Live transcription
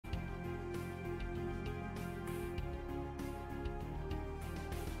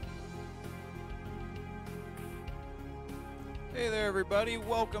Hey there everybody,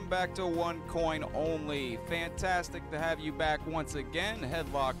 welcome back to One Coin Only. Fantastic to have you back once again,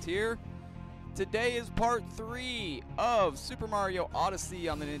 Headlocked here. Today is part 3 of Super Mario Odyssey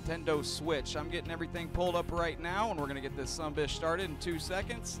on the Nintendo Switch. I'm getting everything pulled up right now and we're going to get this sumbitch started in 2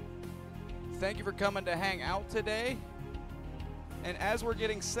 seconds. Thank you for coming to hang out today. And as we're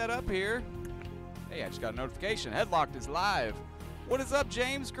getting set up here, hey, I just got a notification, Headlocked is live. What is up,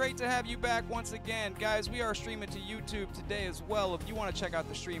 James? Great to have you back once again. Guys, we are streaming to YouTube today as well. If you want to check out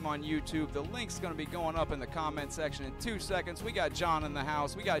the stream on YouTube, the link's going to be going up in the comment section in 2 seconds. We got John in the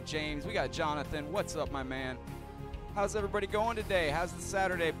house. We got James. We got Jonathan. What's up, my man? How's everybody going today? How's the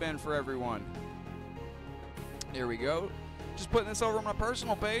Saturday been for everyone? Here we go. Just putting this over on my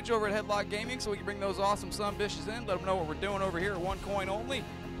personal page over at Headlock Gaming so we can bring those awesome sumbitches in. Let them know what we're doing over here at One Coin Only.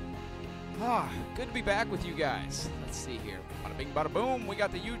 Good to be back with you guys. Let's see here. Bada bing, bada boom. We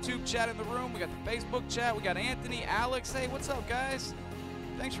got the YouTube chat in the room. We got the Facebook chat. We got Anthony, Alex. Hey, what's up, guys?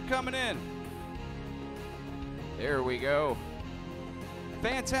 Thanks for coming in. There we go.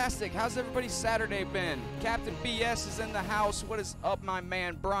 Fantastic. How's everybody's Saturday been? Captain BS is in the house. What is up, my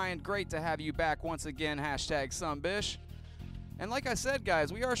man Brian? Great to have you back once again. Hashtag Sumbish. And like I said,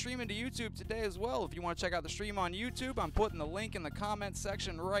 guys, we are streaming to YouTube today as well. If you want to check out the stream on YouTube, I'm putting the link in the comment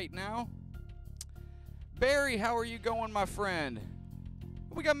section right now. Barry, how are you going, my friend?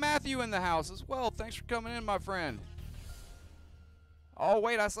 We got Matthew in the house as well. Thanks for coming in, my friend. Oh,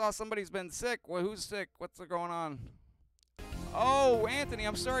 wait, I saw somebody's been sick. Well, who's sick? What's going on? Oh, Anthony,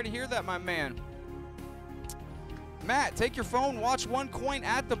 I'm sorry to hear that, my man. Matt, take your phone, watch One Coin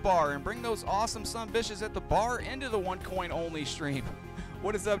at the bar, and bring those awesome sumbitches at the bar into the One Coin Only stream.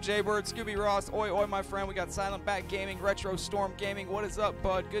 What is up, Jaybird, Scooby Ross, oi, oi, my friend. We got Silent Bat Gaming, Retro Storm Gaming. What is up,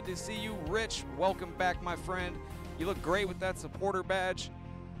 bud? Good to see you. Rich, welcome back, my friend. You look great with that supporter badge.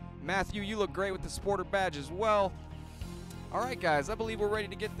 Matthew, you look great with the supporter badge as well. All right, guys, I believe we're ready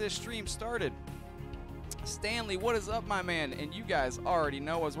to get this stream started. Stanley, what is up, my man? And you guys already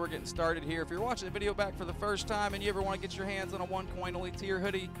know as we're getting started here, if you're watching the video back for the first time and you ever want to get your hands on a One Coin Only tier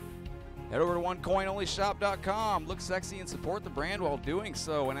hoodie, head over to onecoinonlyshop.com. Look sexy and support the brand while doing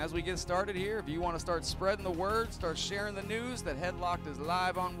so. And as we get started here, if you want to start spreading the word, start sharing the news that Headlocked is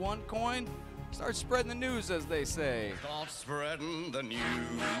live on One Coin, start spreading the news, as they say. Start spreading the news.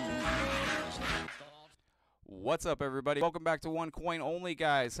 What's up, everybody? Welcome back to One Coin Only,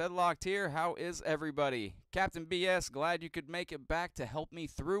 guys. Headlocked here. How is everybody? Captain BS, glad you could make it back to help me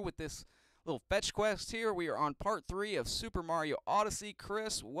through with this little fetch quest here. We are on part 3 of Super Mario Odyssey.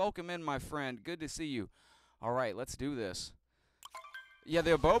 Chris, welcome in, my friend. Good to see you. All right, let's do this. Yeah,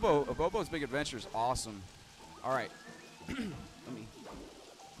 the Abobo's Big Adventure is awesome. All right, let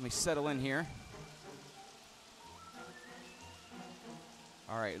me settle in here.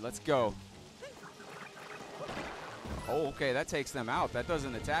 All right, let's go. Oh, okay, that takes them out. That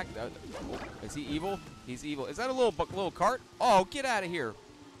doesn't attack. Is he evil? He's evil. Is that a little cart? Oh, get out of here,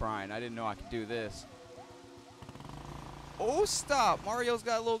 Brian. I didn't know I could do this. Oh, stop. Mario's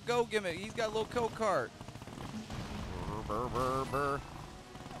got a little go gimmick. He's got a little co-cart. Burr, burr, burr.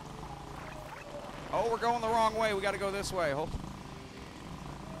 Oh, we're going the wrong way. We got to go this way. Hold.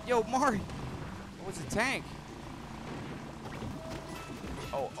 Yo, Mario. Oh, it's a tank.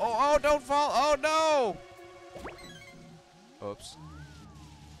 Oh, don't fall. Oh, no. Oops.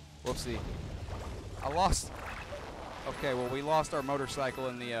 Whoopsie. I lost. Okay, well, we lost our motorcycle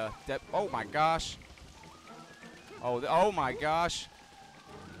in the depth. Oh, my gosh. Oh, my gosh.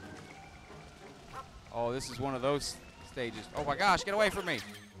 Oh, this is one of those stages. Oh, my gosh, get away from me.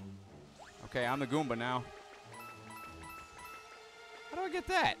 Okay, I'm the Goomba now. How do I get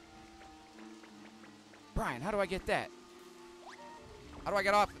that? Brian, how do I get that? How do I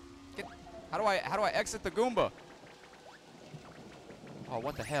get off? How do I exit the Goomba? Oh,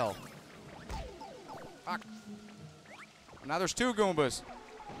 what the hell? Fuck. Now there's 2 Goombas.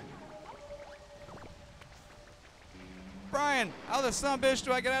 Brian, how the sumbitch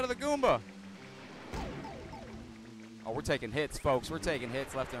do I get out of the Goomba? Oh, we're taking hits, folks. We're taking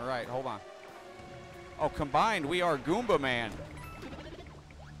hits left and right. Hold on. Oh, combined, we are Goomba Man.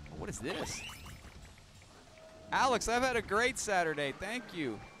 What is this? Alex, I've had a great Saturday. Thank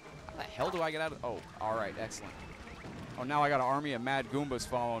you. How the hell do I get out of... Oh, all right. Excellent. Oh, now I got an army of mad Goombas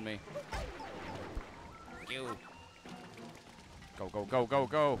following me. Ew. Go, go, go, go,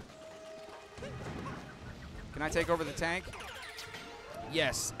 go. Can I take over the tank?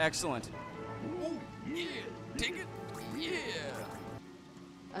 Yes, excellent. Oh, yeah, dig it, yeah.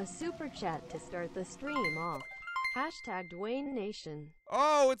 A super chat to start the stream off. Hashtag Dwayne Nation.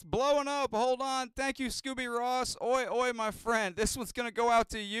 Oh, it's blowing up. Hold on. Thank you, Scooby Ross. Oi, oi, my friend. This one's going to go out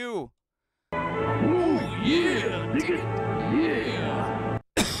to you. Oh, yeah, dig it, Yeah.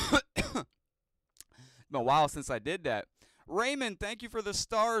 Been a while since I did that. Raymond, thank you for the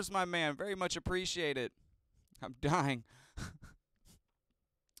stars, my man. Very much appreciate it. I'm dying.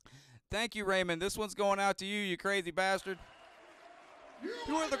 Thank you, Raymond. This one's going out to you, you crazy bastard.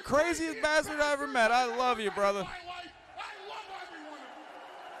 You are the craziest bastard I ever met. I love you, brother.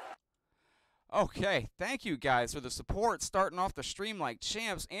 Okay, thank you guys for the support. Starting off the stream like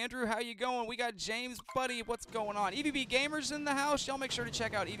champs. Andrew, how you going? We got James, buddy. What's going on? EVB Gamers in the house. Y'all make sure to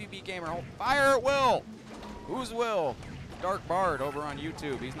check out EVB Gamer. Fire at Will. Who's Will? Dark Bard over on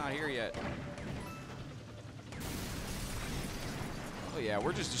YouTube. He's not here yet. Oh yeah,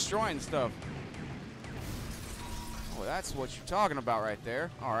 we're just destroying stuff. Oh, that's what you're talking about right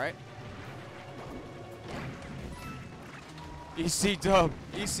there. All right. EC dub.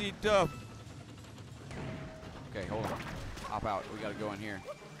 EC dub. Okay, hold on. Hop out. We gotta go in here.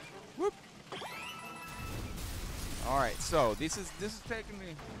 Whoop. All right, so this is taking me.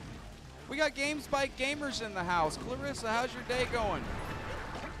 We got Games by Gamers in the house. Clarissa, how's your day going?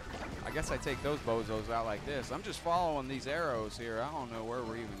 I guess I take those bozos out like this. I'm just following these arrows here. I don't know where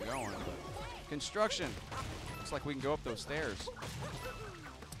we're even going. But construction. Looks like we can go up those stairs.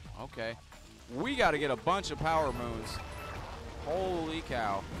 Okay. We got to get a bunch of power moons. Holy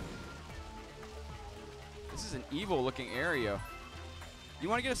cow. This is an evil-looking area. You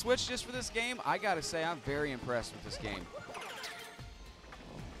want to get a Switch just for this game? I got to say, I'm very impressed with this game.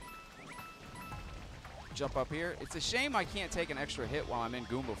 Jump up here. It's a shame I can't take an extra hit while I'm in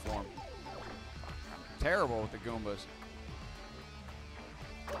Goomba form. Terrible with the Goombas.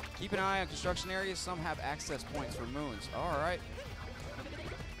 Keep an eye on construction areas. Some have access points for moons. All right.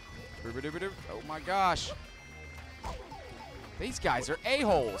 Oh my gosh. These guys are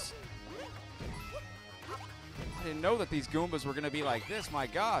a-holes. I didn't know that these Goombas were going to be like this. My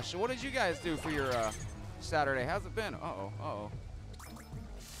gosh. So what did you guys do for your Saturday? How's it been? Uh-oh. Uh-oh.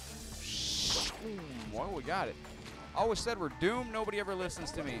 Well, we got it. Always said we're doomed. Nobody ever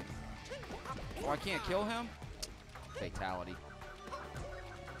listens to me. Oh, I can't kill him? Fatality.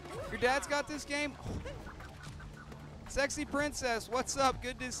 Your dad's got this game? Sexy Princess, what's up?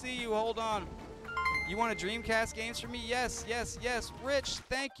 Good to see you. Hold on. You want a Dreamcast games for me? Yes, yes, yes. Rich,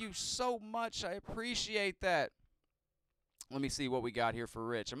 thank you so much. I appreciate that. Let me see what we got here for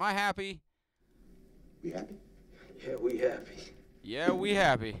Rich. Am I happy? We happy? Yeah, we happy. Yeah, we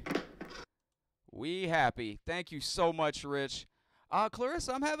happy. We happy. Thank you so much, Rich.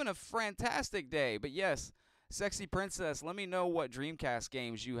 Clarissa, I'm having a fantastic day. But yes, Sexy Princess, let me know what Dreamcast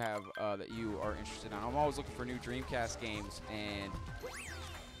games you have that you are interested in. I'm always looking for new Dreamcast games. And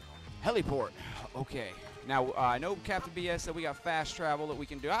Heliport. Okay. Now, I know Captain BS said we got fast travel that we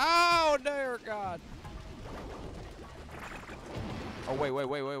can do. Oh, dear God. Oh, wait.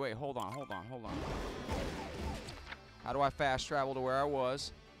 Hold on. How do I fast travel to where I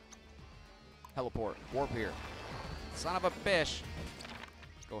was? Teleport. Warp here. Son of a bitch.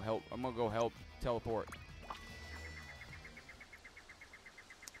 Go help. I'm going to go help teleport.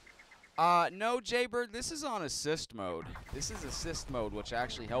 No, Jaybird. This is on assist mode. This is assist mode, which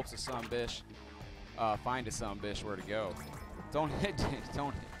actually helps a son bitch find a son bitch where to go. Don't hit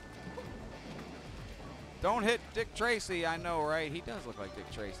Dick Tracy. I know, right? He does look like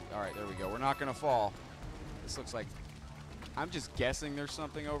Dick Tracy. All right, there we go. We're not going to fall. This looks like... I'm just guessing there's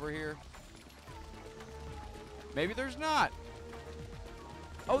something over here. Maybe there's not.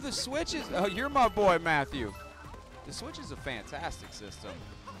 Oh, the Switch is... Oh, you're my boy, Matthew. The Switch is a fantastic system.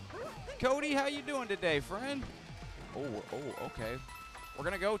 Cody, how you doing today, friend? Oh, okay. We're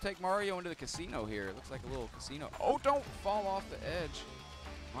going to go take Mario into the casino here. It looks like a little casino. Oh, don't fall off the edge.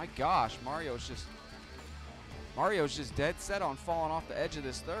 My gosh, Mario's just dead set on falling off the edge of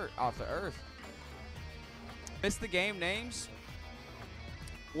this off the earth. Missed the game names?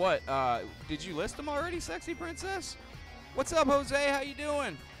 What, did you list them already, Sexy Princess? What's up, Jose? How you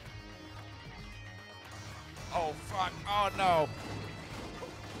doing? Oh, fuck. Oh, no.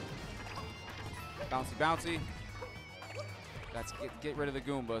 Bouncy, bouncy. Let's get rid of the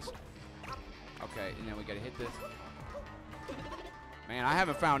Goombas. Okay, and then we got to hit this. Man, I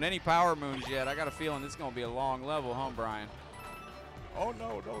haven't found any power moons yet. I got a feeling this is going to be a long level, huh, Brian? Oh,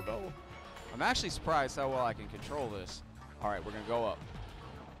 no. I'm actually surprised how well I can control this. All right, we're going to go up.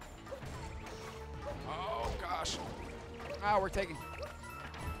 Oh, gosh. Ah, we're taking...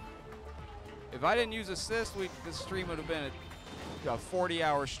 If I didn't use assist, this stream would have been a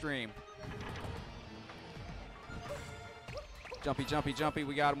 40-hour stream. Jumpy.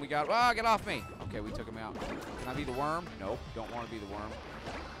 We got him. Ah, get off me. Okay, we took him out. Can I be the worm? Nope, don't want to be the worm.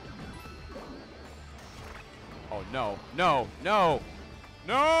 Oh, no.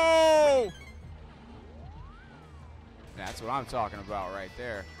 That's what I'm talking about right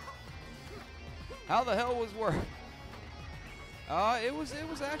there. How the hell was work? It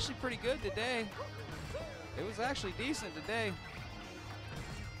was actually pretty good today. It was actually decent today.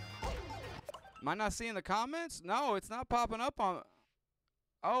 Am I not seeing the comments? No, it's not popping up on.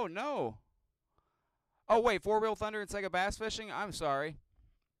 Oh no. Oh wait, 4-wheel thunder and Sega bass fishing. I'm sorry.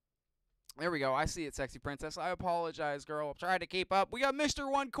 There we go. I see it, Sexy Princess. I apologize, girl. I'm trying to keep up. We got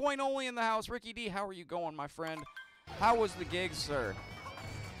Mr. One Coin Only in the house. Ricky D, how are you going, my friend? How was the gig, sir?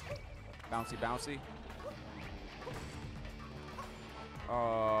 Bouncy, bouncy.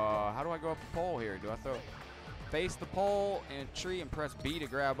 How do I go up the pole here? Do I face the pole and tree and press B to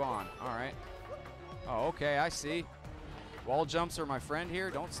grab on? All right. Oh, okay. I see. Wall jumps are my friend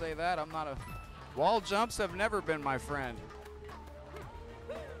here. Don't say that. I'm not a. Wall jumps have never been my friend.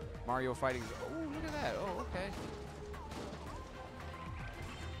 Mario fighting. Oh, look at that. Oh, okay.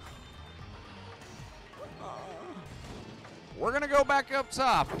 We're going to go back up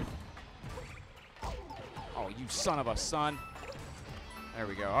top. Oh, you son of a son. There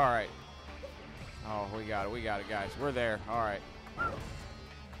we go. All right. Oh, we got it. We got it, guys. We're there. All right.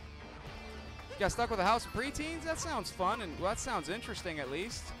 Got stuck with a house of preteens? That sounds fun, and well, that sounds interesting at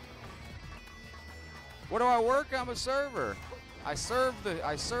least. Where do I work? I'm a server. I serve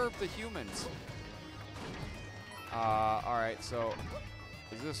the humans. All right. So,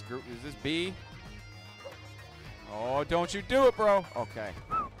 is this B? Oh, don't you do it, bro. Okay.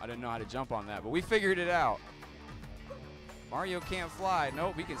 I didn't know how to jump on that, but we figured it out. Mario can't fly.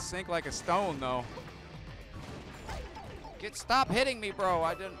 Nope, he can sink like a stone, though. Stop hitting me, bro.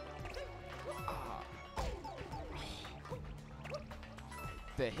 I didn't.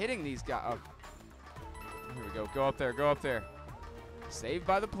 The hitting these guys. Oh. Here we go. Go up there. Go up there. Saved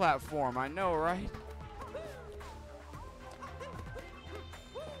by the platform. I know, right?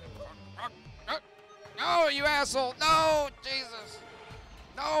 No, you asshole. No, Jesus.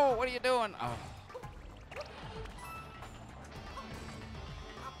 No, what are you doing? Oh.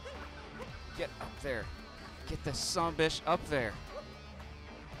 Get up there. Get the son-bitch up there.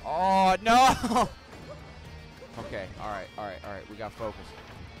 Oh, no. Okay, all right. We got focus.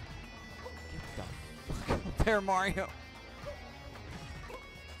 Get the fuck up there, Mario.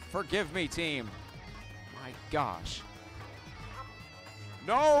 Forgive me, team. My gosh.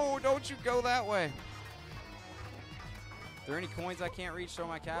 No, don't you go that way. Are there any coins I can't reach? Throw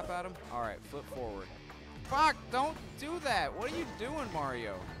my cap at him? All right, flip forward. Fuck, don't do that. What are you doing,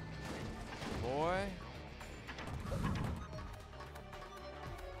 Mario? Boy.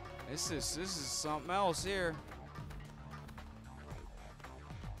 This is something else here.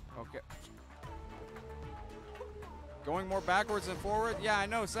 Okay. Going more backwards than forward? Yeah, I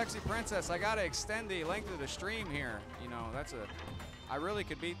know, Sexy Princess. I gotta extend the length of the stream here. You know, that's a. I really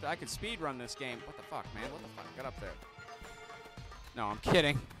could I could speed run this game. What the fuck, man? What the fuck? Get up there. No, I'm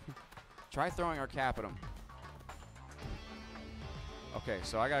kidding. Try throwing our cap at him. Okay,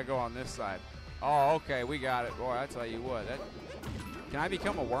 so I gotta go on this side. Oh, okay, we got it. Boy, I tell you what. Can I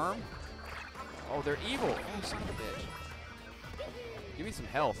become a worm? Oh, they're evil. Oh, son of a bitch. Give me some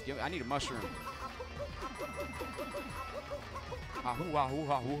health. I need a mushroom. Ahoo, ahoo,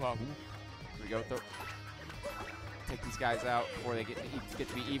 ahoo, ahoo. Here we go. Take these guys out before they get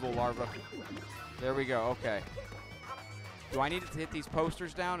to be evil larvae. There we go. Okay. Do I need to hit these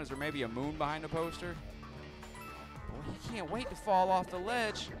posters down? Is there maybe a moon behind the poster? Boy, he can't wait to fall off the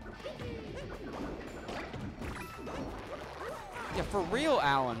ledge. Yeah, for real,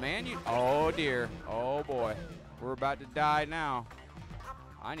 Alan, man. Oh, dear. Oh, boy. We're about to die now.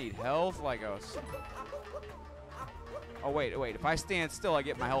 I need health like a... Oh, wait. If I stand still, I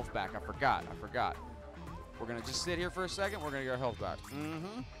get my health back. I forgot. We're going to just sit here for a second. We're going to get our health back.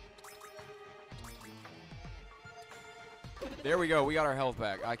 Mm-hmm. There we go. We got our health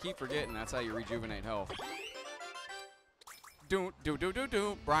back. I keep forgetting. That's how you rejuvenate health. Do.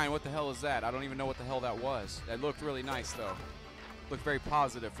 Brian, what the hell is that? I don't even know what the hell that was. That looked really nice, though. Looked very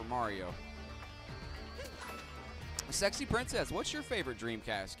positive for Mario. Sexy Princess, what's your favorite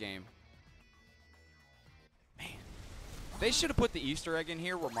Dreamcast game? Man. They should have put the Easter egg in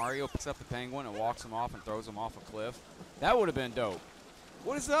here where Mario picks up the penguin and walks him off and throws him off a cliff. That would have been dope.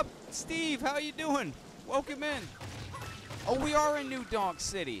 What is up, Steve? How you doing? Welcome in. Oh, we are in New Donk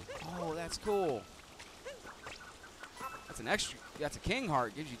City. Oh, that's cool. That's an extra. That's a king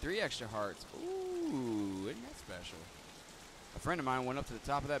heart. Gives you 3 extra hearts. Ooh, isn't that special? A friend of mine went up to the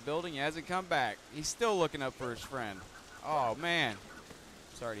top of that building. He hasn't come back. He's still looking up for his friend. Oh, man.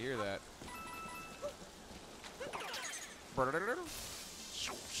 Sorry to hear that.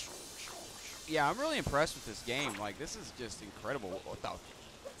 Yeah, I'm really impressed with this game. Like, this is just incredible. What the?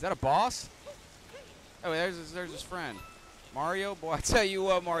 Is that a boss? Oh, there's his friend. Mario, boy, I tell you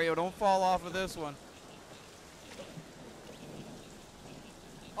what, Mario, don't fall off of this one.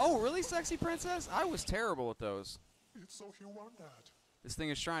 Oh, really, Sexy Princess? I was terrible at those. It's so you want that. This thing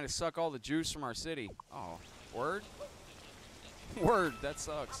is trying to suck all the juice from our city. Oh, word? Word, that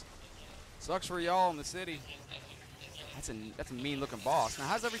sucks. Sucks for y'all in the city. That's a mean looking boss. Now,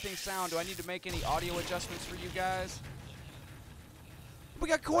 how's everything sound? Do I need to make any audio adjustments for you guys? We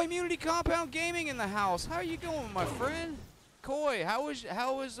got Koi Immunity Compound Gaming in the house. How are you going, my friend? Koi, how was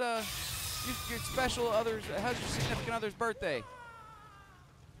your special others? How's your significant other's birthday?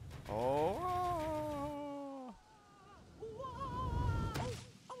 Oh.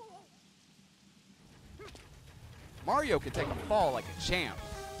 Mario can take a fall like a champ.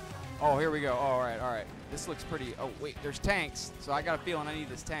 Oh, here we go. All right. This looks pretty. Oh, wait, there's tanks. So I got a feeling I need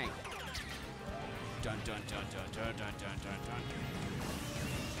this tank. Dun dun dun dun dun dun dun dun dun.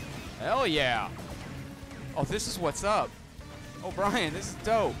 Hell yeah. Oh, this is what's up. Oh, Brian, this is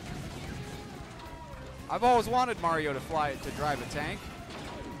dope. I've always wanted Mario to drive a tank.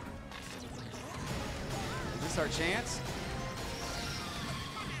 Is this our chance?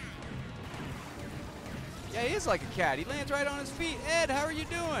 Yeah, he is like a cat. He lands right on his feet. Ed, how are you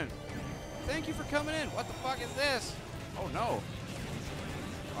doing? Thank you for coming in. What the fuck is this? Oh, no.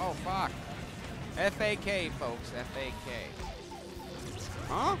 Oh, fuck. FAK, folks. FAK.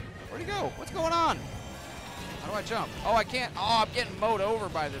 Huh? Where'd he go? What's going on? How do I jump? Oh, I can't. Oh, I'm getting mowed over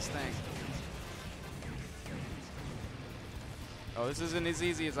by this thing. Oh, this isn't as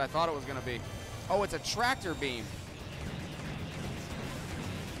easy as I thought it was going to be. Oh, it's a tractor beam.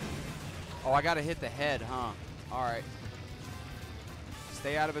 Oh, I got to hit the head, huh? All right.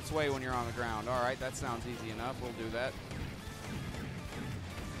 Stay out of its way when you're on the ground. All right, that sounds easy enough. We'll do that.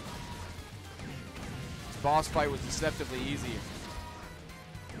 This boss fight was deceptively easy.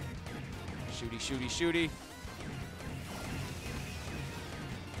 Shooty, shooty, shooty.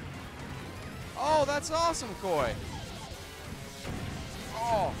 Oh, that's awesome, Koi.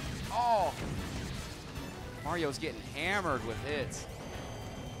 Oh. Mario's getting hammered with hits.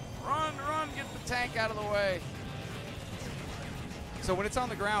 Run, get the tank out of the way. So when it's on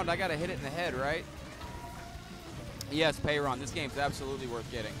the ground, I gotta hit it in the head, right? Yes, Payron, this game's absolutely worth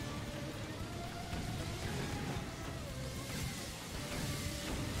getting.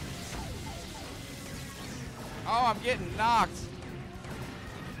 Oh, I'm getting knocked.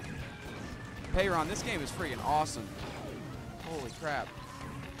 Payron, this game is freaking awesome. Holy crap.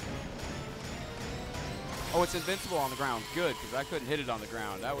 Oh, it's invincible on the ground. Good, because I couldn't hit it on the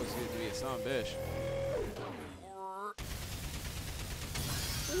ground. That was going to be a son of a bitch.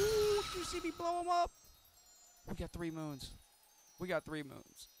 Ooh, did you see me blow him up? We got 3 moons.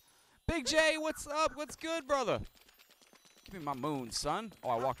 Big J, what's up? What's good, brother? Give me my moon, son. Oh,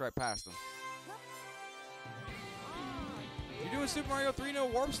 I walked right past him. You doing Super Mario 3 No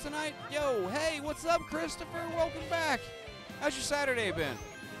Warps tonight? Yo, hey, what's up, Christopher? Welcome back. How's your Saturday been?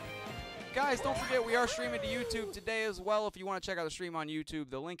 Guys, don't forget we are streaming to YouTube today as well. If you want to check out the stream on YouTube,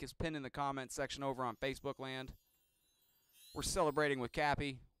 the link is pinned in the comments section over on Facebook land. We're celebrating with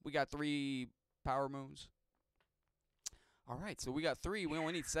Cappy. We got 3 power moons. All right, so we got 3. We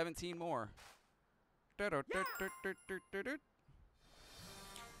only need 17 more.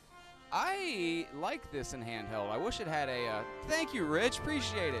 I like this in handheld. I wish it had a... thank you, Rich.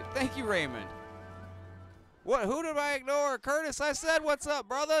 Appreciate it. Thank you, Raymond. What? Who did I ignore? Curtis, I said what's up,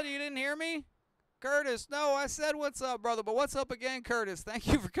 brother. You didn't hear me? Curtis, no, I said what's up, brother. But what's up again, Curtis? Thank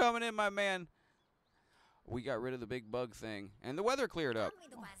you for coming in, my man. We got rid of the big bug thing. And the weather cleared up.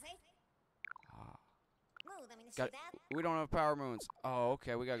 We don't have power moons. Oh,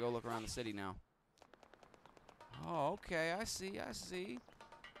 okay. We got to go look around the city now. Oh, okay. I see.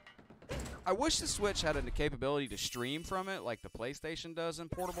 I wish the Switch had the capability to stream from it like the PlayStation does in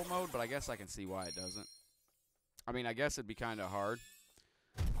portable mode, but I guess I can see why it doesn't. I mean, I guess it'd be kind of hard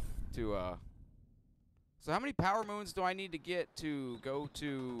to, So how many power moons do I need to get to go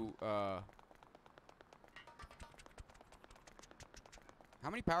to, How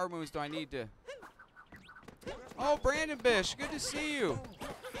many power moons do I need to... Oh, Brandon Bish, good to see you.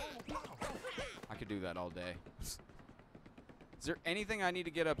 I could do that all day. Is there anything I need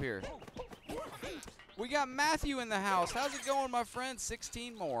to get up here? We got Matthew in the house. How's it going, my friend?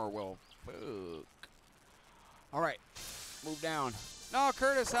 16 more. Well, fuck. All right, move down. No,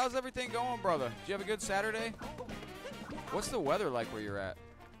 Curtis, how's everything going, brother? Did you have a good Saturday? What's the weather like where you're at?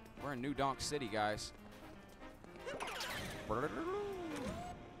 We're in New Donk City, guys.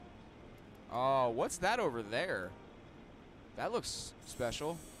 Oh, what's that over there? That looks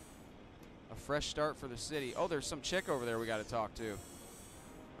special. A fresh start for the city. Oh, there's some chick over there we got to talk to.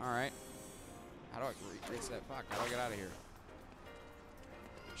 All right. How do I reset? Fuck, how do I get out of here?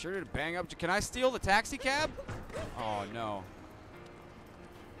 Sure did bang up. Can I steal the taxi cab? Oh, no.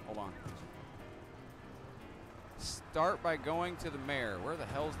 Hold on. Start by going to the mayor. Where the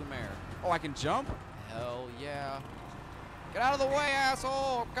hell's the mayor? Oh, I can jump? Hell yeah. Get out of the way,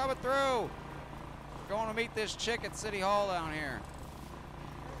 asshole. I'm coming through. We're going to meet this chick at City Hall down here.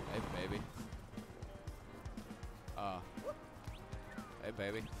 Hey, baby. Hey,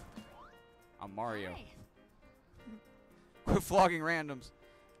 baby. I'm Mario. Quit flogging randoms.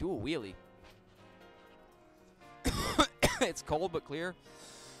 Do a wheelie. It's cold but clear.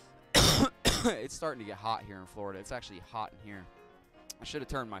 It's starting to get hot here in Florida. It's actually hot in here. I should have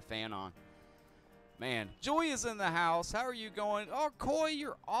turned my fan on. Man, Joy is in the house. How are you going? Oh, Coy,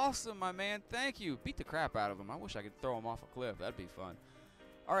 you're awesome, my man. Thank you. Beat the crap out of him. I wish I could throw him off a cliff. That'd be fun.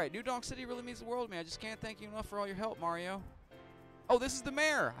 All right, New Donk City really means the world to me. I just can't thank you enough for all your help, Mario. Oh, this is the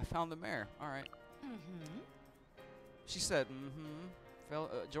mayor. I found the mayor. All right. She said,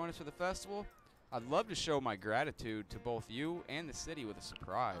 join us for the festival. I'd love to show my gratitude to both you and the city with a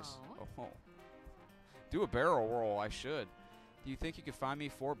surprise. Oh. Do a barrel roll. I should. Do you think you could find me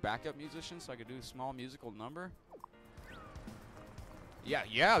 4 backup musicians so I could do a small musical number?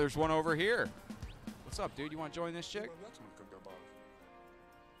 Yeah, there's one over here. What's up, dude? You want to join this chick?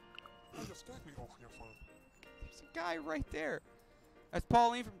 There's a guy right there. That's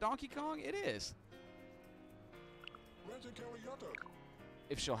Pauline from Donkey Kong? It is.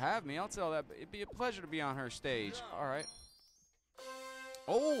 If she'll have me, I'll tell that. It'd be a pleasure to be on her stage. All right.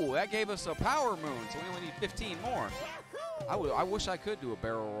 Oh, that gave us a power moon, so we only need 15 more. I wish I could do a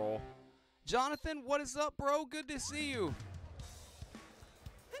barrel roll. Jonathan, what is up, bro? Good to see you.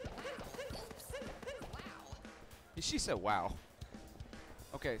 She said, wow.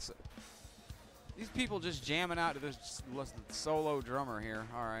 Okay, so these people just jamming out to this solo drummer here.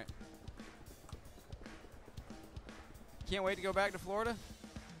 All right. Can't wait to go back to Florida.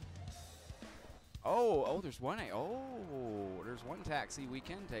 Oh, there's one. There's one taxi we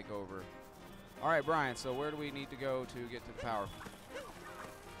can take over. All right, Brian. So where do we need to go to get to the power?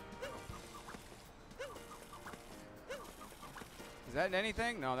 Is that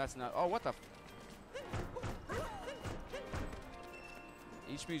anything? No, that's not. Oh, what the?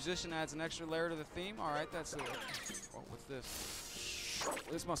 Each musician adds an extra layer to the theme. All right, that's it. Oh, what's this?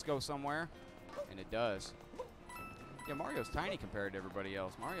 This must go somewhere, and it does. Yeah, Mario's tiny compared to everybody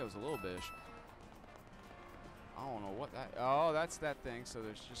else. Mario's a little bish. I don't know what that... Oh, that's that thing. So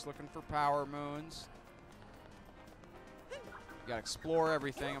there's just looking for power moons. You gotta explore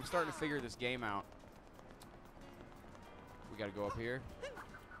everything. I'm starting to figure this game out. We gotta go up here.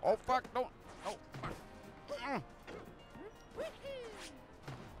 Oh, fuck. Don't... Oh, fuck. Oh.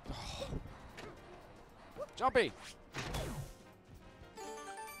 Jumpy!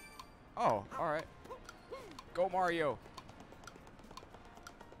 Oh, alright. Go, Mario.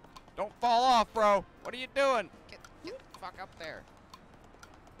 Don't fall off, bro. What are you doing? Get the fuck up there.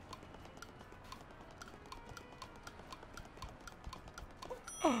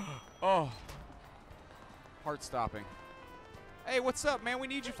 Oh. Heart stopping. Hey, what's up, man? We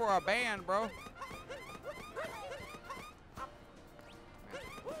need you for our band, bro.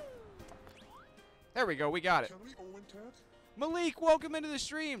 There we go. We got it. Malik, welcome into the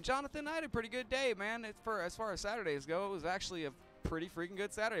stream. Jonathan, I had a pretty good day, man. As far as Saturdays go, it was actually a pretty freaking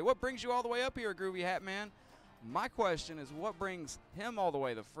good Saturday. What brings you all the way up here, Groovy Hat Man? My question is, what brings him all the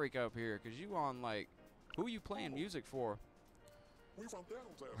way the freak up here? Because you on, like, who are you playing music for?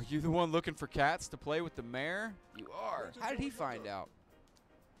 Are you the one looking for cats to play with the mayor? You are. How did he find out?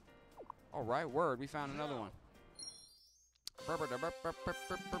 All right, word. We found another one.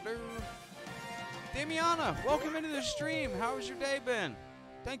 Damiana, welcome into the stream. How's your day been?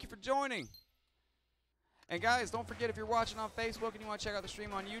 Thank you for joining. And guys, don't forget, if you're watching on Facebook and you want to check out the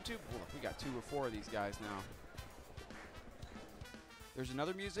stream on YouTube, look, we got 2 or 4 of these guys now. There's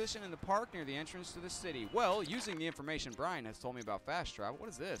another musician in the park near the entrance to the city. Well, using the information Brian has told me about fast travel. What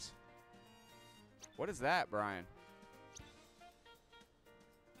is this? What is that, Brian?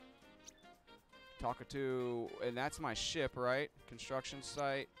 Talkatoo, and that's my ship, right? Construction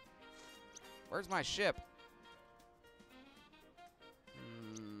site. Where's my ship?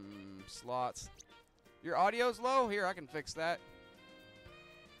 Slots. Your audio's low? Here, I can fix that.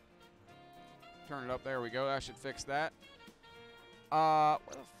 Turn it up. There we go. I should fix that. Where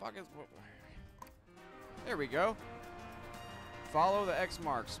the fuck is... There we go. Follow the X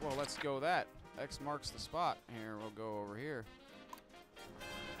marks. Well, let's go that. X marks the spot. Here, we'll go over here.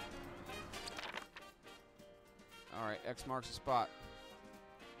 All right, X marks the spot.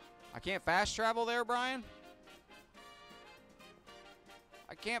 I can't fast travel there, Brian?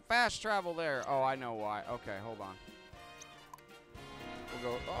 I can't fast travel there. Oh, I know why. Okay, hold on.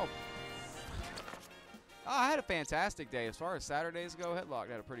 go. Oh. Oh, I had a fantastic day. As far as Saturdays go, Headlock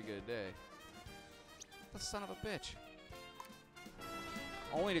had a pretty good day. The son of a bitch.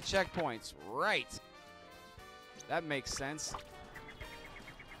 Only to checkpoints. Right. That makes sense.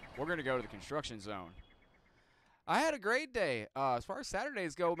 We're going to go to the construction zone. I had a great day. As far as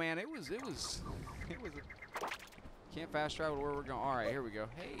Saturdays go, man, it was can't fast travel to where we're going. All right, here we go.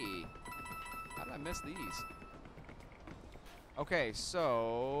 Hey, how did I miss these? Okay,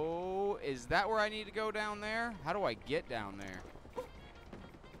 so is that where I need to go down there? How do I get down there?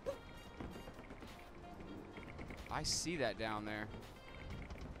 I see that down there.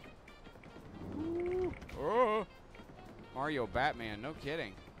 Ooh. Oh, Mario Batman, no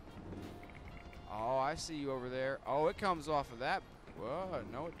kidding. Oh, I see you over there. Oh, it comes off of that. Whoa,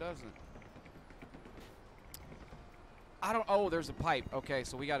 no, it doesn't. I don't. Oh, there's a pipe. Okay,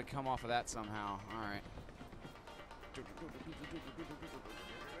 so we got to come off of that somehow. All right.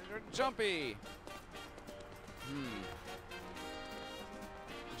 Jumpy.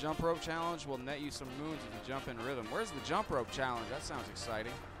 The jump rope challenge will net you some moons if you jump in rhythm. Where's the jump rope challenge? That sounds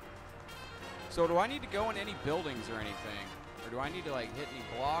exciting. So do I need to go in any buildings or anything? Or do I need to like hit any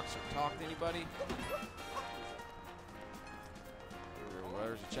blocks or talk to anybody? Well,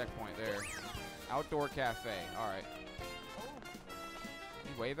 there's a checkpoint there. Outdoor cafe. All right.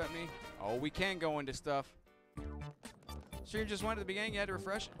 Can you wave at me? Oh, we can go into stuff. Stream just went at the beginning. You had to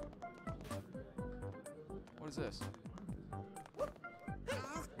refresh it. What is this?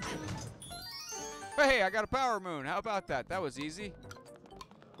 Hey, I got a power moon. How about that? That was easy.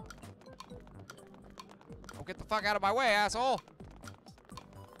 Oh, get the fuck out of my way, asshole.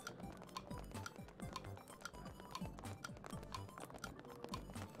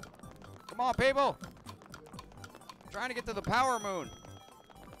 Come on, people. I'm trying to get to the power moon.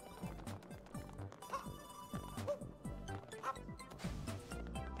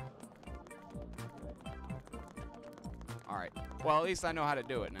 All right. Well, at least I know how to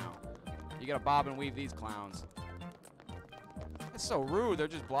do it now. You gotta bob and weave these clowns. It's so rude. They're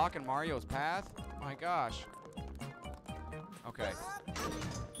just blocking Mario's path. My gosh. Okay.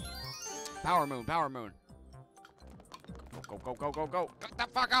 Power moon, power moon. Go, go, go, go, go. Get the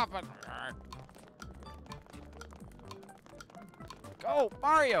fuck off it. Go,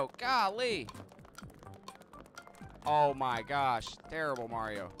 Mario. Golly. Oh my gosh. Terrible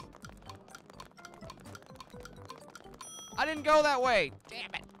Mario. I didn't go that way.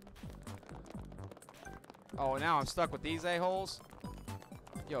 Damn it. Oh, now I'm stuck with these a-holes.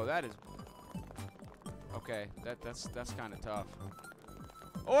 Yo, that is... Okay, that's kind of tough.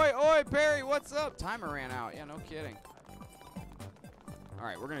 Oi, oi, Perry, what's up? Timer ran out. Yeah, no kidding. All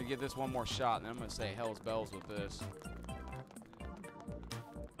right, we're going to give this one more shot, and then I'm going to say hell's bells with this.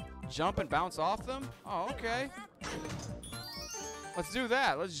 Jump and bounce off them? Oh, okay. Let's do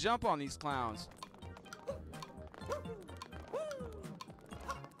that. Let's jump on these clowns.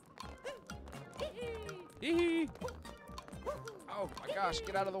 Hee-hee. Oh, my gosh.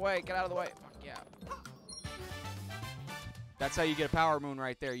 Get out of the way. Get out of the way. Fuck yeah. That's how you get a power moon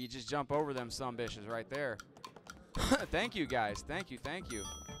right there. You just jump over them sumbitches right there. Thank you, guys. Thank you. Thank you.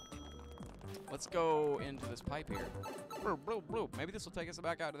 Let's go into this pipe here. Maybe this will take us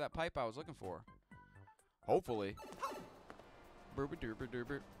back out to that pipe I was looking for. Hopefully.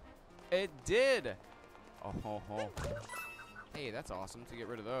 It did. Oh, ho, ho. Hey, that's awesome to get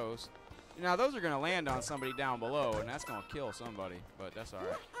rid of those. Now, those are going to land on somebody down below, and that's going to kill somebody, but that's all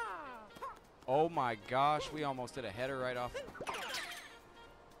right. Oh, my gosh. We almost did a header right off.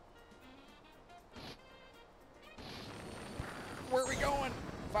 Where are we going?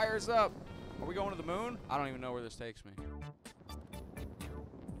 Fire's up. Are we going to the moon? I don't even know where this takes me.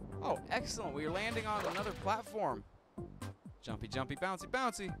 Oh, excellent. We are landing on another platform. Jumpy, jumpy, bouncy,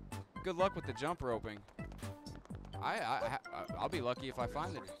 bouncy. Good luck with the jump roping. I'll be lucky if I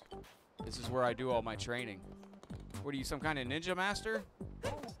find it. This is where I do all my training. What are you, some kind of ninja master?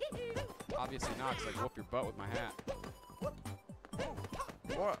 Obviously not, because I whoop your butt with my hat.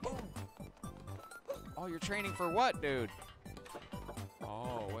 What? Oh, you're training for what, dude?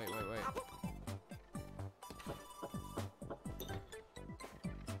 Oh, wait. Oh, wait.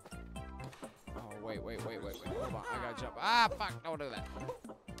 Hold on, I gotta jump. Ah, fuck, don't do that.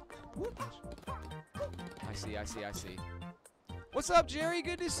 I see. What's up, Jerry?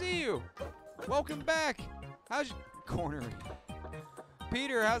 Good to see you. Welcome back. How's your corner?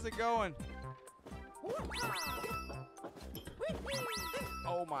 Peter, how's it going?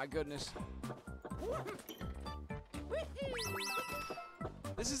 Oh my goodness.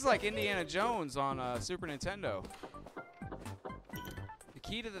 This is like Indiana Jones on Super Nintendo. The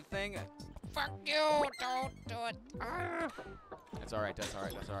key to the thing. Fuck you! Don't do it. That's all right. That's all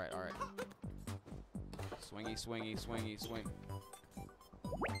right. That's all right. All right. Swingy, swingy, swingy, swing.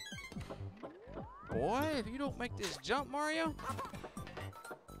 Boy, if you don't make this jump, Mario.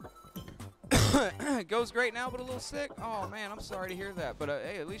 It goes great now, but a little sick. Oh, man, I'm sorry to hear that. But,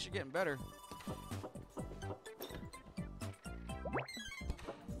 hey, at least you're getting better.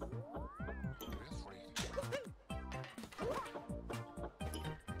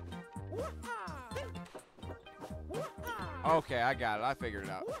 Okay, I got it. I figured it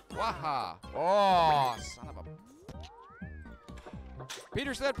out. Waha. Oh, son of a...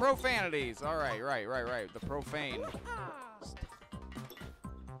 Peter said profanities. All right, right. The profane. Okay,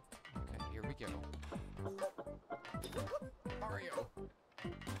 here we go. Mario.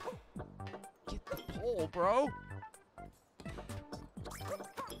 Get the pole, bro.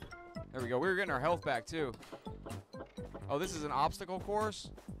 There we go. We were getting our health back, too. Oh, this is an obstacle course?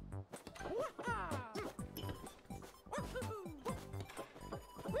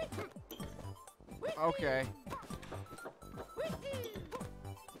 Okay.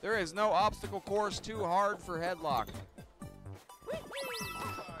 There is no obstacle course too hard for headlock.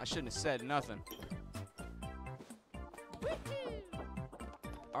 I shouldn't have said nothing.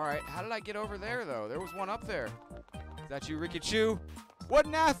 Alright, how did I get over there, though? There was one up there. Is that you, Ricky Chu? What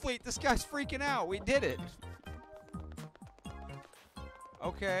an athlete! This guy's freaking out. We did it.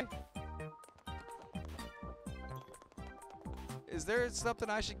 Okay. Is there something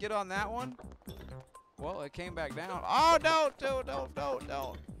I should get on that one? Well, it came back down. Oh, don't.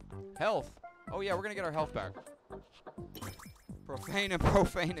 Health. Oh, yeah, we're going to get our health back. Profane and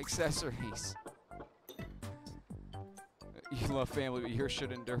profane accessories. You love family, but yours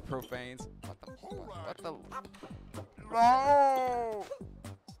should endure profanes. What the? No!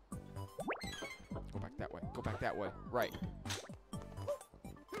 Go back that way. Go back that way. Right.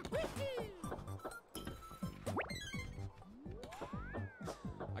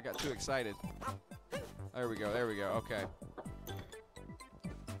 I got too excited. There we go, okay.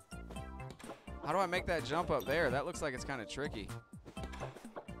 How do I make that jump up there? That looks like it's kind of tricky.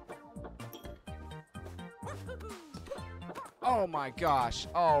 Oh my gosh.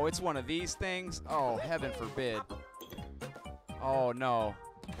 Oh, it's one of these things? Oh, heaven forbid. Oh, no.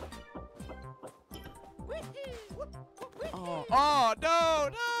 Oh, no!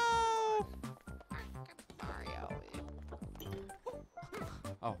 Mario.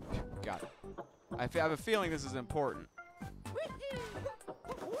 Oh, got it. I have a feeling this is important.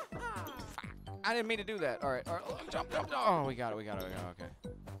 I didn't mean to do that. All right. Jump. Oh, we got it. Okay.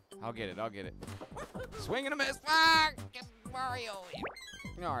 I'll get it. Swing and a miss. Get Mario.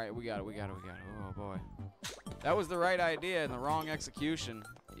 All right, we got it. Oh, boy. That was the right idea and the wrong execution.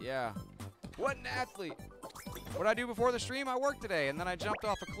 Yeah. What an athlete. What did I do before the stream? I worked today, and then I jumped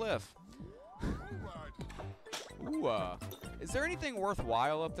off a cliff. Ooh, is there anything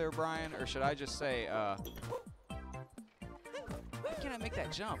worthwhile up there, Brian? Or should I just say, why can't I make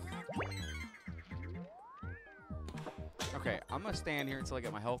that jump? Okay, I'm going to stand here until I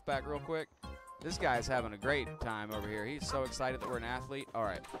get my health back real quick. This guy's having a great time over here. He's so excited that we're an athlete. All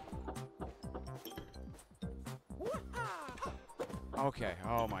right. Okay,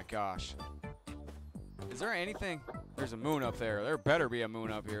 oh my gosh. Is there anything? There's a moon up there. There better be a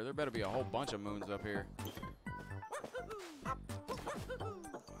moon up here. There better be a whole bunch of moons up here. I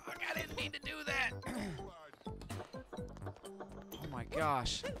didn't mean to do that. Oh my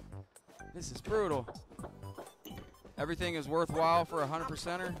gosh. This is brutal. Everything is worthwhile for a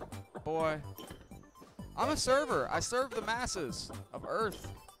 100%er? Boy. I'm a server. I serve the masses of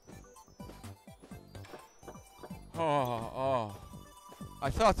Earth. Oh. I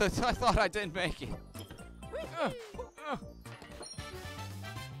thought I didn't make it.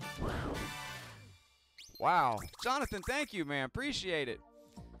 Wow. Jonathan, thank you, man. Appreciate it.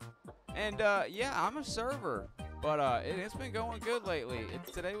 And, yeah, I'm a server. But it's been going good lately.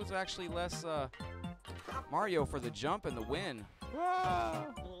 Today was actually less Mario for the jump and the win.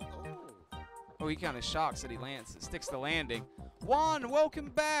 Oh, he kind of shocks that he sticks the landing. Juan, welcome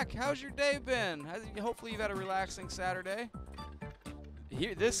back. How's your day been? Hopefully you've had a relaxing Saturday.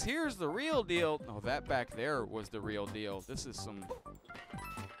 Here's the real deal. Oh, that back there was the real deal. This is some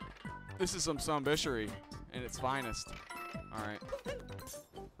sumbishery in its finest. All right.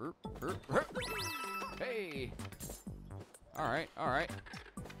 Hey. All right.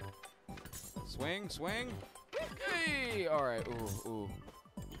 Swing. Hey. All right. Ooh.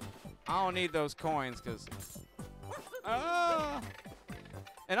 I don't need those coins because.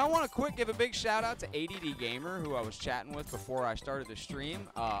 And I want to give a big shout out to ADD Gamer, who I was chatting with before I started the stream.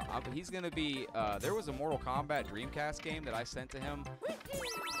 He's going to be, there was a Mortal Kombat Dreamcast game that I sent to him.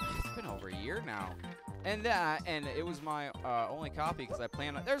 It's been over a year now. And it was my only copy because I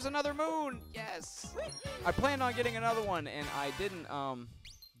planned on. There's another moon. Yes. I planned on getting another one, and I didn't.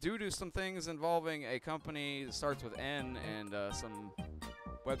 Due to some things involving a company that starts with N and some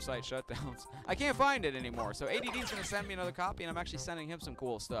website shutdowns, I can't find it anymore. So ADD's gonna send me another copy, and I'm actually sending him some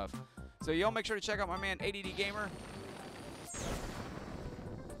cool stuff. So y'all make sure to check out my man ADD Gamer.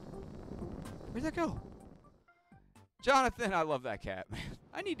 Where'd that go? Jonathan, I love that cat, man.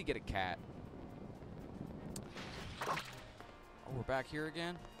 I need to get a cat. Oh, we're back here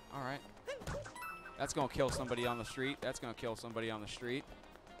again? All right. That's going to kill somebody on the street. That's going to kill somebody on the street.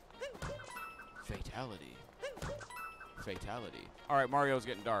 Fatality. Fatality. All right, Mario's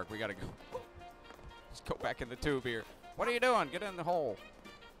getting dark. We got to go. Let's go back in the tube here. What are you doing? Get in the hole.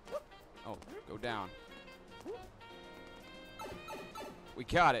 Oh, go down. We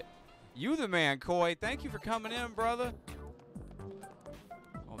got it. You the man, Coy. Thank you for coming in, brother.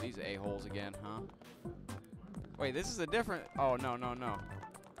 Oh, these a-holes again, huh? Wait, this is a different... Oh, no, no, no.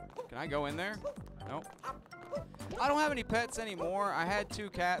 Can I go in there? Nope. I don't have any pets anymore. I had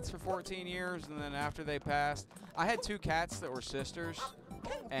 2 cats for 14 years, and then after they passed... I had 2 cats that were sisters,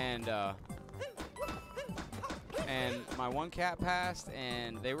 and my one cat passed,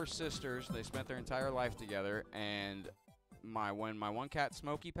 and they were sisters. They spent their entire life together, and... when my one cat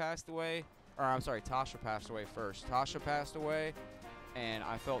Smokey passed away, or I'm sorry, Tasha passed away first. Tasha passed away, and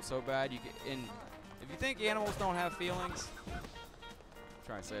I felt so bad. If you think animals don't have feelings, I'm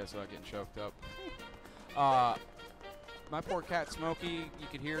trying to say this without getting choked up. My poor cat Smokey, you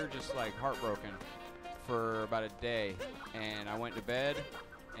could hear just like heartbroken for about a day, and I went to bed,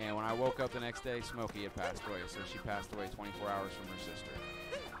 and when I woke up the next day, Smokey had passed away. So she passed away 24 hours from her sister.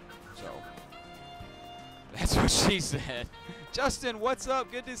 So. That's what she said. Justin, what's up?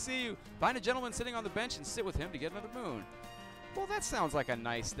 Good to see you. Find a gentleman sitting on the bench and sit with him to get another moon. Well, that sounds like a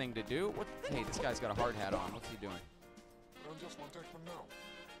nice thing to do. What? Hey, this guy's got a hard hat on. What's he doing? Just one take from now.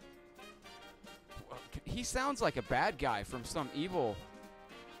 He sounds like a bad guy from some evil...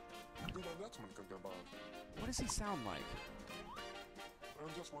 What does he sound like?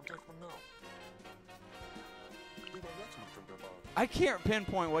 Just one take from now. I can't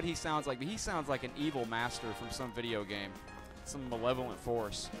pinpoint what he sounds like, but he sounds like an evil master from some video game. Some malevolent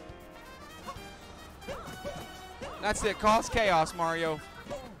force. That's it. Cause chaos, Mario.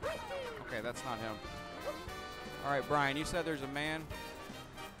 Okay, that's not him. All right, Brian, you said there's a man.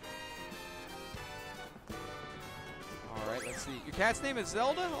 All right, let's see. Your cat's name is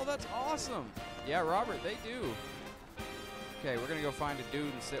Zelda? Oh, that's awesome. Yeah, Robert, they do. Okay, we're going to go find a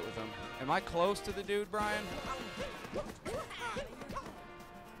dude and sit with him. Am I close to the dude, Brian?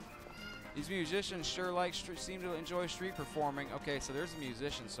 These musicians sure seem to enjoy street performing. Okay, so there's a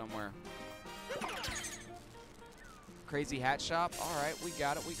musician somewhere. Crazy hat shop. All right, we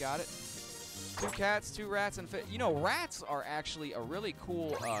got it. We got it. 2 cats, 2 rats, and you know, rats are actually a really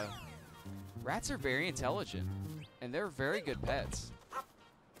cool. Rats are very intelligent, and they're very good pets.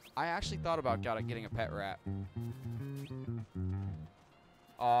 I actually thought about getting a pet rat.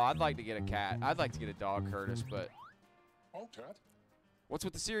 Oh, I'd like to get a cat. I'd like to get a dog, Curtis, but... Oh, cat. What's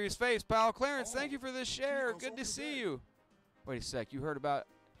with the serious face, pal? Clarence, thank you for this share. Good to see you. Wait a sec. You heard about...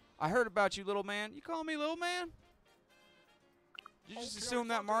 I heard about you, little man. You call me little man? Did you just assume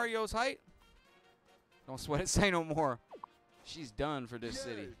that Mario's height? Don't sweat it. Say no more. She's done for this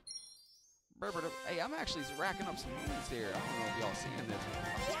city. Hey, I'm actually racking up some moons here. I don't know if y'all seeing this.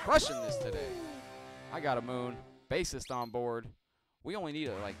 I'm crushing this today. I got a moon. Bassist on board. We only need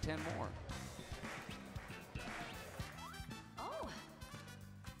like 10 more. Oh.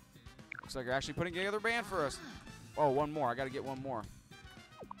 Looks like you're actually putting together a band for us. Oh, one more. I got to get one more.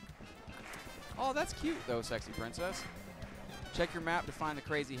 Oh, that's cute, though, sexy princess. Check your map to find the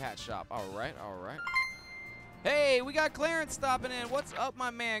crazy hat shop. All right, all right. Hey, we got Clarence stopping in. What's up, my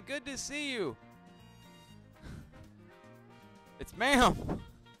man? Good to see you. It's ma'am.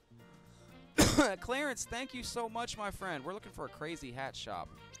 Clarence, thank you so much, my friend. We're looking for a crazy hat shop.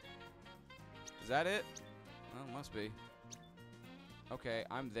 Is that it? Well, it must be. Okay,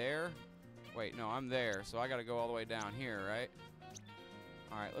 I'm there. Wait, no, I'm there. So I got to go all the way down here, right?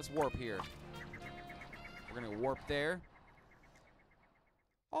 All right, let's warp here. We're going to warp there.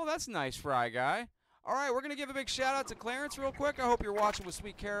 Oh, that's nice, Fry Guy. All right, we're going to give a big shout-out to Clarence real quick. I hope you're watching with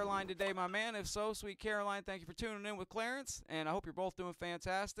Sweet Caroline today, my man. If so, Sweet Caroline, thank you for tuning in with Clarence, and I hope you're both doing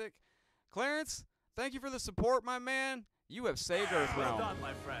fantastic. Clarence, thank you for the support, my man. You have saved Earthrealm. Well done,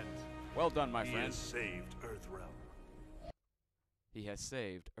 my friend. Well done, my friend. He has saved Earthrealm. He has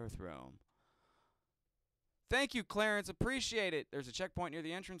saved Earthrealm. Thank you, Clarence. Appreciate it. There's a checkpoint near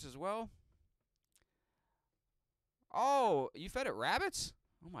the entrance as well. Oh, you fed it rabbits?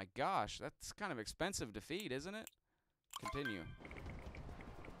 Oh my gosh, that's kind of expensive to feed, isn't it? Continue.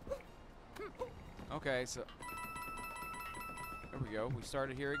 Okay, so there we go. We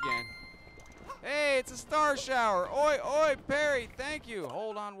started here again. Hey, it's a star shower. Oi, oi, Perry, thank you.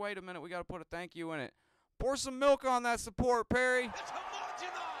 Hold on, wait a minute. We got to put a thank you in it. Pour some milk on that support, Perry.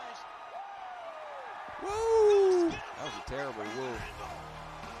 Woo! That was a terrible woo.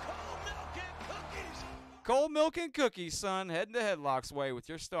 Cold milk and cookies, son. Heading to Headlock's way with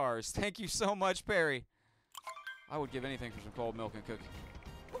your stars. Thank you so much, Perry. I would give anything for some cold milk and cookies.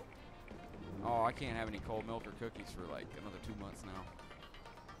 Oh, I can't have any cold milk or cookies for like another 2 months now.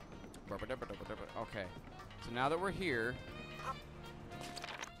 Okay, so now that we're here,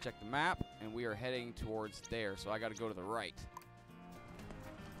 check the map, and we are heading towards there. So I got to go to the right.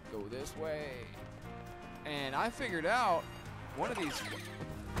 Go this way. And I figured out one of these.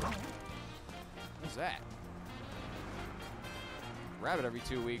 What's that? Rabbit every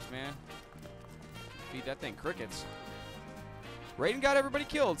 2 weeks, man. Feed that thing crickets. Raiden got everybody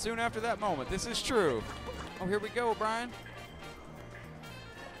killed soon after that moment. This is true. Oh, here we go, Brian.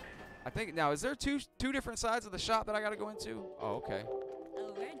 I think now, is there two different sides of the shop that I got to go into? Oh, okay.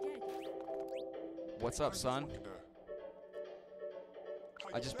 What's up, son?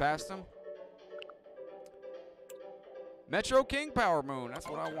 I just passed him. Metro King Power Moon. That's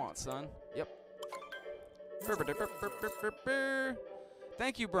what I want, son. Yep.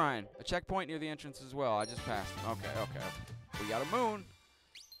 Thank you, Brian. A checkpoint near the entrance as well. I just passed him. Okay. We got a moon.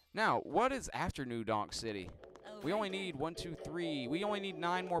 Now, what is after New Donk City? We only need 1, 2, 3. We only need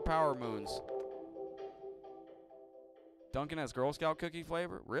 9 more power moons. Dunkin' has Girl Scout cookie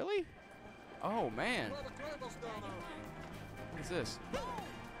flavor? Really? Oh, man. What is this?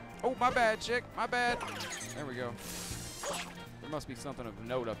 Oh, my bad, chick. My bad. There we go. There must be something of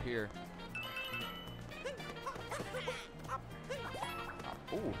note up here.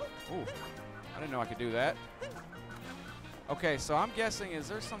 Ooh. I didn't know I could do that. Okay, so I'm guessing, is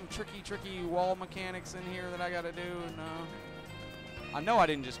there some tricky wall mechanics in here that I gotta do? No. I know I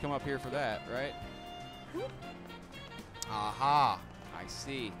didn't just come up here for that, right? Aha. I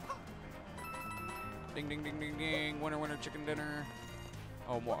see. Ding, ding, ding, ding, ding. Winner, winner, chicken dinner.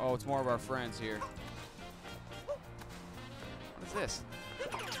 Oh, it's more of our friends here. What is this?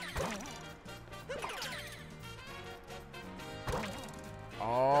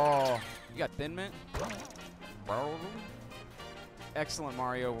 Oh, you got Thin Mint? Excellent,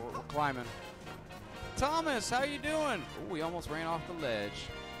 Mario. We're climbing. Thomas, how you doing? Oh, we almost ran off the ledge.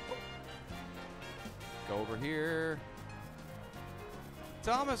 Go over here.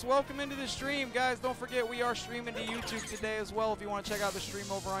 Thomas, welcome into the stream. Guys, don't forget we are streaming to YouTube today as well if you want to check out the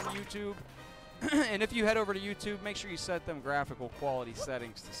stream over on YouTube. And if you head over to YouTube, make sure you set them graphical quality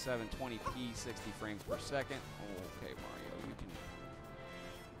settings to 720p, 60 frames per second. Okay, Mario, you can...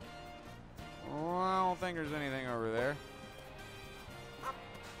 Oh, I don't think there's anything over there.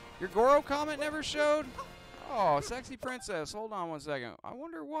 Your Goro comment never showed? Oh, sexy princess. Hold on 1 second. I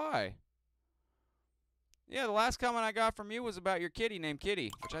wonder why. Yeah, the last comment I got from you was about your kitty named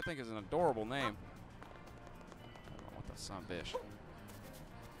Kitty, which I think is an adorable name. What the son of a bitch.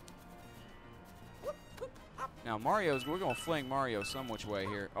 Now, we're going to fling Mario some which way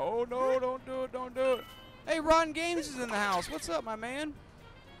here. Oh, no, don't do it, don't do it. Hey, Rotten Games is in the house. What's up, my man?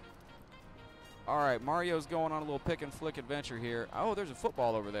 All right, Mario's going on a little pick and flick adventure here. Oh, there's a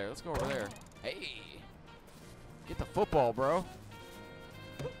football over there. Let's go over there. Hey, get the football, bro.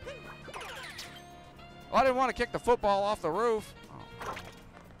 Oh, I didn't want to kick the football off the roof.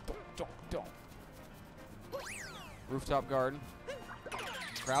 Oh. Don't. Rooftop garden.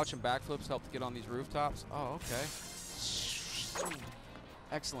 Crouch and backflips help to get on these rooftops. Oh, okay.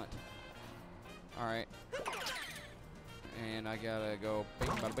 Excellent. All right. And I gotta go bing,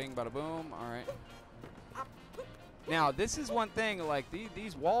 bada bing, bada boom. All right. Now, this is one thing, like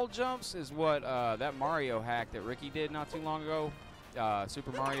these wall jumps is what that Mario hack that Ricky did not too long ago,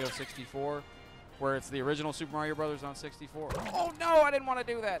 Super Mario 64, where it's the original Super Mario Brothers on 64. Oh, no, I didn't want to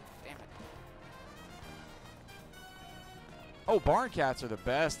do that. Damn it. Oh, barn cats are the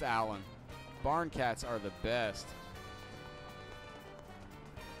best, Alan. Barn cats are the best.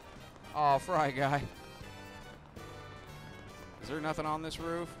 Oh, Fry Guy. Is there nothing on this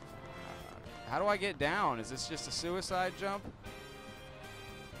roof? How do I get down? Is this just a suicide jump?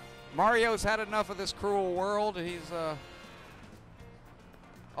 Mario's had enough of this cruel world. He's,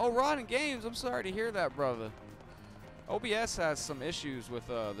 Oh, Rotten Games, I'm sorry to hear that, brother. OBS has some issues with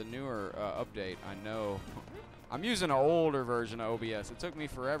the newer update, I know. I'm using an older version of OBS. It took me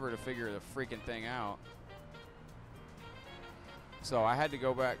forever to figure the freaking thing out. So I had to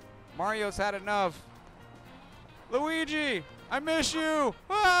go back. Mario's had enough. Luigi, I miss you.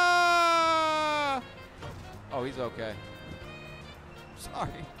 Ah! Oh, he's okay.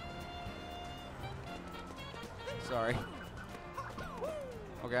 Sorry. Sorry.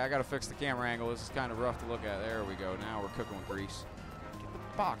 Okay, I gotta fix the camera angle. This is kind of rough to look at. There we go. Now we're cooking with grease.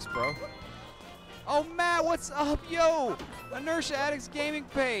 Box, bro. Oh, Matt, what's up, yo? Inertia Addicts Gaming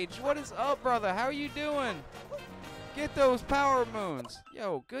page. What is up, brother? How are you doing? Get those power moons.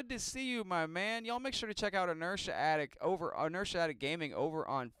 Yo, good to see you, my man. Y'all make sure to check out Inertia Addict Gaming over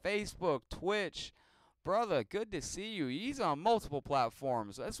on Facebook, Twitch. Brother, good to see you. He's on multiple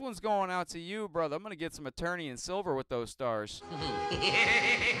platforms. This one's going out to you, brother. I'm going to get some Eternity and Silver with those stars.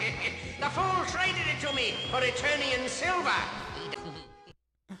 The fool traded it to me for Eternity and Silver.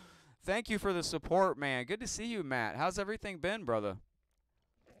 Thank you for the support, man. Good to see you, Matt. How's everything been, brother?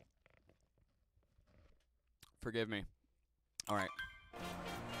 Forgive me. All right.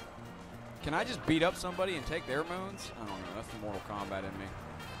 Can I just beat up somebody and take their moons? I don't know. That's the Mortal Kombat in me.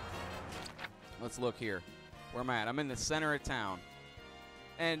 Let's look here. Where am I at? I'm in the center of town.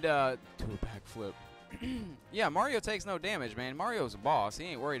 And, do a backflip. Yeah, Mario takes no damage, man. Mario's a boss. He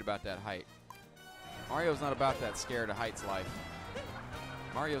ain't worried about that height. Mario's not about that scared of heights life.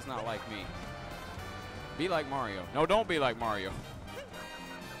 Mario's not like me. Be like Mario. No, don't be like Mario.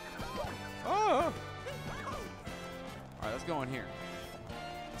 Oh! Alright, let's go in here.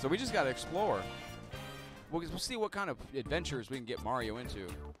 So we just gotta explore. We'll see what kind of adventures we can get Mario into.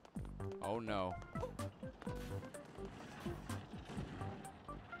 Oh no.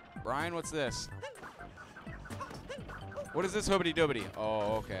 Brian, what's this? What is this hoobity-doobity?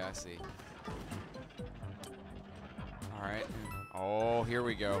 Oh, okay, I see. Alright. Oh, here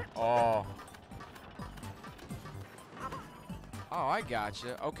we go. Oh. Oh, I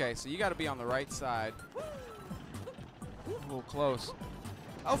gotcha. Okay, so you gotta be on the right side. A little close.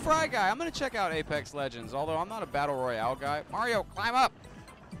 Oh, Fry Guy, I'm gonna check out Apex Legends, although I'm not a Battle Royale guy. Mario, climb up!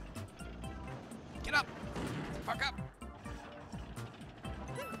 Get up! Fuck up!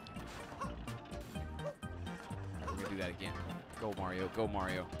 We're gonna do that again. Go, Mario. Go,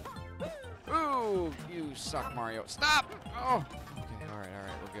 Mario. Ooh, you suck, Mario. Stop! Oh! Okay, alright,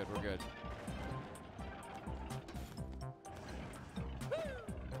 alright. We're good, we're good.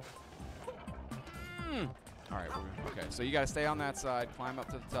 Alright, we're good. Okay, so you gotta stay on that side, climb up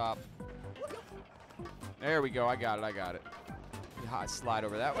to the top. There we go. I got it, I got it. I slide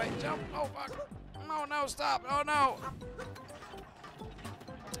over that way. Jump! Oh, fuck! Oh no, stop! Oh no!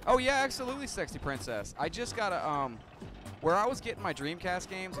 Oh yeah, absolutely, Sexy Princess. I just gotta, where I was getting my Dreamcast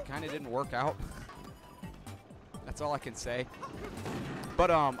games, it kinda didn't work out. That's all I can say.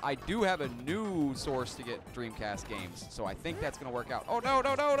 But, I do have a new source to get Dreamcast games, so I think that's gonna work out. Oh no,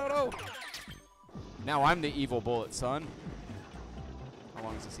 no, no, no, no! Now I'm the evil bullet, son. How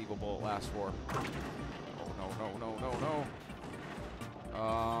long does this evil bullet last for? Oh no, no, no, no,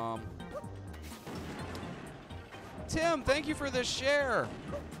 no. Tim, thank you for the share.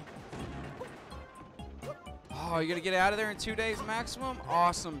 Oh, you're gonna get out of there in 2 days maximum?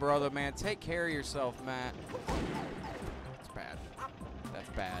 Awesome, brother, man. Take care of yourself, Matt. That's bad. That's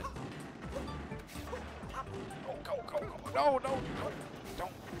bad. Oh, go, go, go. No, no, no.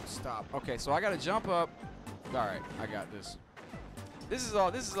 Don't stop. Okay, so I gotta jump up. All right, I got this. This is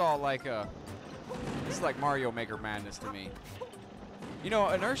all like this is like Mario Maker madness to me. You know,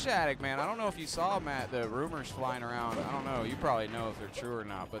 Inertia Addict, man, I don't know if you saw, Matt, the rumors flying around. I don't know. You probably know if they're true or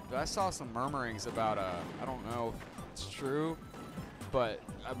not. But I saw some murmurings about, I don't know if it's true, but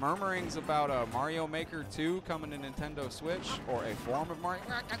murmurings about Mario Maker 2 coming to Nintendo Switch, or a form of Mario.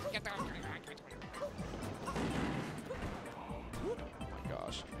 Oh, my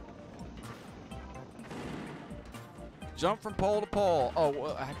gosh. Jump from pole to pole. Oh,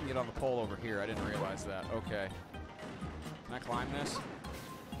 well, I can get on the pole over here. I didn't realize that. Okay. Can I climb this?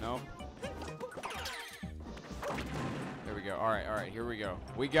 No? There we go. All right, here we go.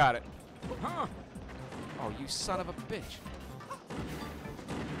 We got it. Huh? Oh, you son of a bitch.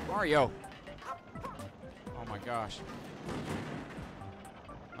 Mario. Oh my gosh.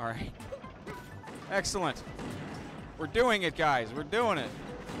 All right. Excellent. We're doing it, guys. We're doing it.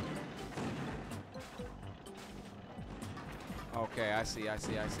 Okay, I see.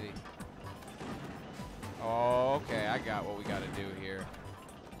 Okay, I got what we got to do here.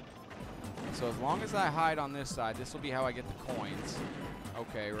 So as long as I hide on this side, this will be how I get the coins.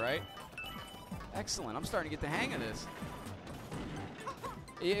 Okay, right? Excellent. I'm starting to get the hang of this.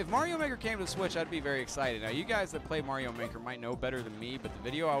 If Mario Maker came to the Switch, I'd be very excited. Now, you guys that play Mario Maker might know better than me, but the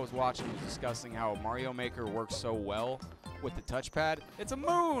video I was watching was discussing how Mario Maker works so well with the touchpad. It's a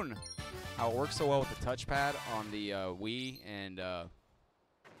moon! How it works so well with the touchpad on the Wii, and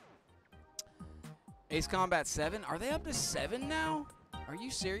Ace Combat 7? Are they up to 7 now? Are you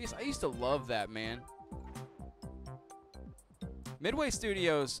serious? I used to love that, man. Midway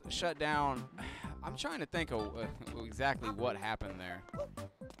Studios shut down. I'm trying to think of exactly what happened there.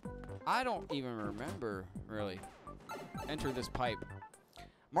 I don't even remember, really. Enter this pipe.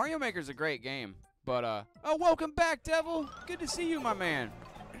 Mario Maker's a great game, but, oh, welcome back, Devil. Good to see you, my man.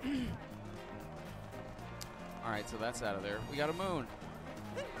 All right, so that's out of there. We got a moon.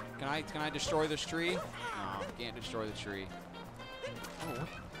 Can I destroy this tree? No, can't destroy the tree. Oh,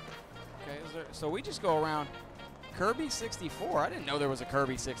 okay, so we just go around. Kirby 64? I didn't know there was a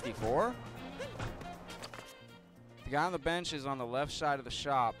Kirby 64. The guy on the bench is on the left side of the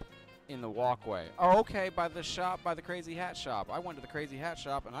shop in the walkway. Oh, okay, by the shop, by the Crazy Hat shop. I went to the Crazy Hat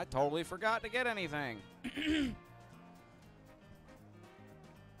shop and I totally forgot to get anything.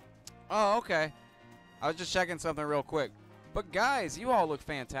 Oh, okay. I was just checking something real quick. But guys, you all look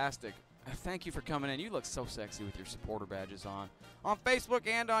fantastic. Thank you for coming in. You look so sexy with your supporter badges on Facebook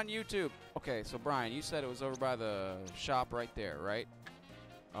and on YouTube. Okay, so Brian, you said it was over by the shop right there, right?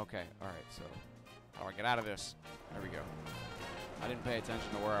 Okay, all right, so how do I get out of this? There we go. I didn't pay attention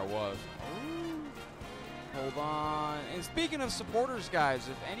to where I was. Ooh. Hold on. And speaking of supporters, guys,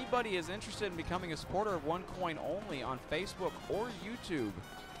 if anybody is interested in becoming a supporter of OneCoin Only on Facebook or YouTube,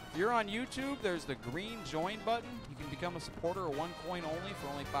 if you're on YouTube, there's the green join button. You can become a supporter of OneCoin Only for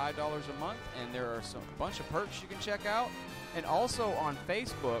only $5 a month, and there are a bunch of perks you can check out. And also on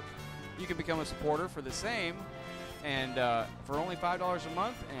Facebook, you can become a supporter for the same, and for only $5 a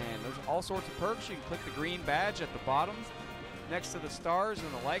month. And there's all sorts of perks. You can click the green badge at the bottom, next to the stars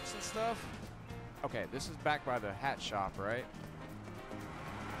and the likes and stuff. Okay, this is back by the hat shop, right?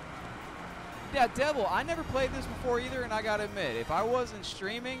 Yeah, Devil, I never played this before either, and I gotta admit, if I wasn't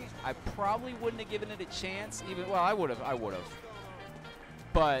streaming, I probably wouldn't have given it a chance. Well, I would have.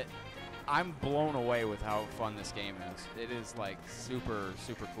 But I'm blown away with how fun this game is. It is, like, super,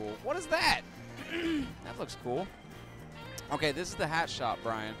 super cool. What is that? That looks cool. Okay, this is the hat shop,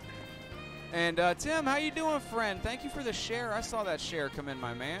 Brian. And, Tim, how you doing, friend? Thank you for the share. I saw that share come in,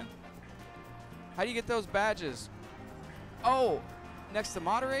 my man. How do you get those badges? Oh, next to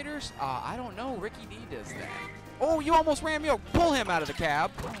moderators? I don't know. Ricky D does that. Oh, you almost ran me over. Pull him out of the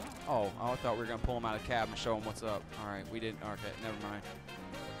cab. Oh, I thought we were going to pull him out of the cab and show him what's up. All right, we didn't. Okay, never mind.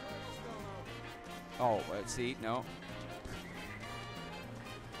 Oh, let's see. No.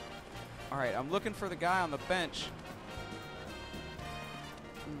 All right, I'm looking for the guy on the bench.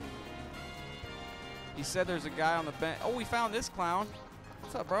 He said there's a guy on the bench. Oh, we found this clown.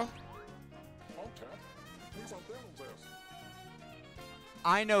 What's up, bro?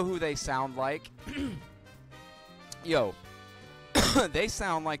 I know who they sound like. Yo, they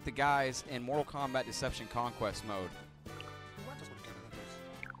sound like the guys in Mortal Kombat Deception Conquest mode.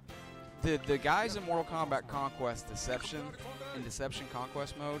 The guys in Mortal Kombat Conquest Deception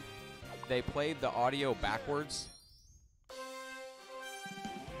Conquest mode, they played the audio backwards.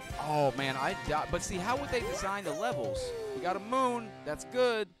 Oh man, I died. But see, how would they design the levels? We got a moon. That's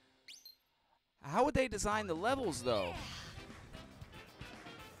good. How would they design the levels though?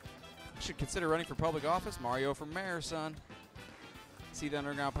 Should consider running for public office. Mario for mayor, son. See the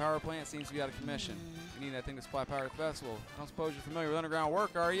underground power plant seems to be out of commission. We need that thing to supply power to the festival. I don't suppose you're familiar with underground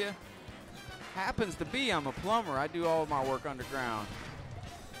work, are you? Happens to be, I'm a plumber. I do all of my work underground.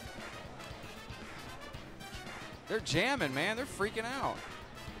 They're jamming, man. They're freaking out.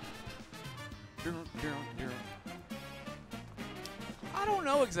 I don't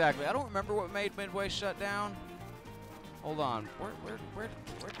know exactly. I don't remember what made Midway shut down. Hold on. Where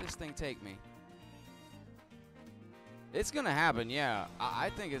did this thing take me? It's gonna happen, yeah. I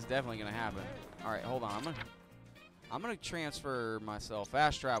think it's definitely gonna happen. All right, hold on. I'm gonna transfer myself.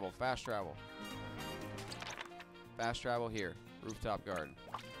 Fast travel. Fast travel. Fast travel here. Rooftop garden.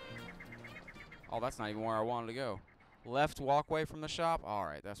 Oh, that's not even where I wanted to go. Left walkway from the shop. All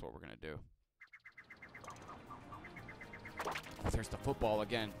right, that's what we're gonna do. Oh, there's the football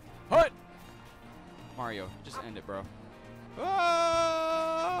again. Hut! Mario, just end it, bro.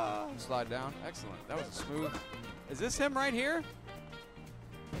 Ah! Slide down. Excellent. That was a smooth. Is this him right here?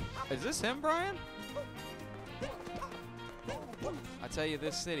 Is this him, Brian? I tell you,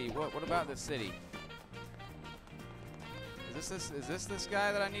 this city. What about this city? Is this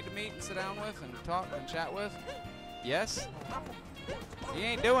guy that I need to meet and sit down with and talk and chat with? Yes? He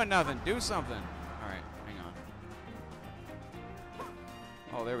ain't doing nothing. Do something. All right, hang on.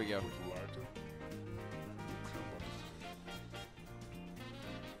 Oh, there we go.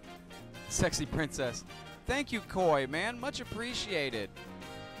 Sexy princess. Thank you, Koi, man. Much appreciated.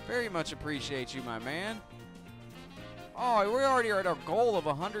 Very much appreciate you, my man. Oh, we already are at our goal of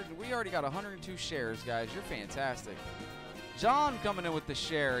 100. We already got 102 shares, guys. You're fantastic. John coming in with the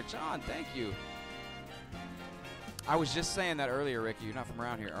share. John, thank you. I was just saying that earlier, Ricky. You're not from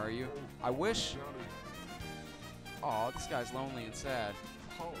around here, are you? I wish. Oh, this guy's lonely and sad.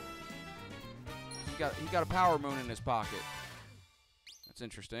 He got a power moon in his pocket. That's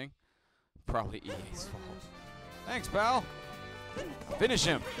interesting. Probably EA's fault. Thanks, pal. Finish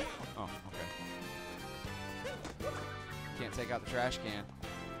him. Oh, okay. Can't take out the trash can.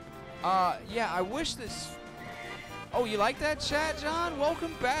 Yeah, I wish this. Oh, you like that chat, John?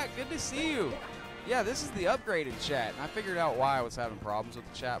 Welcome back. Good to see you. Yeah, this is the upgraded chat, and I figured out why I was having problems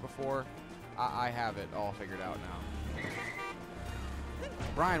with the chat before. I have it all figured out now.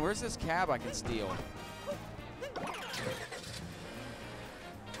 Brian, where's this cab I can steal?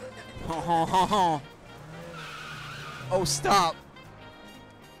 Oh, stop.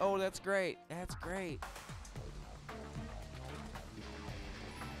 Oh, that's great. That's great.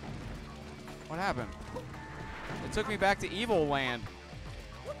 What happened? It took me back to Evil Land.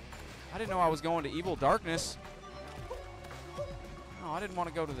 I didn't know I was going to Evil Darkness. No, I didn't want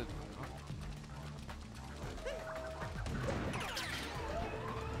to go to the...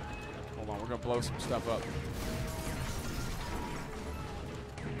 Hold on, we're going to blow some stuff up.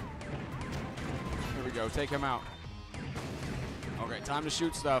 Here we go, take him out. Okay, time to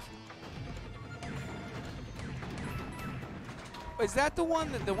shoot stuff. Is that the one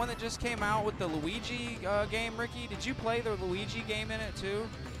that just came out with the Luigi game, Ricky? Did you play the Luigi game in it too?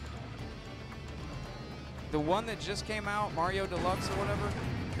 The one that just came out, Mario Deluxe or whatever?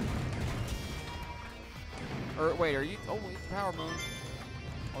 Or wait, are you? Oh, it's Power Moon.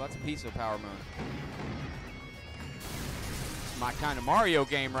 Oh, that's a piece of Power Moon. It's my kind of Mario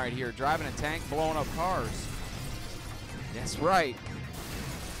game right here. Driving a tank, blowing up cars. That's right.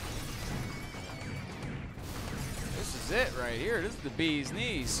 This is it right here. This is the bee's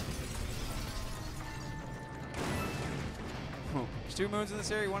knees. There's 2 moons in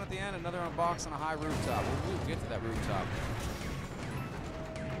this area, one at the end, another on a box on a high rooftop. We'll get to that rooftop.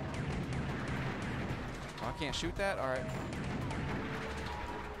 Oh, I can't shoot that? All right.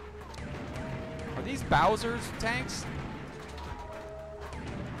 Are these Bowser's tanks?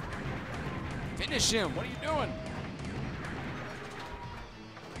 Finish him. What are you doing?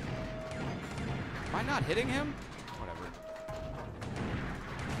 Am I not hitting him? Whatever.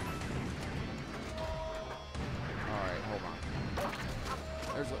 All right, hold on.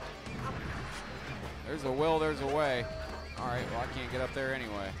 There's a will, there's a way. All right, well, I can't get up there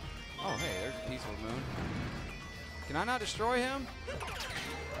anyway. Oh, hey, there's a piece of moon. Can I not destroy him?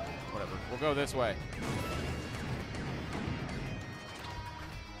 Whatever, we'll go this way.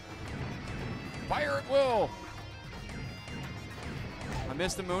 Fire at will! I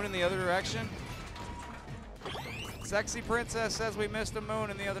missed the moon in the other direction. Sexy Princess says we missed the moon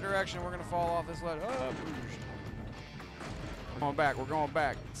in the other direction. We're gonna fall off this ledge. Oh, we're going back, we're going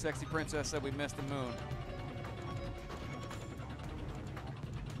back. Sexy Princess said we missed the moon.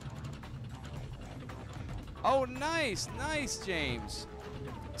 Oh, nice, nice, James.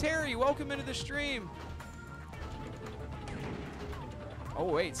 Terry, welcome into the stream. Oh,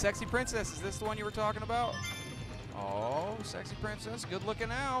 wait, Sexy Princess, is this the one you were talking about? Oh, Sexy Princess, good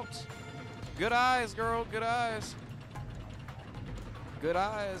looking out. Good eyes, girl, good eyes. Good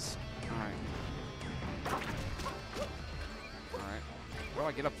eyes. All right. All right. Where do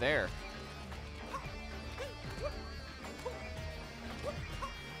I get up there?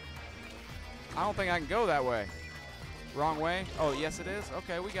 I don't think I can go that way. Wrong way? Oh, yes it is.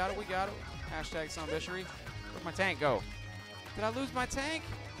 Okay, we got it, we got it. Hashtag Zombishery. Where'd my tank go? Did I lose my tank?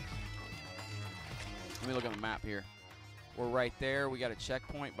 Let me look on the map here. We're right there. We got a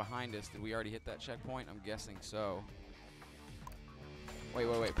checkpoint behind us. Did we already hit that checkpoint? I'm guessing so. Wait,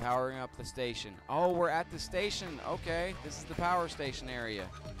 wait, wait. Powering up the station. Oh, we're at the station. Okay. This is the power station area.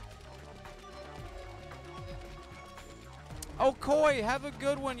 Oh, Koi, have a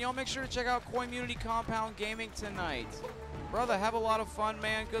good one. Y'all make sure to check out Koi Community Compound Gaming tonight. Brother, have a lot of fun,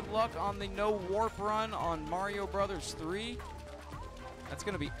 man. Good luck on the no warp run on Mario Brothers 3. That's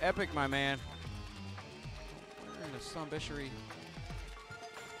going to be epic, my man. We're in the Zombishery.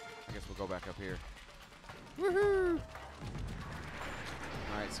 I guess we'll go back up here. Woohoo!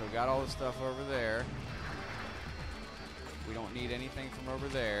 Alright, so we got all the stuff over there. We don't need anything from over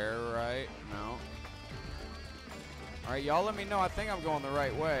there, right? No. Alright, y'all let me know. I think I'm going the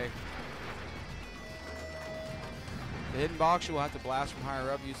right way. The hidden box you will have to blast from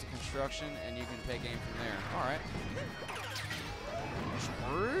higher up, use the construction, and you can take aim from there. Alright.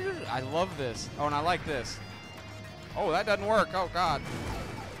 I love this. Oh, and I like this. Oh, that doesn't work. Oh, God.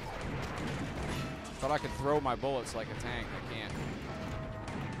 Thought I could throw my bullets like a tank. I can't.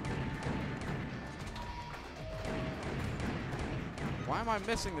 Why am I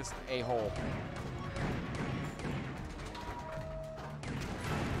missing this a-hole?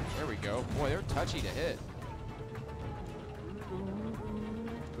 There we go. Boy, they're touchy to hit.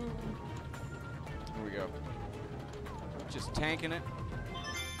 Here we go. Just tanking it.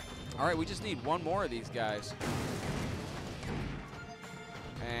 All right, we just need one more of these guys.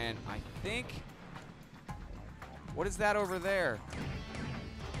 And I think... What is that over there?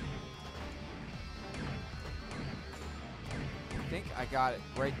 I think I got it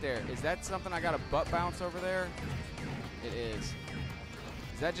right there. Is that something I got a butt bounce over there? It is.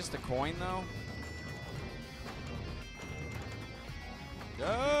 Is that just a coin, though?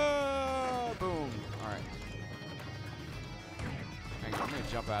 Ah, boom. All right. Hang on, I'm going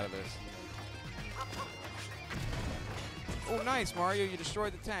to jump out of this. Oh, nice, Mario. You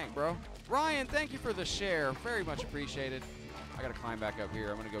destroyed the tank, bro. Ryan, thank you for the share. Very much appreciated. I got to climb back up here.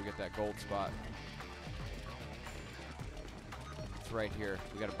 I'm going to go get that gold spot. It's right here.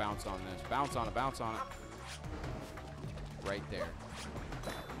 We got to bounce on this. Bounce on it. Bounce on it. Right there.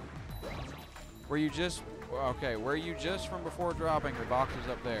 Where you just... Okay, where you just from before dropping, the box is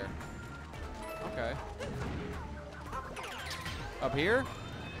up there. Okay. Up here?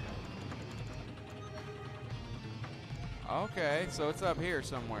 Okay, so it's up here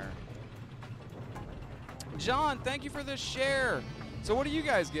somewhere. John, thank you for the share. So what are you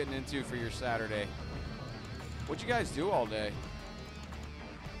guys getting into for your Saturday? What'd you guys do all day?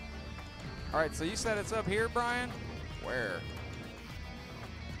 All right, so you said it's up here, Brian? Where?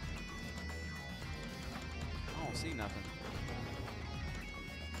 I don't see nothing.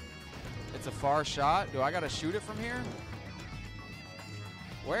 It's a far shot? Do I gotta shoot it from here?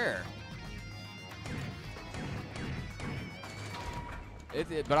 Where?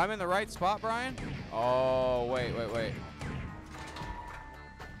 But I'm in the right spot, Brian? Oh, wait.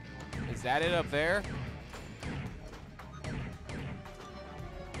 Is that it up there?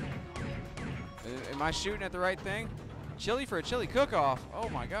 Am I shooting at the right thing? Chili for a chili cook-off. Oh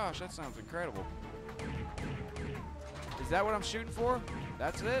my gosh, that sounds incredible. Is that what I'm shooting for?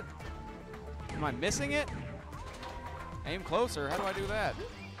 That's it? Am I missing it? Aim closer. How do I do that?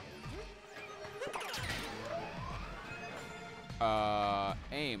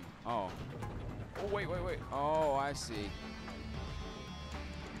 Aim. Oh. Oh, wait. Oh, I see.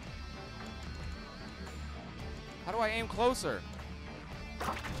 How do I aim closer?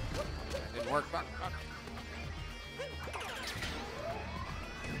 Didn't work. Back.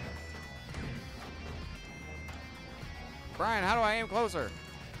 Brian, how do I aim closer?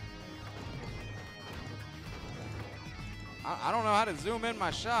 I don't know how to zoom in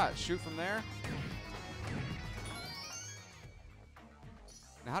my shot. Shoot from there.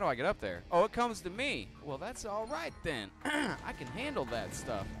 Now, how do I get up there? Oh, it comes to me. Well, that's all right then. I can handle that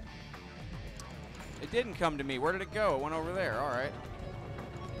stuff. It didn't come to me. Where did it go? It went over there. All right.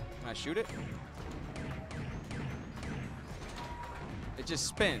 Can I shoot it? It just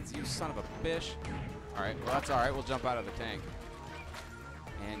spins. You son of a bitch. All right. Well, that's all right. We'll jump out of the tank.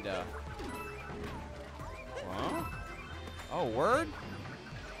 And, huh? Oh, word?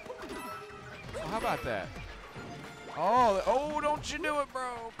 Well, how about that? Oh, don't you do it,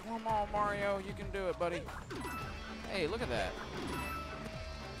 bro. Come on, Mario. You can do it, buddy. Hey, look at that.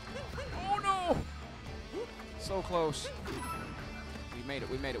 Oh, no. So close. We made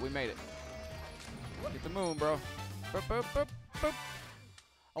it. Get the moon, bro. Boop, boop, boop, boop.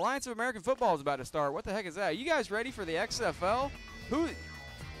 Alliance of American Football is about to start. What the heck is that? You guys ready for the XFL?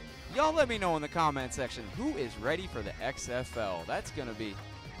 Y'all let me know in the comment section. Who is ready for the XFL? That's going to be...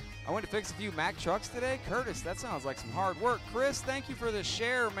 I went to fix a few Mack trucks today. Curtis, that sounds like some hard work. Chris, thank you for the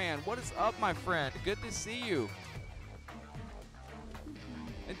share, man. What is up, my friend? Good to see you.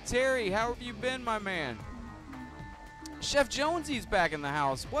 And Terry, how have you been, my man? Chef Jonesy's back in the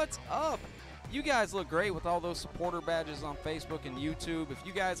house. What's up? You guys look great with all those supporter badges on Facebook and YouTube. If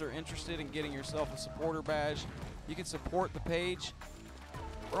you guys are interested in getting yourself a supporter badge, you can support the page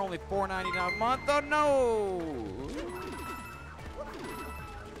for only $4.99 a month. Oh, no.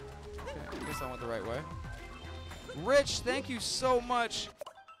 I guess I went the right way. Rich, thank you so much.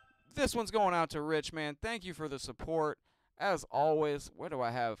 This one's going out to Rich, man. Thank you for the support. As always, where do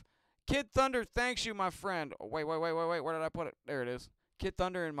I have? Kid Thunder, thanks you, my friend. Oh, wait. Where did I put it? There it is. Kid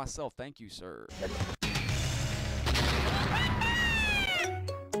Thunder and myself, thank you, sir.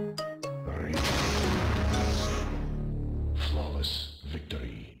 Flawless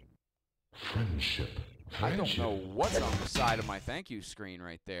victory. Friendship. I don't know what's on the side of my thank you screen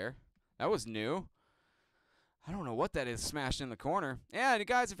right there. That was new. I don't know what that is smashed in the corner. Yeah, and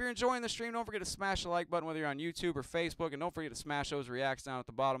guys, if you're enjoying the stream, don't forget to smash the like button whether you're on YouTube or Facebook. And don't forget to smash those reacts down at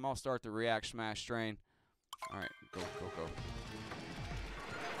the bottom. I'll start the react smash train. All right, go, go, go.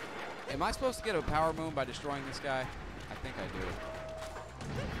 Am I supposed to get a power moon by destroying this guy? I think I do.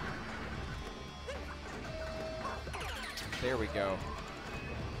 There we go.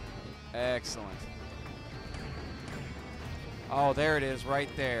 Excellent. Oh, there it is, right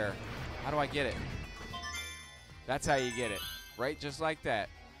there. How do I get it? That's how you get it. Right, just like that.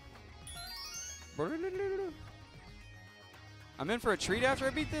 I'm in for a treat after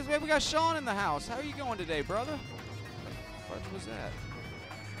I beat this. Wait, we got Sean in the house. How are you going today, brother? What was that?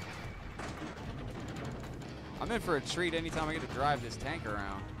 I'm in for a treat anytime I get to drive this tank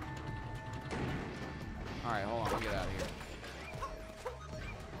around. All right, hold on. We'll get out of here.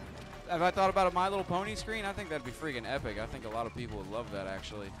 Have I thought about a My Little Pony screen? I think that'd be freaking epic. I think a lot of people would love that,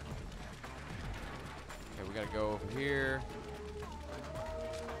 actually. Okay, we gotta go over here.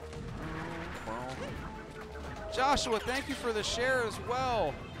 Joshua, thank you for the share as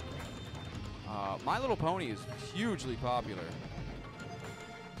well. My Little Pony is hugely popular.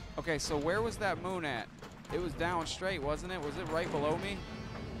 Okay, so where was that moon at? It was down straight, wasn't it? Was it right below me?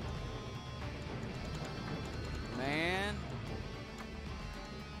 Man.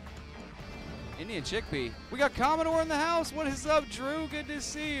 Indian Chickpea. We got Commodore in the house. What is up, Drew? Good to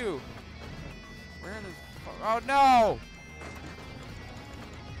see you. Where in the... Oh, no!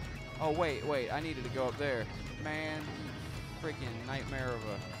 Oh, wait, wait. I needed to go up there. Man, freaking nightmare of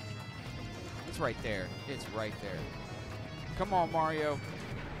a... It's right there. It's right there. Come on, Mario.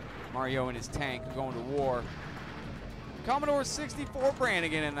 Mario and his tank are going to war. Commodore 64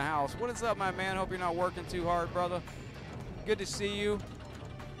 Brannigan in the house. What is up, my man? Hope you're not working too hard, brother. Good to see you.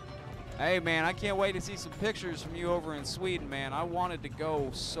 Hey, man, I can't wait to see some pictures from you over in Sweden, man. I wanted to go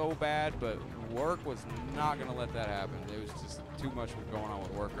so bad, but work was not going to let that happen. There was just too much going on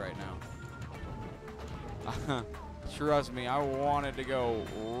with work right now. Trust me, I wanted to go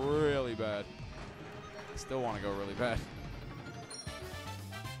really bad. I still want to go really bad.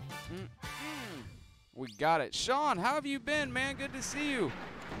 We got it. Sean, how have you been, man? Good to see you.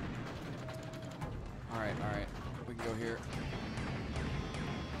 All right, all right. We can go here.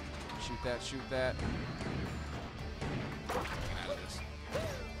 Shoot that, shoot that. Get out of this.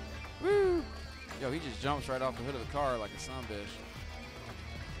 Woo! Yo, he just jumps right off the hood of the car like a sumbitch.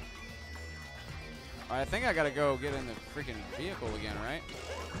 All right, I think I gotta go get in the freaking vehicle again, right?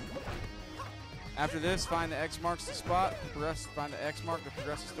 After this, find the X marks the spot. Progress, find the X mark to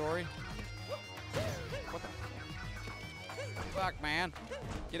progress the story. What the fuck, man?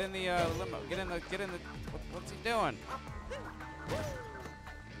 Get in the limo. Get in the. What's he doing?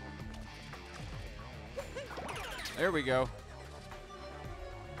 There we go.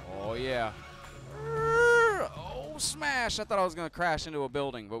 Oh, yeah. Oh, smash. I thought I was going to crash into a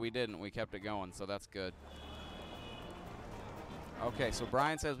building, but we didn't. We kept it going, so that's good. Okay, so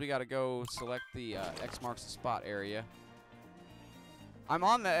Brian says we got to go select the X marks the spot area. I'm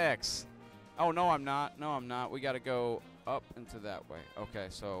on the X. Oh, no, I'm not. No, I'm not. We got to go up into that way. Okay,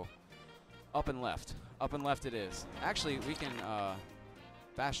 so up and left. Up and left it is. Actually, we can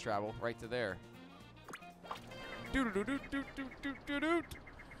fast travel right to there.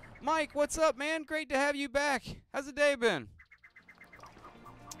 Mike, what's up, man? Great to have you back. How's the day been?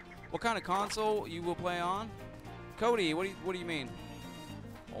 What kind of console you will play on? Cody, what do you mean?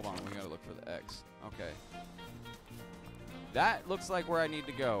 Hold on, we gotta look for the X. Okay. That looks like where I need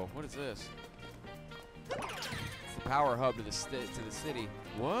to go. What is this? It's the power hub to the city.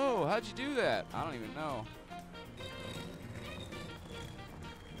 Whoa, how'd you do that? I don't even know.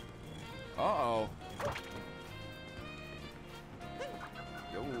 Uh-oh.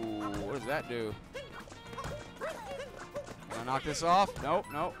 Yo, what does that do? Can I knock this off? Nope,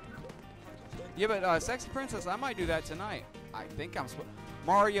 nope. Yeah, but Sexy Princess, I might do that tonight. I think I'm supposed...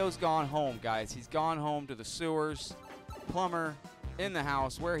 Mario's gone home, guys. He's gone home to the sewers. Plumber in the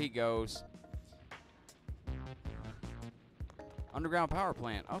house, where he goes. Underground power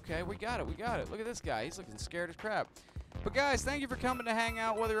plant. Okay, we got it, we got it. Look at this guy. He's looking scared as crap. But guys, thank you for coming to hang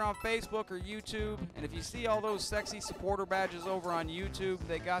out, whether you're on Facebook or YouTube. And if you see all those sexy supporter badges over on YouTube,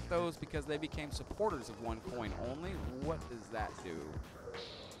 they got those because they became supporters of One Coin Only. What does that do?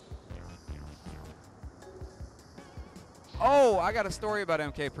 Oh, I got a story about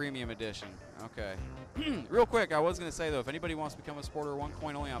MK Premium Edition. Okay. Real quick, I was going to say, though, if anybody wants to become a supporter of One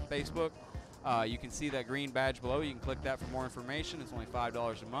Coin Only on Facebook, you can see that green badge below. You can click that for more information. It's only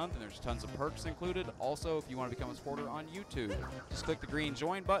 $5 a month, and there's tons of perks included. Also, if you want to become a supporter on YouTube, just click the green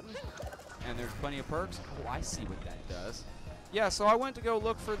join button, and there's plenty of perks. Oh, I see what that does. Yeah, so I went to go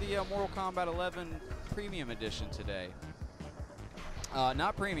look for the Mortal Kombat 11 premium edition today.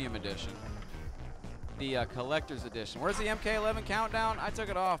 Not premium edition. The collector's edition. Where's the MK11 countdown? I took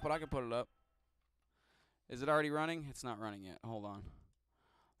it off, but I can put it up. Is it already running? It's not running yet. Hold on.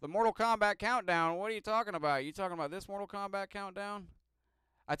 The Mortal Kombat countdown. What are you talking about? You talking about this Mortal Kombat countdown?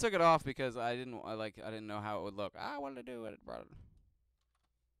 I took it off because I didn't know how it would look. I wanted to do it, brother.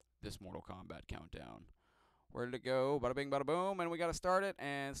 This Mortal Kombat countdown. Where did it go? Bada bing, bada boom, and we gotta start it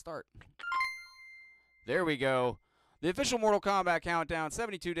and start. There we go. The official Mortal Kombat countdown: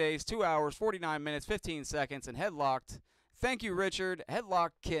 72 days, 2 hours, 49 minutes, 15 seconds, and Headlocked. Thank you, Richard.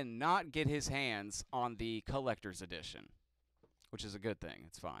 Headlocked cannot get his hands on the collector's edition, which is a good thing.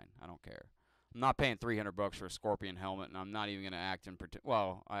 It's fine. I don't care. I'm not paying $300 for a Scorpion helmet, and I'm not even gonna act in pretend.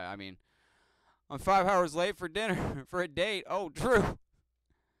 Well, I mean, I'm 5 hours late for dinner for a date. Oh, Drew.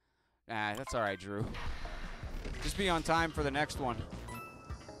 Nah, that's all right, Drew. Just be on time for the next one.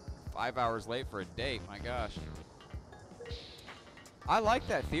 5 hours late for a date. My gosh. I like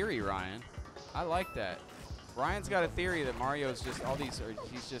that theory, Ryan. I like that. Ryan's got a theory that Mario's just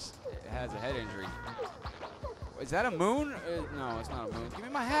he's just has a head injury. Is that a moon? No, it's not a moon. Give me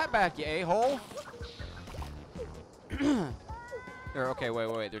my hat back, you a-hole. Okay,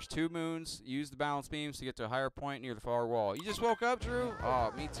 wait. There's 2 moons. Use the balance beams to get to a higher point near the far wall. You just woke up, Drew?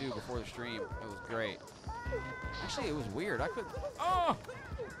 Oh, me too, before the stream. It was great. Actually, it was weird. I could... Oh!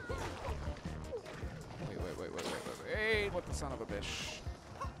 Wait. What the son of a bitch.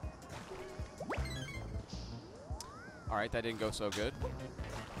 Alright, that didn't go so good.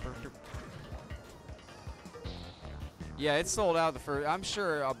 Yeah, it sold out the first... I'm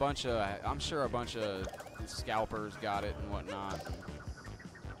sure a bunch of scalpers got it and whatnot.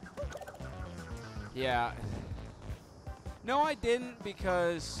 Yeah. No, I didn't,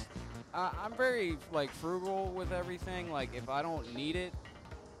 because I'm very, like, frugal with everything. Like, if I don't need it,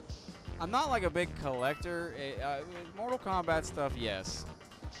 I'm not like a big collector. Mortal Kombat stuff, yes.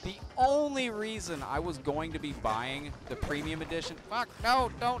 The only reason I was going to be buying the premium edition... Fuck,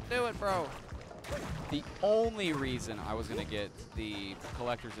 no, don't do it, bro. The only reason I was going to get the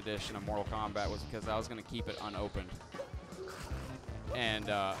collector's edition of Mortal Kombat was because I was going to keep it unopened. And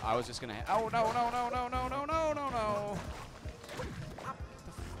I was just going to... Oh, no.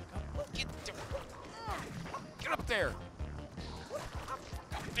 Get up there.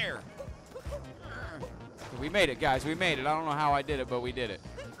 Up there. We made it, guys. We made it. I don't know how I did it, but we did it.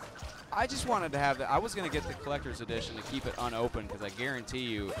 I just wanted to have that. I was going to get the collector's edition to keep it unopened because I guarantee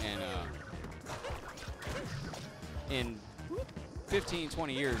you in 15,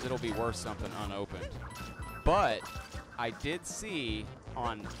 20 years, it'll be worth something unopened. But I did see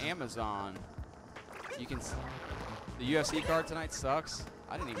on Amazon, you can the UFC card tonight sucks.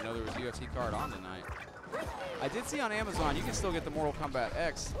 I didn't even know there was a UFC card on tonight. I did see on Amazon you can still get the Mortal Kombat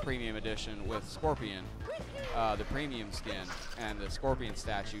X Premium Edition with Scorpion, the premium skin, and the Scorpion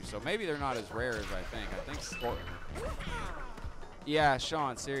statue. So maybe they're not as rare as I think. I think yeah,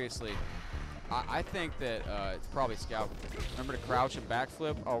 Sean, seriously. I think that it's probably scalp. Remember to crouch and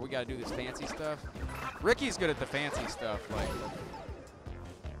backflip? Oh, we got to do this fancy stuff. Ricky's good at the fancy stuff. Like,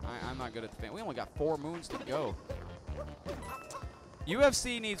 I'm not good at the fancy. We only got 4 moons to go.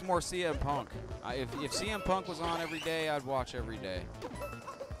 UFC needs more CM Punk. If CM Punk was on every day, I'd watch every day.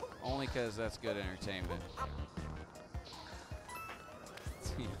 Only because that's good entertainment.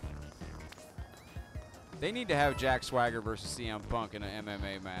 They need to have Jack Swagger versus CM Punk in an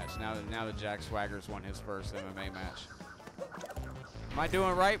MMA match. Now that Jack Swagger's won his first MMA match. Am I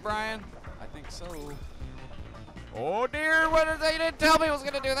doing right, Brian? I think so. Oh dear, they didn't tell me I was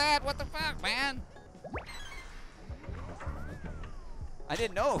gonna do that. What the fuck, man? I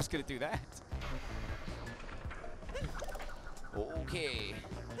didn't know I was gonna do that. Okay.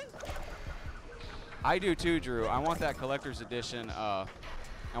 I do too, Drew. I want that collector's edition.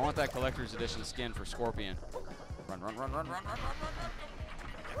 I want that collector's edition skin for Scorpion. Run.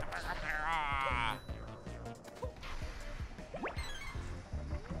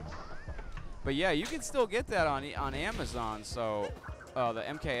 But yeah, you can still get that on Amazon. So the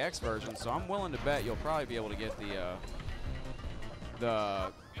MKX version. So I'm willing to bet you'll probably be able to get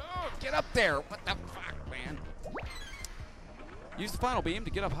oh, get up there! What the fuck, man? Use the final beam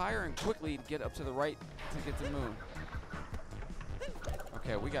to get up higher and quickly get up to the right to get to the moon.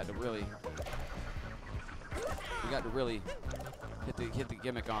 Okay, we got to really hit the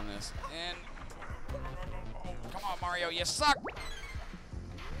gimmick on this. And oh, come on, Mario, you suck! All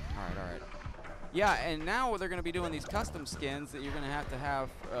right. Yeah, and now they're going to be doing these custom skins that you're going to have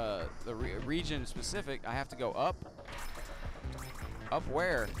the region specific. I have to go up. Up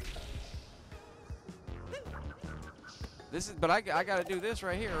where? This is, but I got to do this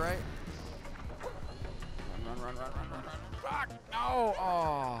right here, right? Fuck! No!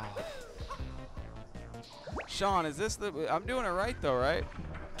 Oh. Sean, is this the... I'm doing it right, though, right?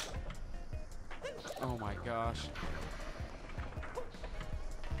 Oh, my gosh.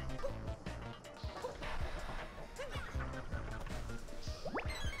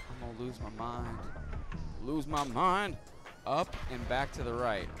 I'm gonna lose my mind. Lose my mind. Up and back to the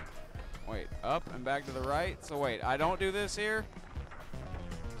right. Wait, up and back to the right? So wait, I don't do this here?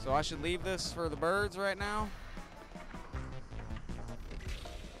 So I should leave this for the birds right now?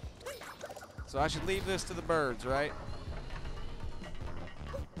 So I should leave this to the birds, right?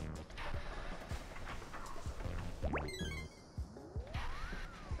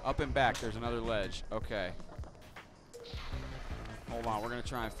 Up and back, there's another ledge. Okay. Hold on, we're gonna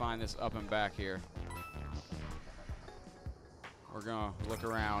try and find this up and back here. We're gonna look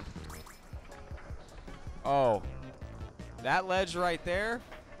around. Oh. That ledge right there?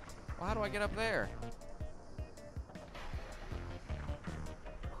 Well, how do I get up there?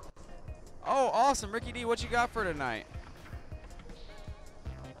 Oh, awesome. Ricky D, what you got for tonight?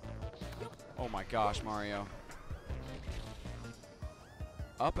 Oh my gosh, Mario.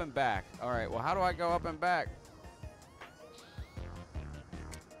 Up and back. All right, well, how do I go up and back?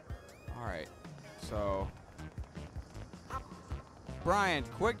 All right, so... Brian,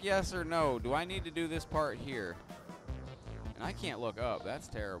 quick yes or no. Do I need to do this part here? And I can't look up. That's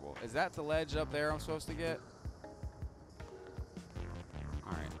terrible. Is that the ledge up there I'm supposed to get?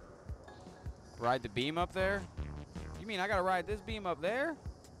 All right. Ride the beam up there? You mean I gotta ride this beam up there?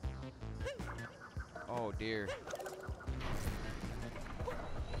 Oh, dear.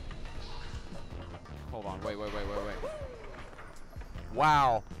 Hold on. Wait.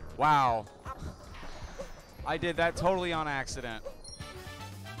 Wow. Wow. I did that totally on accident.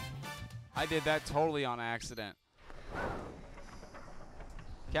 I did that totally on accident.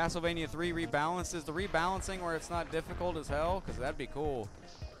 Castlevania 3 rebalance. Is the rebalancing where it's not difficult as hell? Because that'd be cool.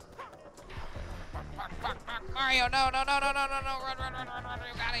 Fuck, Mario, no. Run. You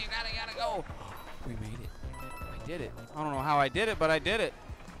gotta go. We made it. I did it. I don't know how I did it, but I did it.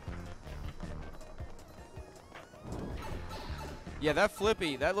 Yeah, that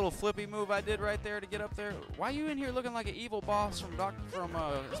little flippy move I did right there to get up there. Why are you in here looking like an evil boss from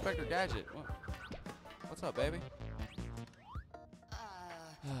Inspector Gadget? What's up, baby?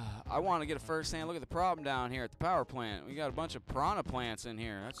 I want to get a first-hand look at the problem down here at the power plant. We got a bunch of piranha plants in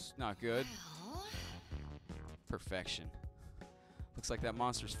here. That's not good. Perfection. Looks like that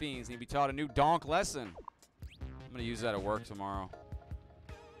monster's fiends need to be taught a new donk lesson. I'm gonna use that at work tomorrow.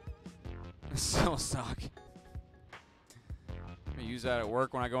 Still suck. I'm gonna use that at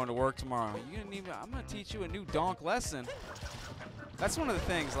work when I go into work tomorrow. I'm gonna teach you a new donk lesson. That's one of the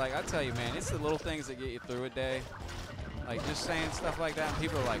things, like, I tell you, man, it's the little things that get you through a day. Like, just saying stuff like that, and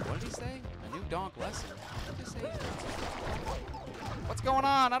people are like, what did he say? A new donk lesson? What did he say? What's going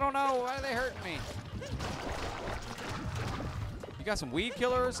on? I don't know. Why are they hurting me? You got some weed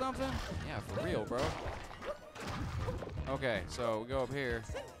killer or something? Yeah, for real, bro. Okay, so we go up here.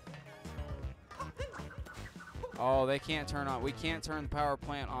 Oh, they can't turn on. We can't turn the power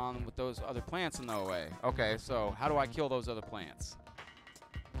plant on with those other plants in the way. Okay, so how do I kill those other plants?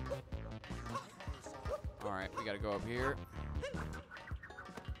 All right, we got to go up here.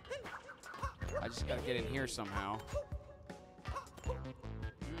 I just got to get in here somehow.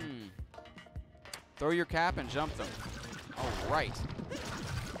 Throw your cap and jump them. All right.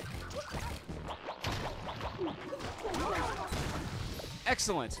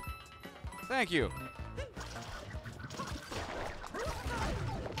 Excellent. Thank you.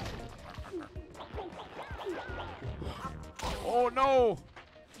 Oh, no.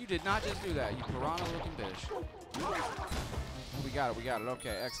 You did not just do that, you piranha-looking bitch. Oh, we got it.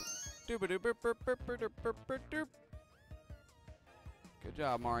 Okay, excellent. Good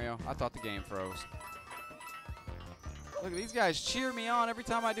job, Mario. I thought the game froze. Look, these guys cheer me on every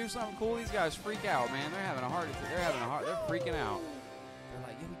time I do something cool. These guys freak out, man. They're having a heart attack. They're freaking out. They're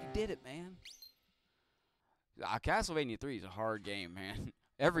like, yo, you did it, man. Castlevania 3 is a hard game, man.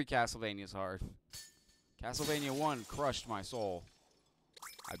 Every Castlevania is hard. Castlevania 1 crushed my soul.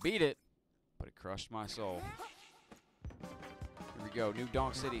 I beat it, but it crushed my soul. Here we go, New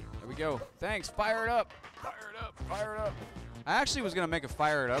Donk City. There we go. Thanks, fire it up. Fire it up. I actually was going to make a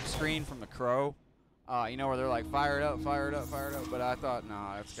fire it up screen from The Crow. You know, where they're like, fire it up. But I thought,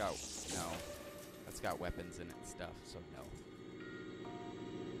 no, that's got weapons in it and stuff, so no.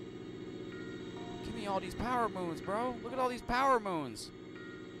 Give me all these power moons, bro. Look at all these power moons.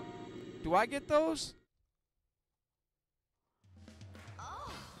 Do I get those?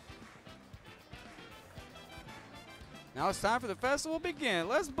 Now it's time for the festival to begin.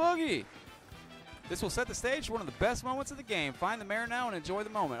 Let's boogie. This will set the stage for one of the best moments of the game. Find the mayor now and enjoy the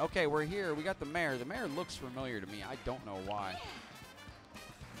moment. Okay, we're here. We got the mayor. The mayor looks familiar to me. I don't know why.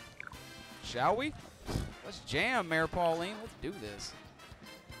 Shall we? Let's jam, Mayor Pauline. Let's do this.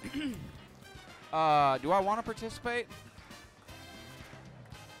 Do I want to participate?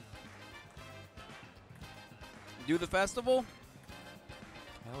 Do the festival?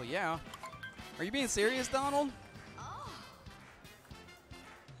 Hell yeah. Are you being serious, Donald?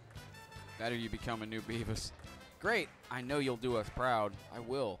 That or you become a new Beavis. Great. I know you'll do us proud. I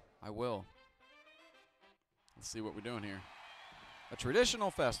will. I will. Let's see what we're doing here. A traditional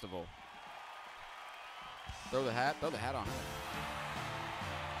festival. Throw the hat. Throw the hat on.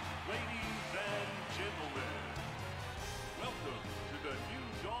 Ladies and gentlemen, welcome to the New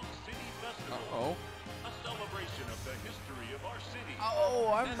Dog City Festival. Uh-oh. A celebration of the history of our city.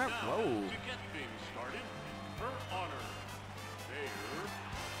 Oh, I And remember. now, Whoa. to get things started, her honor, Mayor Pauline.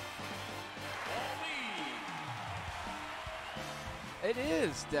 It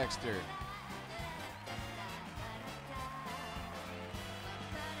is, Dexter.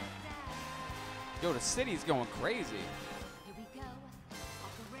 Yo, the city's going crazy. Here we go,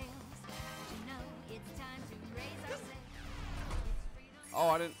 off the rails. You know it's time to raise our sails. It's freedom. Oh,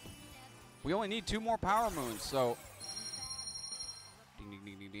 I didn't. We only need 2 more power moons, so. Ding, ding,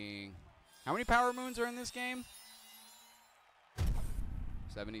 ding, ding, ding. How many power moons are in this game?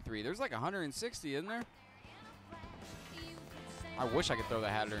 73. There's like 160, isn't there? I wish I could throw the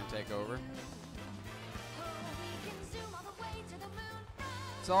hat at her and take over.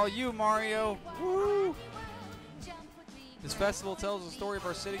 It's all you, Mario. Woo! This festival tells the story of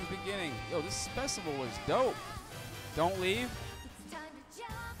our city's beginning. Yo, this festival is dope. Don't leave.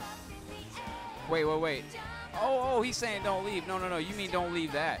 Wait, wait, wait. Oh, he's saying don't leave. No. You mean don't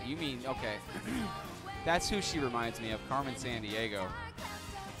leave that. You mean, okay. That's who she reminds me of, Carmen Sandiego.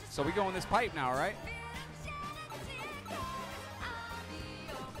 So we go in this pipe now, right?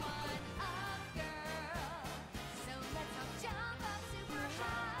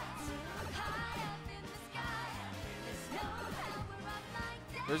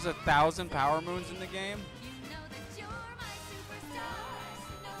 There's 1,000 power moons in the game.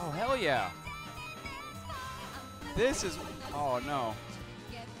 Oh, hell yeah. This is, oh no.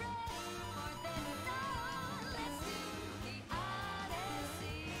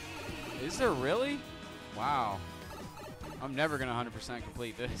 Is there really? Wow. I'm never gonna 100%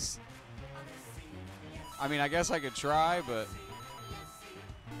 complete this. I mean, I guess I could try, but.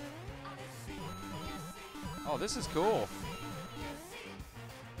 Oh, this is cool.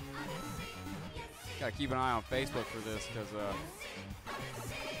 Gotta keep an eye on Facebook for this, because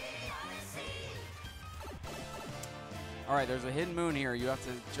alright, there's a hidden moon here. You have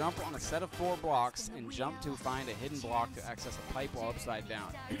to jump on a set of 4 blocks and jump to find a hidden block to access a pipe while upside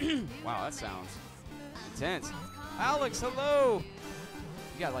down. Wow, that sounds intense. Alex, hello!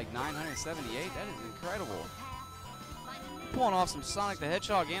 You got like 978? That is incredible. Pulling off some Sonic the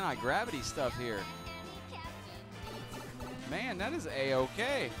Hedgehog anti-gravity stuff here. Man, that is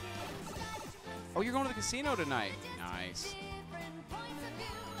A-okay. Oh, you're going to the casino tonight. Nice.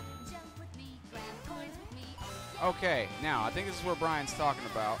 Okay, now, I think this is where Brian's talking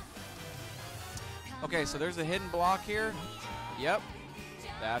about. Okay, so there's a hidden block here. Yep.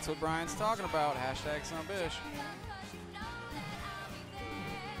 That's what Brian's talking about. Hashtag sonbish.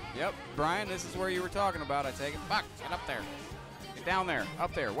 Yep, Brian, this is where you were talking about. I take it. Fuck, get up there. Get down there.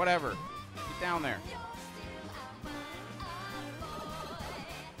 Up there. Whatever. Get down there.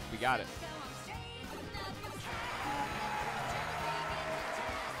 We got it.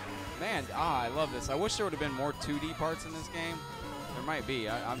 Man, I love this. I wish there would have been more 2D parts in this game. There might be.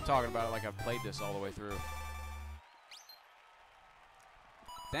 I'm talking about it like I've played this all the way through.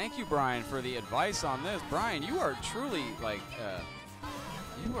 Thank you, Brian, for the advice on this. Brian, you are truly like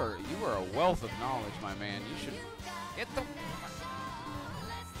you are a wealth of knowledge, my man. You should get the.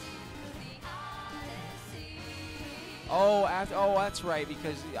 Oh, that's right.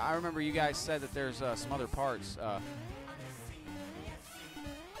 Because I remember you guys said that there's some other parts.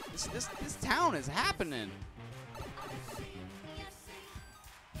 This town is happening.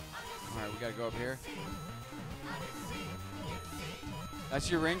 All right, we gotta go up here.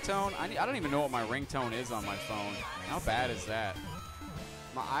 That's your ringtone? I don't even know what my ringtone is on my phone. How bad is that?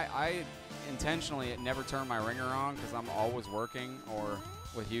 I intentionally never turn my ringer on because I'm always working or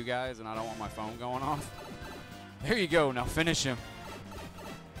with you guys, and I don't want my phone going off. There you go. Now finish him.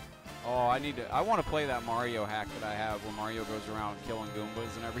 Oh, I want to play that Mario hack that I have where Mario goes around killing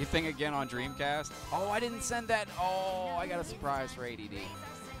Goombas and everything again on Dreamcast. Oh, I didn't send that. Oh, I got a surprise for ADD.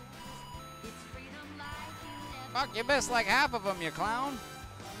 Fuck, you missed like half of them, you clown.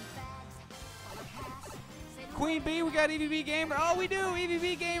 Queen Bee, we got EVB Gamer. Oh, we do.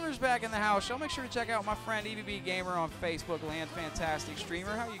 EVB Gamer's back in the house. Y'all make sure to check out my friend EVB Gamer on Facebook Land. Fantastic streamer.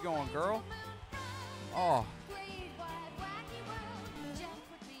 How you going, girl? Oh.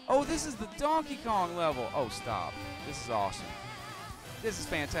 Oh, this is the Donkey Kong level. Oh, stop. This is awesome. This is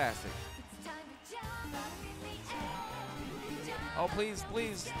fantastic. Oh, please,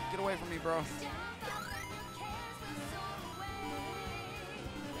 please, get away from me, bro.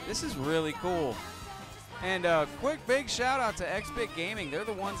 This is really cool. And quick big shout out to XBit Gaming. They're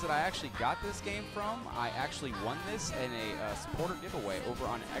the ones that I actually got this game from. I actually won this in a supporter giveaway over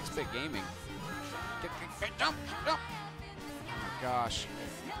on XBit Gaming. Jump, jump. Oh my gosh.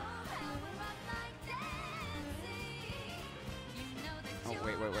 Oh,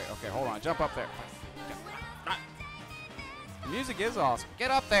 wait. Okay, hold on. Jump up there. The music is awesome.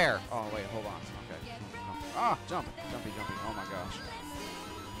 Get up there. Oh, wait, hold on. Okay. Ah, jump. Jumpy. Oh my gosh.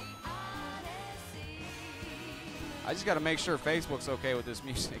 I just got to make sure Facebook's okay with this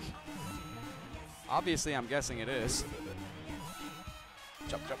music. Obviously, I'm guessing it is.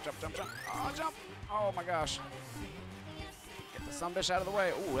 Jump. Oh, jump. Oh, my gosh. Get the sumbitch out of the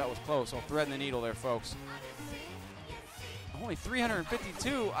way. Ooh, that was close. I'm threading the needle there, folks. Only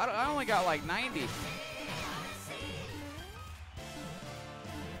 352. I only got like 90.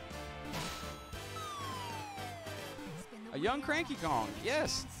 A young Cranky Kong.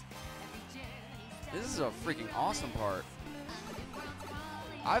 Yes. This is a freaking awesome part.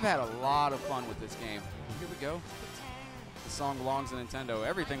 I've had a lot of fun with this game. Here we go. The song belongs to Nintendo.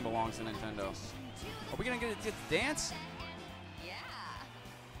 Everything belongs to Nintendo. Are we going to get to dance? Yeah.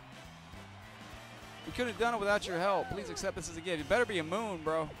 We couldn't have done it without your help. Please accept this as a gift. You better be a moon,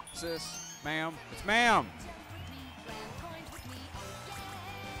 bro. Sis. Ma'am. It's ma'am.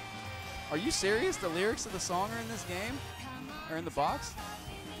 Are you serious? The lyrics of the song are in this game? Or in the box?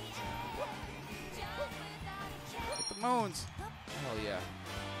 Get the moons. Hell yeah.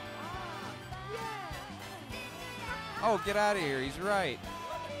 Oh, get out of here. He's right.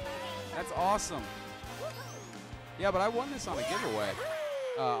 That's awesome. Yeah, but I won this on a giveaway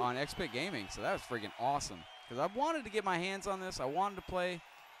on XBit Gaming, so that was freaking awesome. Because I wanted to get my hands on this. I wanted to play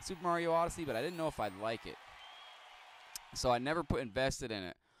Super Mario Odyssey, but I didn't know if I'd like it. So I never invested in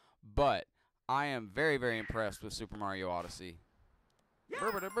it. But I am very, very impressed with Super Mario Odyssey.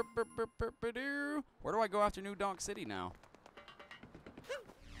 Where do I go after New Donk City now?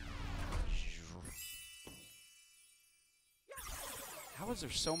 How is there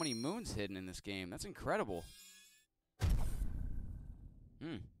so many moons hidden in this game? That's incredible.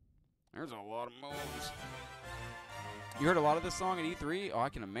 There's a lot of moons. You heard a lot of this song at E3? Oh, I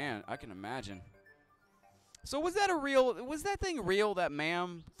can imagine. So was that thing real, that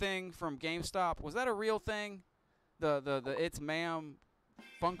ma'am thing from GameStop? Was that a real thing? The It's Ma'am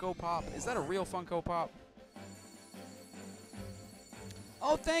Funko Pop? Is that a real Funko Pop?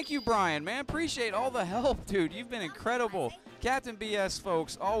 Oh, thank you, Brian, man. Appreciate all the help, dude. You've been incredible. Captain BS,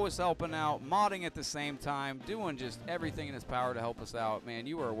 folks, always helping out, modding at the same time, doing just everything in his power to help us out. Man,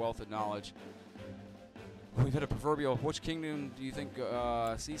 you are a wealth of knowledge. We've had a proverbial, which kingdom do you think,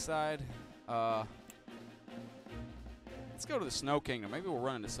 Seaside? Let's go to the Snow Kingdom. Maybe we'll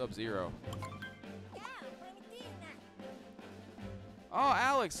run into Sub-Zero. Oh,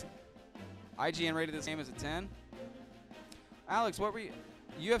 Alex. IGN rated this game as a 10. Alex, what were you?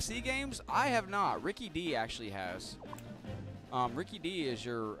 UFC games? I have not. Ricky D actually has. Ricky D is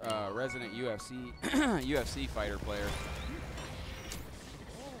your resident UFC fighter player.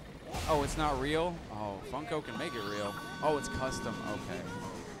 Oh, it's not real? Oh, Funko can make it real. Oh, it's custom. Okay.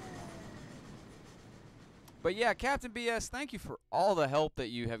 But yeah, Captain BS, thank you for all the help that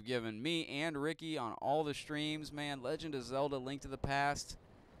you have given me and Ricky on all the streams, man. Legend of Zelda: Link to the Past.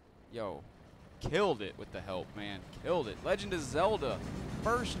 Yo, killed it with the help, man. Killed it. Legend of Zelda,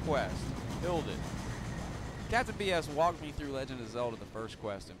 first quest. Killed it. Captain BS walked me through Legend of Zelda, the first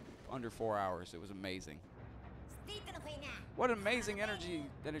quest, in under 4 hours. It was amazing. What an amazing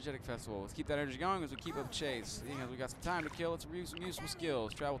energetic festival. Let's keep that energy going as we keep up the chase. Seeing as we got some time to kill, let's review some useful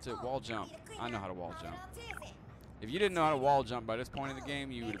skills. Travel tip, wall jump. I know how to wall jump. If you didn't know how to wall jump by this point in the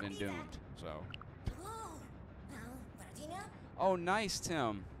game, you would have been doomed. So. Oh, nice,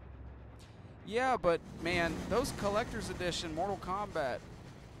 Tim. Yeah, but man, those collector's edition Mortal Kombat,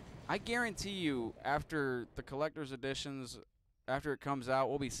 I guarantee you, after the collector's editions, after it comes out,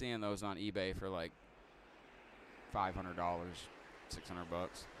 we'll be seeing those on eBay for like $500,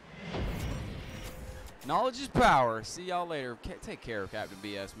 $600. Knowledge is power. See y'all later. Take care, Captain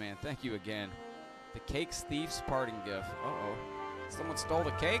BS, man. Thank you again. The Cake's Thief's parting gift. Uh-oh. Someone stole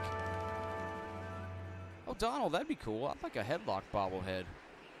the cake? Oh, Donald, that'd be cool. I'd like a headlock bobblehead.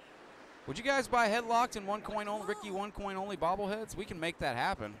 Would you guys buy headlocked and 1 coin only, Ricky 1 coin only bobbleheads? We can make that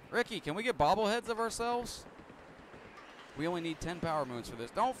happen. Ricky, can we get bobbleheads of ourselves? We only need 10 power moons for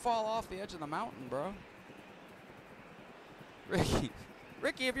this. Don't fall off the edge of the mountain, bro. Ricky,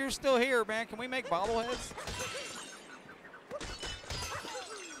 if you're still here, man, can we make bobbleheads?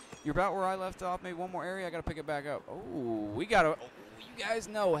 You're about where I left off. Maybe one more area. I got to pick it back up. Oh, we got to. You guys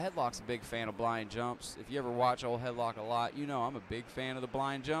know Headlock's a big fan of blind jumps. If you ever watch old Headlock a lot, you know I'm a big fan of the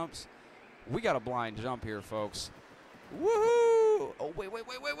blind jumps. We got a blind jump here, folks. Woohoo! Oh,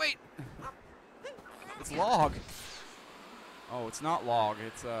 wait. It's log. Oh, it's not log.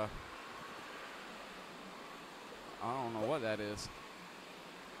 It's, I don't know what that is.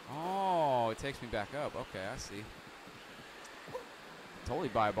 Oh, it takes me back up. Okay, I see. Totally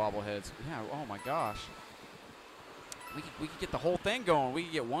buy bobbleheads. Yeah, oh my gosh. We could get the whole thing going. We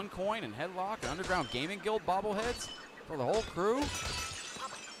could get 1 coin and Headlock and Underground Gaming Guild bobbleheads for the whole crew.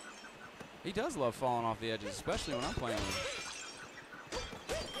 He does love falling off the edges, especially when I'm playing with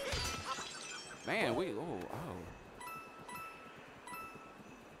him. Man,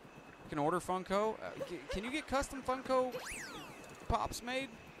 Can order Funko? Can you get custom Funko Pops made?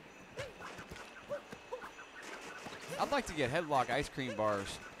 I'd like to get Headlock ice cream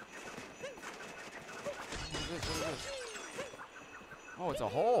bars. What is this? Oh, it's a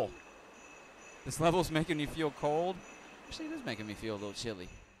hole. This level's making me feel cold. Actually, it is making me feel a little chilly.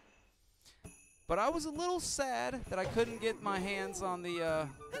 But I was a little sad that I couldn't get my hands on the,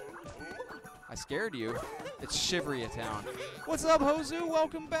 I scared you. It's Shivery Town. What's up, Hozu?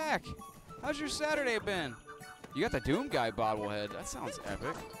 Welcome back. How's your Saturday been? You got the Doom Guy bobblehead. That sounds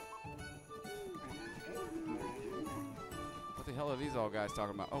epic. What the hell are these all guys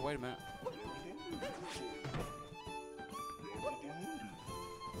talking about? Oh, wait a minute.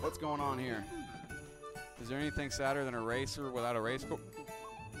 What's going on here? Is there anything sadder than a racer without a race course?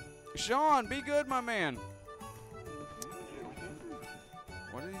 Sean, be good, my man.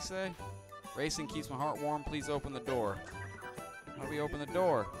 What did he say? Racing keeps my heart warm. Please open the door. How do we open the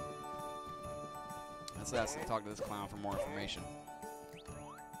door? Let's talk to this clown for more information.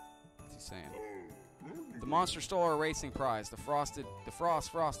 What's he saying? The monster stole our racing prize, the Frost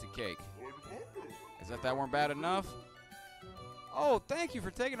frosted cake. Is that weren't bad enough? Oh, thank you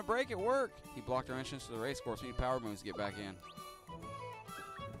for taking a break at work. He blocked our entrance to the race course. We need power moons to get back in.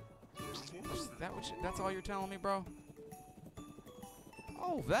 That's all you're telling me, bro?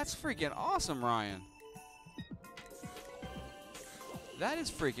 Oh, that's freaking awesome, Ryan. That is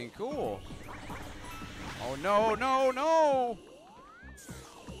freaking cool. Oh, no.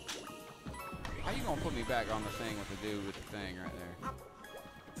 How you gonna put me back on the thing with the dude with the thing right there?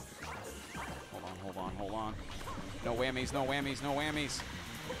 Hold on. No whammies. No.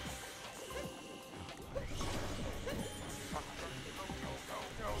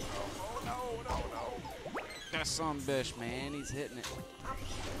 That son of a bitch, man. He's hitting it.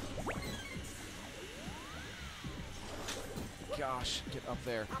 Gosh, get up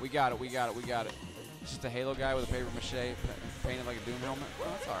there. We got it. It's just a Halo guy with a paper mache painted like a Doom helmet. Oh,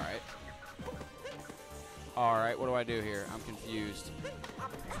 that's alright. Alright, what do I do here? I'm confused.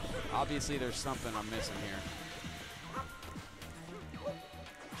 Obviously, there's something I'm missing here.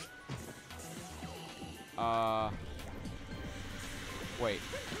 Wait.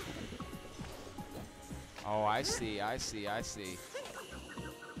 Oh, I see.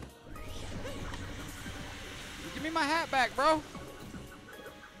 Give me my hat back, bro.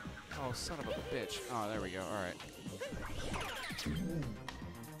 Oh, son of a bitch. Oh, there we go. All right.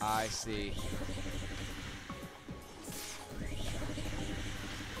 I see.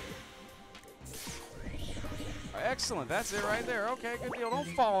 Excellent. That's it right there. Okay, good deal. Don't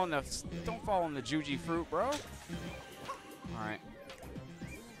fall in the juji fruit, bro. All right.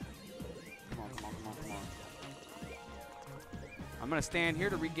 Come on. I'm gonna stand here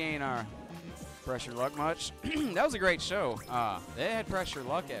to regain our pressure luck much. That was a great show. They had pressure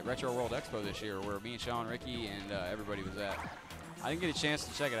luck at Retro World Expo this year, where me and Sean, Ricky, and everybody was at. I didn't get a chance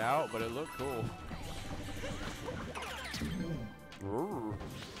to check it out, but it looked cool. Ooh.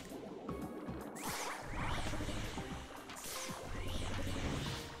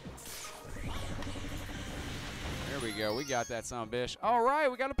 There we go. We got that son of a bitch. All right,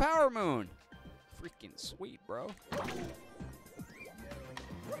 we got a power moon. Freaking sweet, bro.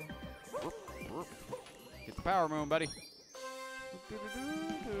 Get the power moon, buddy.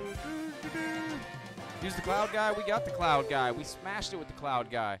 Use the cloud guy. We got the cloud guy. We smashed it with the cloud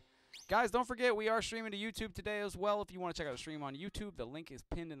guy. Guys, don't forget, we are streaming to YouTube today as well. If you want to check out the stream on YouTube, the link is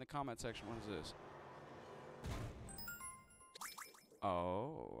pinned in the comment section. What is this?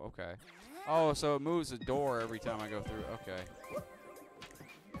 Oh, okay. Oh, so it moves the door every time I go through. Okay.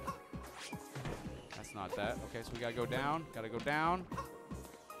 That's not that. Okay, so we gotta go down. Gotta go down.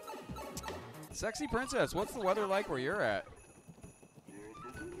 Sexy Princess, what's the weather like where you're at?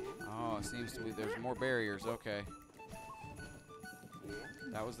 Oh, it seems to be there's more barriers. Okay.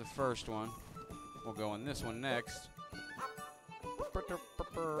 That was the first one. We'll go in this one next.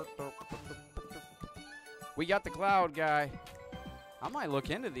 We got the cloud guy. I might look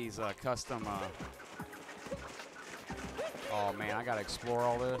into these custom. Oh man, I gotta explore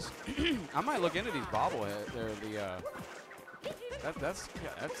all this. I might look into these bobblehead. They're the.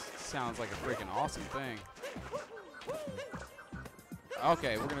 That sounds like a freaking awesome thing.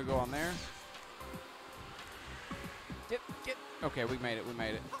 Okay, we're gonna go on there. Get. Okay, we made it. We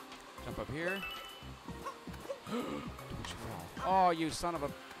made it. Jump up here. Oh, you son of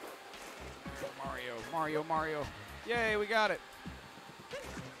a Mario. Yay, we got it.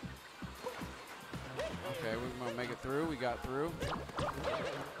 Okay, we're gonna make it through. We got through.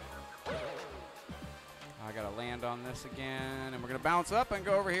 I gotta land on this again, and we're gonna bounce up and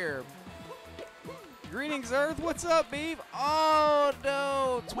go over here. Greetings, Earth. What's up, Beef? Oh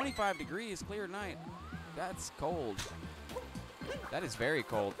no, 25 degrees, clear night. That's cold. That is very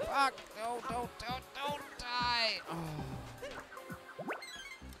cold. Fuck! No, don't die. Oh.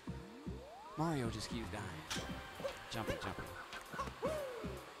 Mario just keeps dying. Jumping.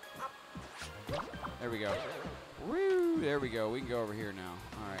 There we go. Woo! There we go. We can go over here now.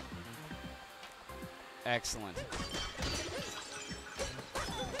 All right. Excellent.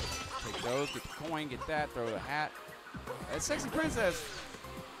 Take those. Get the coin. Get that. Throw the hat. That's Sexy Princess.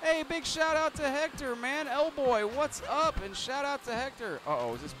 Hey, big shout out to Hector, man. L-Boy, what's up? And shout out to Hector.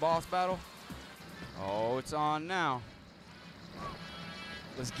 Uh-oh, is this boss battle? Oh, it's on now.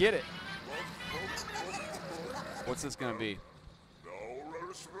 Let's get it. What's this gonna be?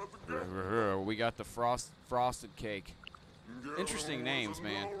 We got the frosted cake. Interesting names,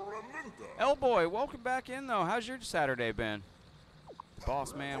 man. L-Boy, welcome back in, though. How's your Saturday been? The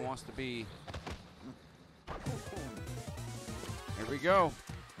boss man wants to be. Here we go.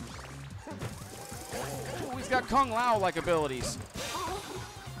 Ooh, he's got Kung Lao-like abilities.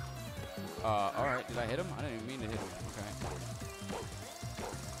 All right, did I hit him? I didn't even mean to hit him. Okay.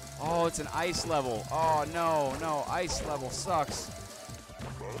 Oh, it's an ice level. Oh, no, ice level sucks.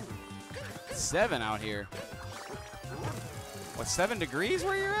 7 out here. What, 7 degrees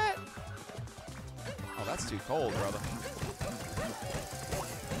where you're at? Oh, that's too cold, brother.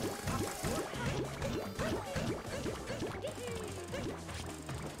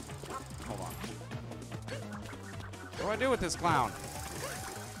 Hold on. What do I do with this clown?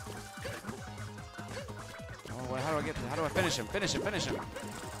 Oh, how do I finish him? Finish him.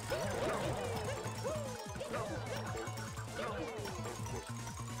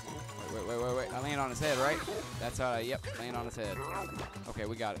 Wait. I land on his head, right? That's how yep, land on his head. Okay,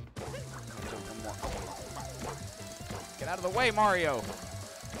 we got it. Jump one more. Get out of the way, Mario.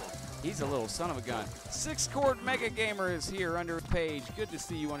 He's a little son of a gun. 6-Chord Mega Gamer is here under his page. Good to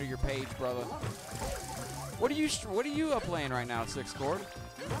see you under your page, brother. What are you playing right now, 6-Chord?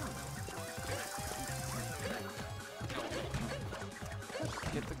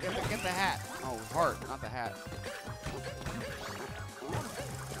 Get the hat. Oh, heart, not the hat.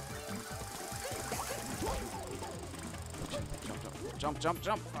 Jump. All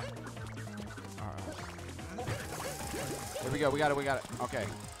right. Here we go. We got it. Okay.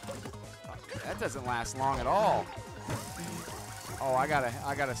 That doesn't last long at all. Oh, I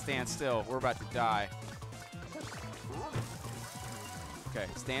gotta stand still. We're about to die. Okay,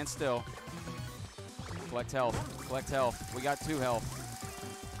 stand still. Collect health. We got 2 health.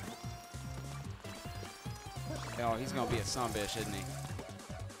 Oh, he's gonna be a sunbish, isn't he?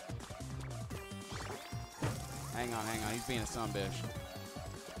 Hang on. He's being a sunbish.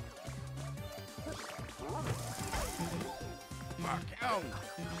 Fuck him.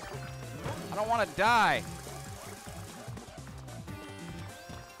 I don't want to die.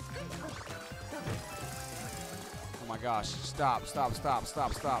 Oh my gosh. Stop. Oh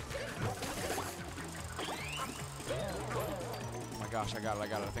my gosh, I got it. I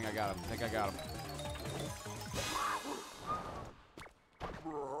think I got him.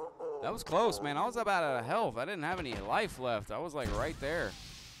 That was close, man. I was about out of health. I didn't have any life left. I was like right there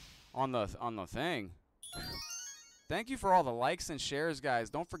on the thing. Thank you for all the likes and shares, guys.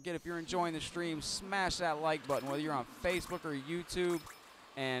 Don't forget, if you're enjoying the stream, smash that like button, whether you're on Facebook or YouTube.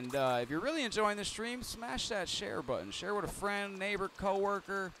 And if you're really enjoying the stream, smash that share button. Share with a friend, neighbor,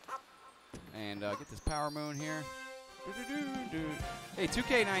 coworker. And get this power moon here. Hey,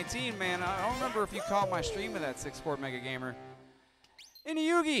 2K19, man. I don't remember if you caught my stream of that 6-Chord Mega Gamer.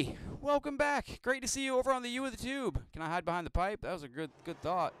 Inuyugi, welcome back. Great to see you over on the U of the Tube. Can I hide behind the pipe? That was a good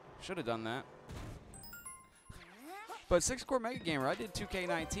thought. Should have done that. But 6-Core Mega Gamer, I did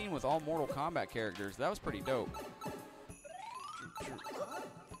 2K19 with all Mortal Kombat characters. That was pretty dope.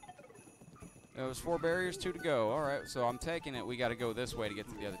 It was 4 barriers, 2 to go. All right, so I'm taking it. We got to go this way to get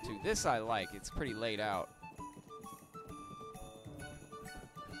to the other 2. This I like. It's pretty laid out.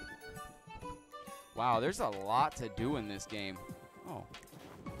 Wow, there's a lot to do in this game. Oh.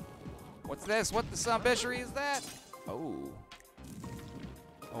 What's this? What the sumbitchery is that? Oh.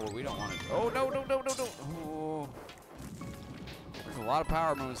 Oh, we don't want to. Oh, no, no, no, no, no. Oh. There's a lot of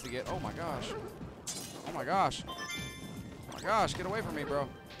power moves to get. Oh, my gosh. Oh, my gosh. Oh, my gosh. Get away from me, bro. Oh,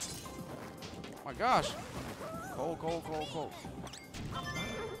 my gosh. Cold, cold, cold, cold.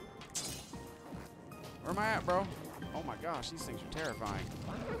 Where am I at, bro? Oh, my gosh. These things are terrifying.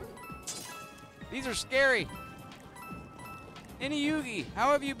 These are scary. Yugi,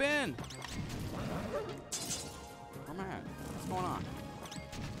 how have you been? Where am I at? What's going on?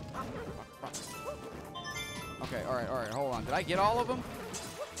 Okay, all right, hold on. Did I get all of them?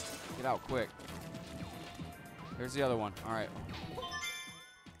 Get out quick. Here's the other one. All right.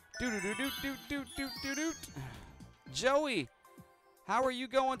 Doo-doo-doo-doo-doo-doo-doo-doo-doo. Joey, how are you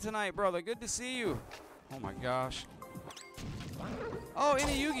going tonight, brother? Good to see you. Oh, my gosh. Oh,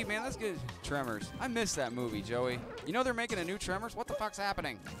 Yugi, man, that's good. Tremors. I missed that movie, Joey. You know they're making a new Tremors? What the fuck's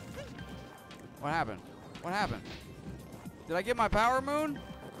happening? What happened? What happened? Did I get my power moon?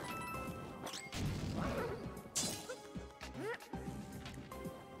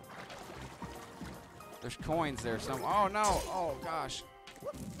 There's coins there some. Oh, no. Oh, gosh. Oh,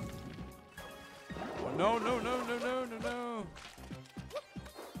 no, no, no, no, no, no, no.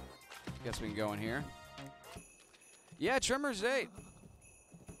 Guess we can go in here. Yeah, Tremors 8.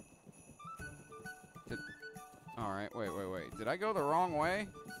 All right, wait. Did I go the wrong way?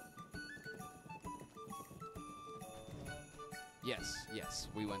 Yes,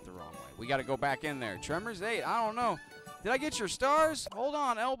 we went the wrong way. We got to go back in there. Tremors 8, I don't know. Did I get your stars? Hold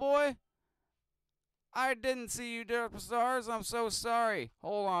on, L-Boy. I didn't see you drop stars. I'm so sorry.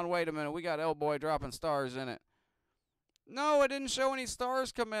 Hold on, wait a minute. We got L-Boy dropping stars in it. No, it didn't show any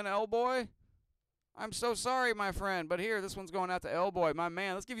stars come in, L-Boy. I'm so sorry, my friend. But here, this one's going out to L-Boy, my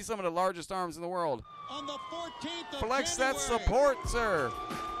man. Let's give you some of the largest arms in the world. On the 14th of Flex January. that support, sir.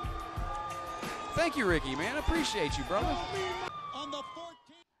 Thank you, Ricky, man. Appreciate you, brother. On the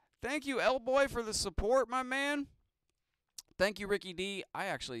 14th. Thank you, L-Boy, for the support, my man. Thank you, Ricky D.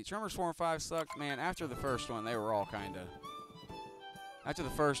 Tremors 4 and 5 sucked, man. After the first one, they were all kind of. After the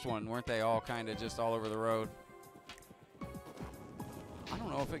first one, weren't they all kind of just all over the road? I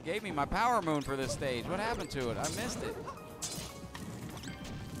don't know if it gave me my power moon for this stage. What happened to it? I missed it.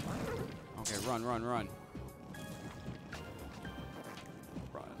 Okay, run. Run.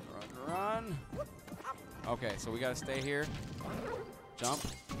 Okay, so we got to stay here. Jump.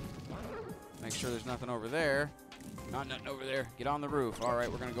 Make sure there's nothing over there. Not nothing over there. Get on the roof. All right,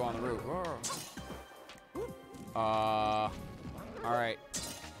 we're going to go on the roof. All right.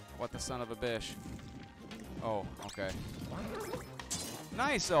 What the son of a bish. Oh, okay.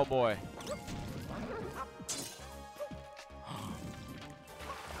 Nice, L-Boy.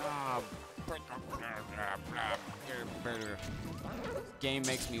 Game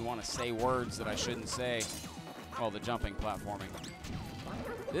makes me want to say words that I shouldn't say. Oh, the jumping platforming.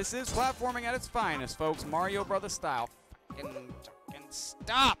 This is platforming at its finest, folks. Mario Brothers style. Fucking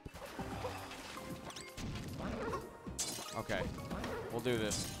stop! Okay, we'll do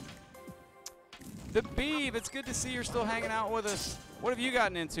this. The Beeb, it's good to see you're still hanging out with us. What have you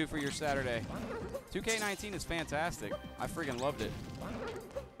gotten into for your Saturday? 2K19 is fantastic. I freaking loved it.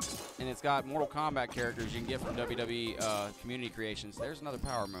 And it's got Mortal Kombat characters you can get from WWE Community Creations. There's another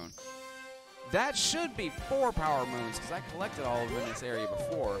Power Moon. That should be 4 Power Moons, because I collected all of them in this area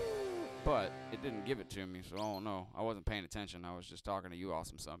before. But it didn't give it to me, so I don't know. I wasn't paying attention. I was just talking to you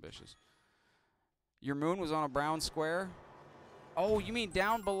awesome sumbitches. Your moon was on a brown square? Oh, you mean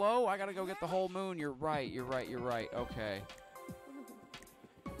down below? I got to go get the whole moon. You're right. Okay.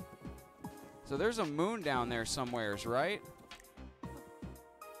 So there's a moon down there somewheres, right?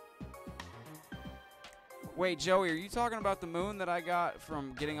 Wait, Joey, are you talking about the moon that I got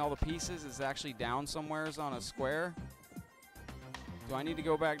from getting all the pieces? Is actually down somewheres on a square? Do I need to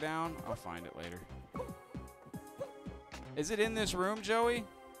go back down? I'll find it later. Is it in this room, Joey?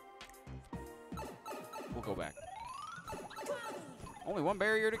 We'll go back. Only 1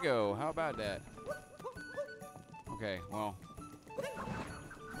 barrier to go. How about that? Okay, well.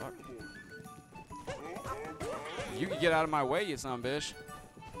 Fuck. You can get out of my way, you son-bitch.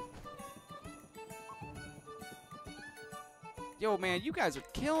 Yo, man, you guys are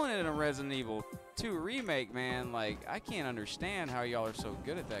killing it in a Resident Evil 2 remake, man. Like, I can't understand how y'all are so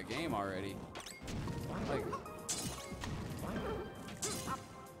good at that game already. Like,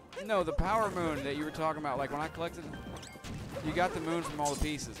 No, the power moon that you were talking about, like when I collected, you got the moon from all the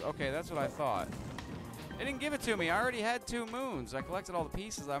pieces. Okay, that's what I thought. It didn't give it to me. I already had 2 moons. I collected all the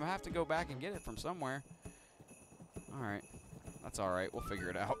pieces. I'm gonna have to go back and get it from somewhere. All right, that's all right. We'll figure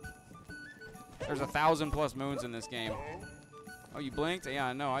it out. There's 1,000+ moons in this game. Oh, you blinked? Yeah,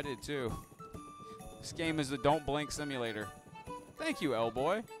 I know. I did too. This game is the don't blink simulator. Thank you,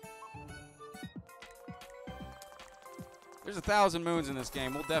 L-Boy. There's 1,000 moons in this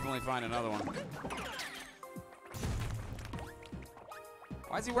game. We'll definitely find another one.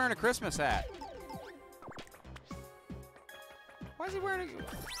 Why is he wearing a Christmas hat? Why is he wearing a...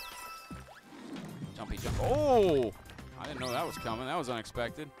 Jumpy jump. Oh! I didn't know that was coming. That was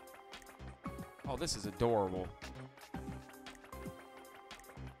unexpected. Oh, this is adorable.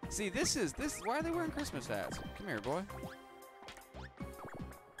 See, this. Why are they wearing Christmas hats? Come here, boy.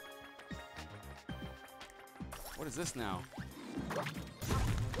 What is this now?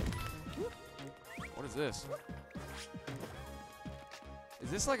 What is this?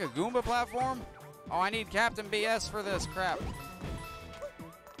 Is this like a Goomba platform? Oh, I need Captain BS for this crap.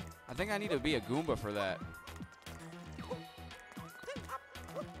 I think I need to be a Goomba for that.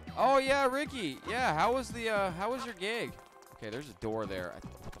 Oh yeah, Ricky. Yeah, how was your gig? Okay, there's a door there.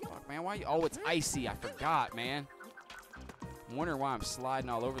 What the fuck, man? Why? Oh, it's icy. I forgot, man. I'm wondering why I'm sliding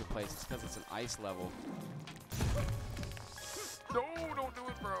all over the place. It's because it's an ice level. No, don't do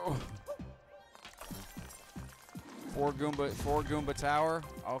it, bro. 4 Goomba tower.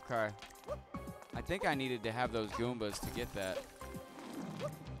 Okay. I think I needed to have those Goombas to get that.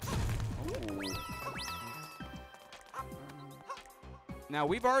 Ooh. Now,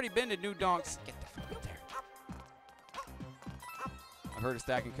 we've already been to New Donks. Get the fuck up there. I heard of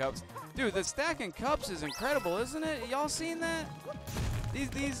stacking cups. Dude, the stacking cups is incredible, isn't it? Y'all seen that? These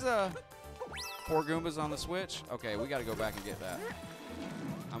 4 Goombas on the Switch. Okay, we got to go back and get that.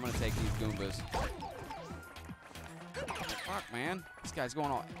 I'm going to take these Goombas. Fuck, man. This guy's going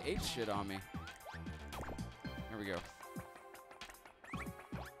all ape shit on me. There we go.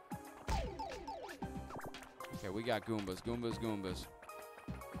 Okay, we got Goombas. Goombas.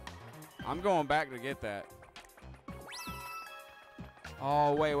 I'm going back to get that.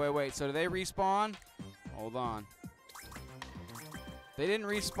 Oh, wait. So do they respawn? Hold on. They didn't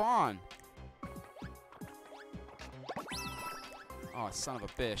respawn. Oh, son of a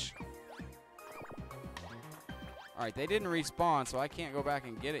bitch. Alright, they didn't respawn, so I can't go back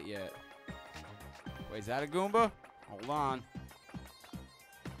and get it yet. Wait, is that a Goomba? Hold on.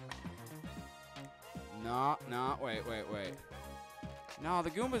 No, wait. No,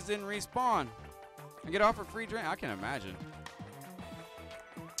 the Goombas didn't respawn. I get offered free drink. I can imagine.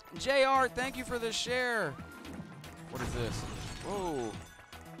 JR, thank you for the share. What is this? Whoa.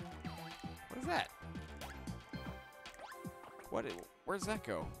 What is that? Where's that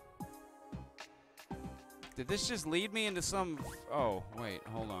go? Did this just lead me into some... Oh, wait,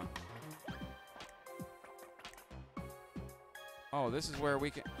 hold on. Oh, this is where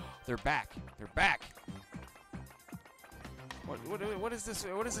we can... They're back. What is this?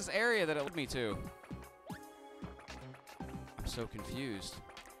 What is this area that it led me to? I'm so confused.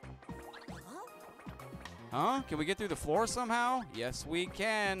 Huh? Can we get through the floor somehow? Yes, we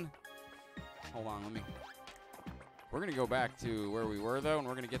can. Hold on, let me... We're going to go back to where we were, though, and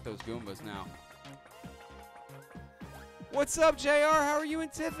we're going to get those Goombas now. What's up, JR? How are you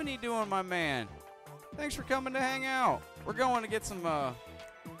and Tiffany doing, my man? Thanks for coming to hang out. We're going to get some, Man,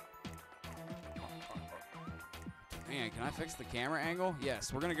 can I fix the camera angle?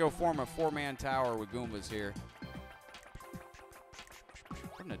 Yes, we're going to go form a 4-man tower with Goombas here.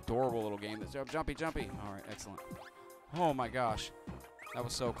 What an adorable little game. That's jumpy. All right, excellent. Oh, my gosh. That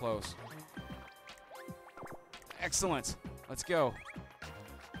was so close. Excellent. Let's go.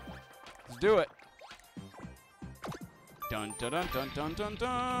 Let's do it. Dun, dun, dun, dun, dun, dun,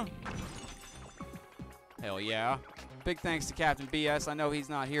 dun. Hell yeah. Big thanks to Captain BS. I know he's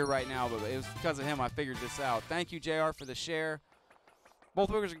not here right now, but it was because of him I figured this out. Thank you, JR, for the share. Both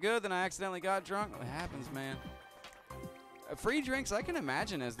boogers are good, then I accidentally got drunk. It happens, man. Free drinks, I can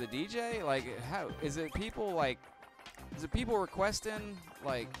imagine as the DJ. Like, how is it people, like, is it people requesting,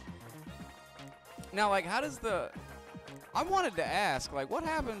 like... Now, like, how does the... I wanted to ask, like, what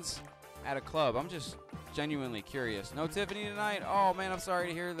happens at a club? I'm just genuinely curious. No Tiffany tonight? Oh, man, I'm sorry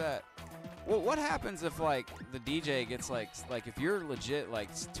to hear that. Well, what happens if, like, the DJ gets, like, if you're legit, like,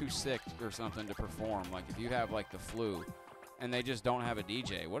 too sick or something to perform? Like, if you have, like, the flu and they just don't have a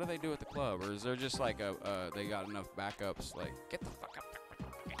DJ, what do they do at the club? Or is there just, like, they got enough backups? Like, get the fuck up.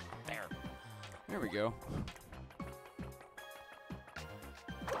 Get up there. There we go.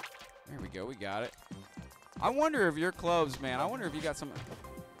 There we go. We got it. I wonder if your clubs, man, I wonder if you got some...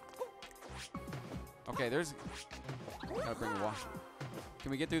 Okay, there's... Gotta bring the water. Can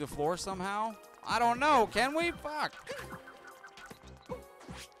we get through the floor somehow? I don't know. Can we? Fuck.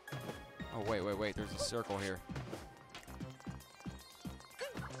 Oh, wait. There's a circle here.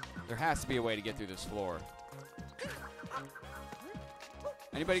 There has to be a way to get through this floor.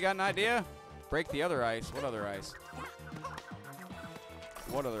 Anybody got an idea? Break the other ice. What other ice?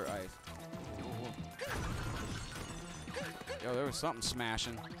 What other ice? Yo, there was something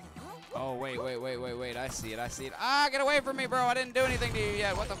smashing. Oh, wait. I see it. Ah, get away from me, bro. I didn't do anything to you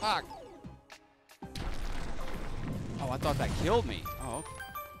yet. What the fuck? Oh, I thought that killed me. Oh, okay.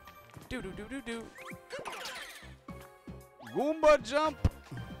 Do. Goomba jump.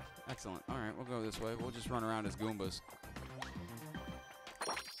 Excellent. All right, we'll go this way. We'll just run around as Goombas.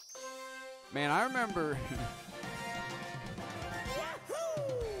 Man, I remember...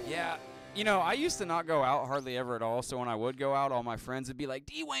 Yeah, you know, I used to not go out hardly ever at all, so when I would go out, all my friends would be like,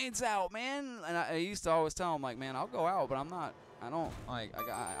 D-Wayne's out, man! And I used to always tell them, like, man, I'll go out, but I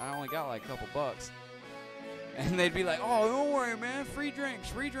only got like a couple bucks. And they'd be like, oh, don't worry, man, free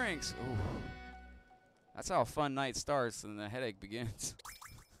drinks. Ooh. That's how a fun night starts and the headache begins.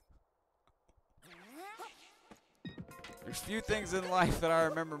 There's few things in life that I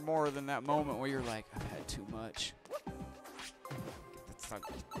remember more than that moment where you're like, I've had too much. Get that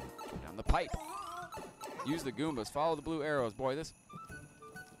down the pipe. Use the Goombas. Follow the blue arrows. Boy, this...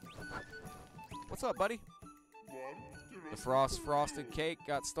 What's up, buddy? The frosted cake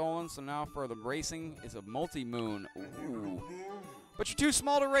got stolen, so now for the racing is a multi-moon. Ooh. But you're too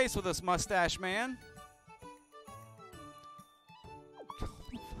small to race with us, mustache man.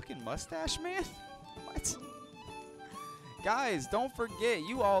 Fucking mustache man? What? Guys, don't forget,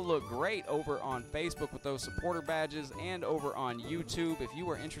 you all look great over on Facebook with those supporter badges and over on YouTube. If you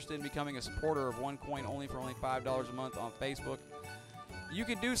are interested in becoming a supporter of One Coin Only for only $5 a month on Facebook, you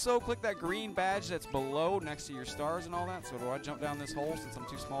can do so. Click that green badge that's below next to your stars and all that. So do I jump down this hole since I'm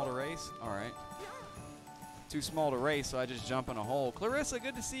too small to race? All right. Too small to race, so I just jump in a hole. Clarissa,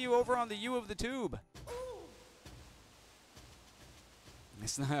 good to see you over on the U of the Tube.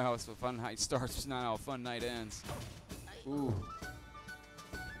 It's not how a fun night starts. It's not how a fun night ends. Ooh.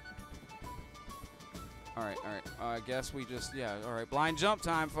 All right. I guess we just, yeah, all right. Blind jump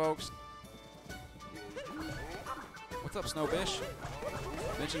time, folks. What's up, Snowbish?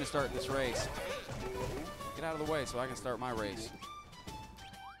 Mention to start this race. Get out of the way so I can start my race.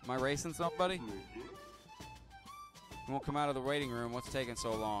 Am I racing somebody? You won't come out of the waiting room. What's taking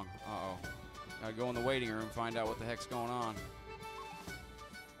so long? Uh-oh. Gotta go in the waiting room and find out what the heck's going on.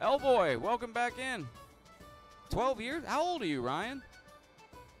 L-Boy, welcome back in. 12 years? How old are you, Ryan?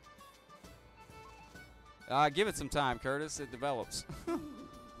 Give it some time, Curtis. It develops.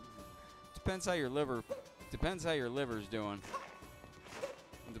 Depends how your liver's doing.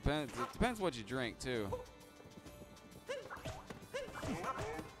 It depends what you drink too.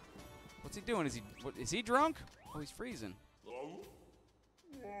 What's he doing? Is he drunk? Oh, he's freezing.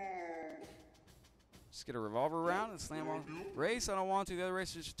 Just get a revolver round and slam on. Race, I don't want to. The other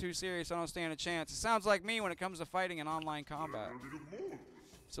races are too serious. I don't stand a chance. It sounds like me when it comes to fighting in online combat.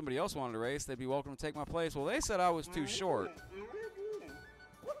 If somebody else wanted to race, they'd be welcome to take my place. Well, they said I was too short.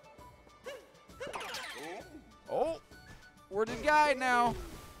 Oh, we're the guy now.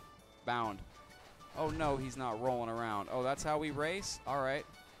 Bound. Oh, no, he's not rolling around. Oh, that's how we race? All right.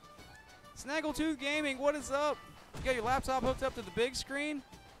 Snaggletooth Gaming, what is up? You got your laptop hooked up to the big screen?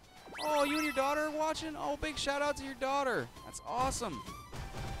 Oh, you and your daughter are watching? Oh, big shout out to your daughter. That's awesome.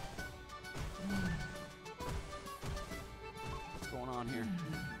 What's going on here?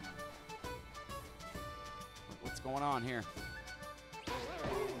 What's going on here? There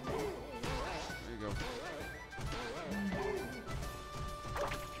you go.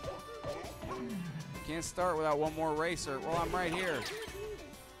 Can't start without one more racer. Well, I'm right here.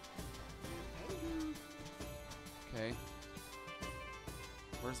 Okay.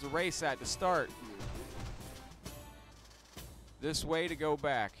 Where's the race at to start? This way to go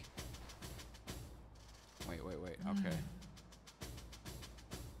back. Wait. Okay.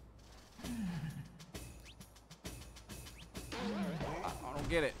 I don't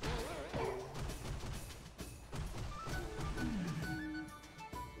get it.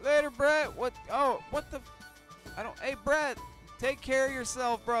 Later, Brett. What? Oh, what the? I don't. Hey, Brett. Take care of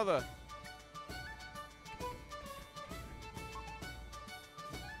yourself, brother.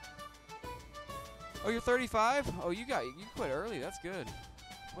 Oh, you're 35? Oh, you quit early. That's good.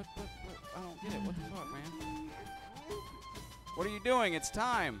 What? I don't get it. What the fuck, man? What are you doing? It's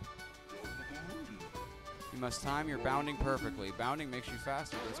time. You must time your bounding perfectly. Bounding makes you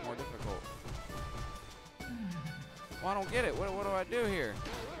faster, but it's more difficult. Well, I don't get it. What do I do here?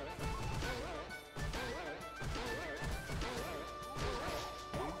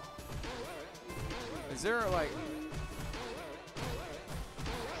 Is there like...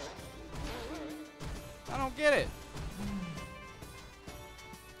 I don't get it.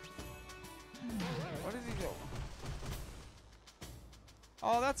 What does he do?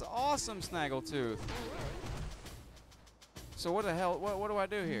 Oh, that's awesome, Snaggletooth. So what the hell? What do I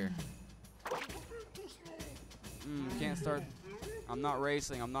do here? Can't start. I'm not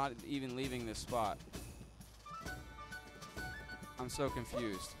racing. I'm not even leaving this spot. I'm so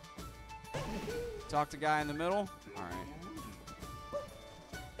confused. Talk to guy in the middle. All right.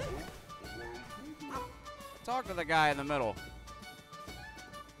 Talk to the guy in the middle.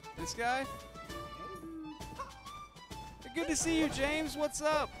 This guy? Good to see you, James. What's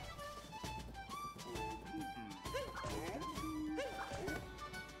up?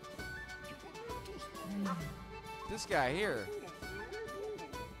 This guy here.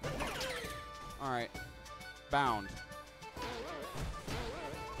 All right. Bound.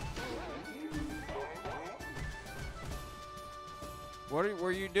 What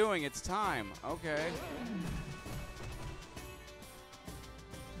were you doing? It's time. Okay.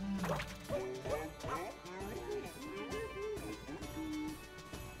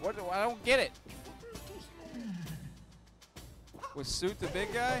 What do I don't get it? Was Suit the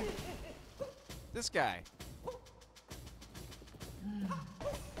big guy? This guy.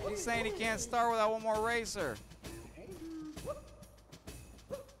 He's saying he can't start without one more racer.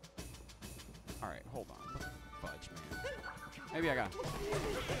 All right, hold on. Fudge, man. Maybe I got.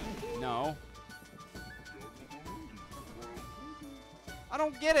 No. I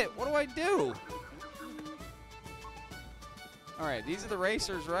don't get it. What do I do? All right, these are the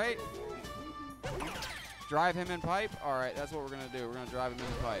racers, right? Drive him in pipe? All right, that's what we're going to do. We're going to drive him in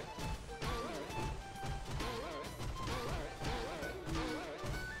the pipe.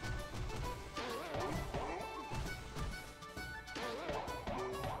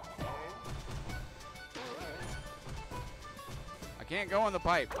 I can't go in the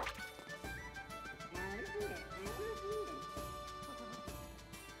pipe.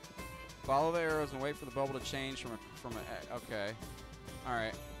 Follow the arrows and wait for the bubble to change from a okay. All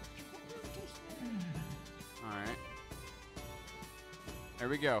right. All right. There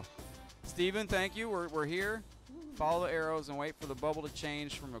we go. Steven, thank you. We're here. Follow the arrows and wait for the bubble to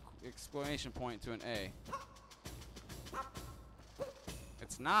change from an exclamation point to an A.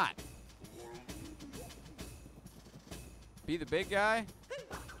 It's not. Be the big guy?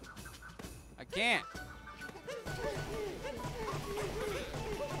 I can't.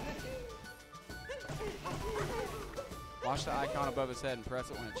 Watch the icon above his head and press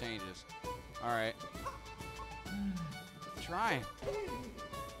it when it changes. All right. Trying.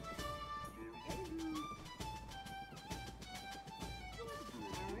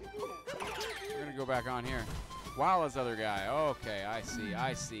 We're going to go back on here. Wow, this other guy. Okay, I see.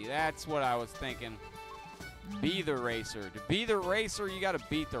 I see. That's what I was thinking. Be the racer. To be the racer, you got to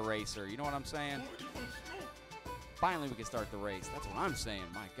beat the racer. You know what I'm saying? Finally, we can start the race. That's what I'm saying.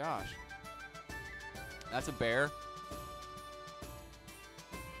 My gosh. That's a bear.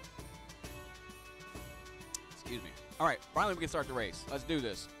 Excuse me. All right, finally we can start the race. Let's do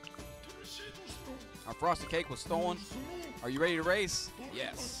this. Our frosted cake was stolen. Are you ready to race?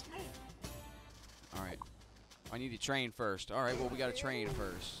 Yes. All right. I need to train first. All right, well, we got to train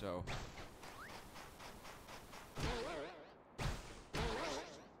first, so.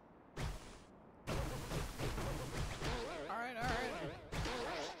 All right.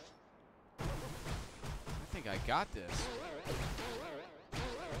 I think I got this.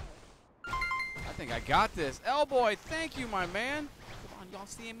 I think I got this. L-Boy, thank you, my man. Come on, y'all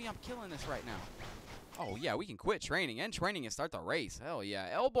seeing me? I'm killing this right now. Oh, yeah, we can quit training, end training, and start the race. Hell yeah.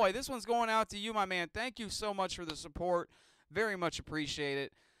 L-Boy, this one's going out to you, my man. Thank you so much for the support. Very much appreciate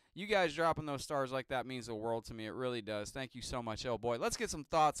it. You guys dropping those stars like that means the world to me. It really does. Thank you so much, L-Boy. Let's get some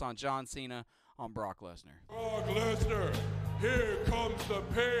thoughts on John Cena, on Brock Lesnar. Brock Lesnar, here comes the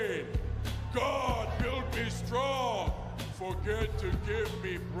pain. God built me strong. Forget to give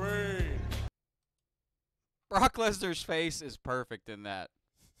me brain. Brock Lesnar's face is perfect in that.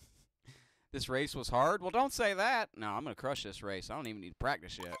 This race was hard? Well, don't say that. No, I'm going to crush this race. I don't even need to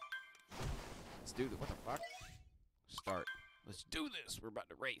practice yet. Let's do this. What the fuck? Start. Let's do this. We're about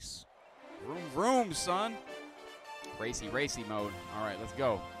to race. Vroom, vroom, son. Racy, racy mode. All right, let's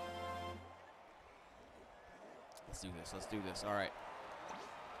go. Let's do this. Let's do this. All right.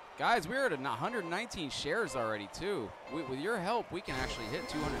 Guys, we're at 119 shares already, too. With your help, we can actually hit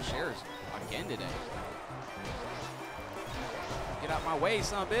 200 shares again today. Get out my way,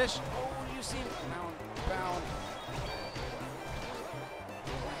 son of a bitch. Oh, you see me? Bound.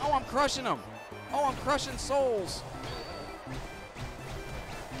 Oh, I'm crushing them. Oh, I'm crushing souls.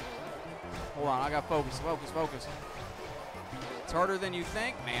 Hold on, I got focus, focus, focus. It's harder than you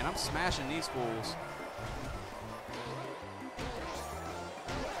think. Man, I'm smashing these fools.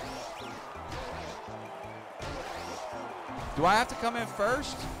 Do I have to come in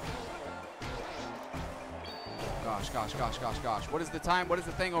first? Gosh, gosh, gosh, gosh, gosh. What is the time? What is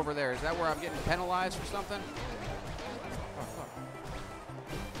the thing over there? Is that where I'm getting penalized for something? Oh, fuck.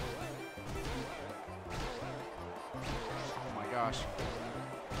 Oh my gosh.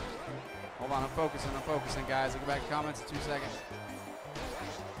 Hold on, I'm focusing, guys. I'll get back to comments in 2 seconds.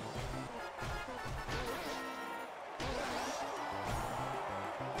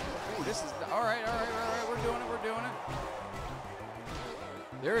 Ooh, this is, all right, we're doing it.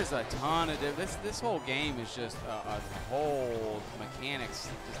 There is a ton of this whole game is just a whole mechanics,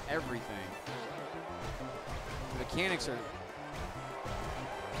 just everything. The mechanics are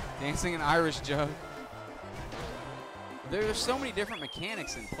dancing an Irish jug. There's so many different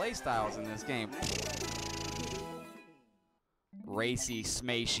mechanics and play styles in this game. Racy,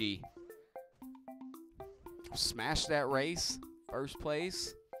 smashy. Smashed that race, first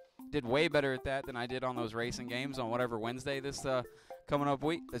place. Did way better at that than I did on those racing games on whatever Wednesday this coming up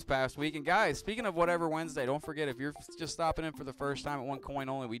this past week. And guys, speaking of whatever Wednesday, don't forget, if you're just stopping in for the first time at One Coin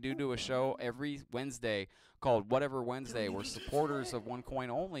Only, we do a show every Wednesday called Whatever Wednesday, where supporters of One Coin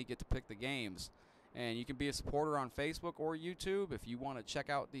Only get to pick the games. And you can be a supporter on Facebook or YouTube. If you want to check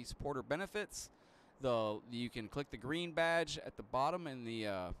out the supporter benefits, you can click the green badge at the bottom in the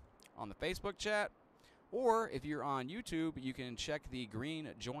on the Facebook chat. Or if you're on YouTube, you can check the green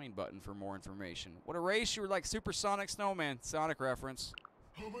join button for more information. What a race. You were like Supersonic Snowman. Sonic reference.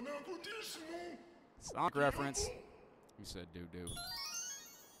 Sonic reference. You said doo-doo.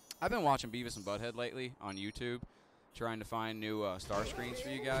 I've been watching Beavis and Butthead lately on YouTube, trying to find new star screens for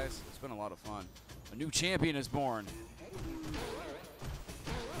you guys. It's been a lot of fun. A new champion is born.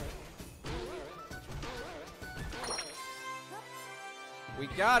 We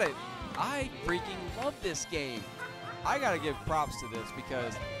got it. I freaking love this game. I gotta give props to this,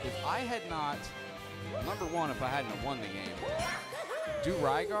 because if I had not, number one, if I hadn't have won the game, do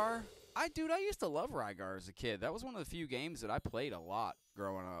Rygar? Dude, I used to love Rygar as a kid. That was one of the few games that I played a lot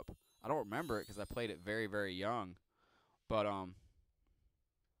growing up. I don't remember it because I played it very, very young. But,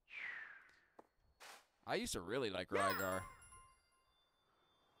 I used to really like Rygar.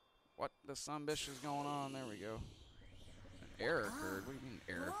 What the sunbish is going on? There we go. An error occurred. What do you mean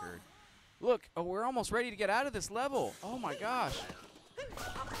error occurred? Look, we're almost ready to get out of this level. Oh my gosh.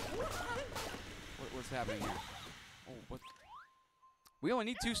 What's happening here? Oh, what? We only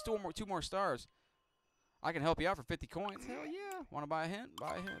need two more stars. I can help you out for 50 coins. Hell yeah. Want to buy a hint?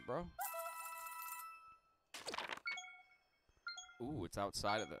 Buy a hint, bro. Ooh, it's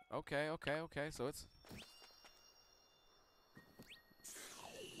outside of the... Okay. So it's...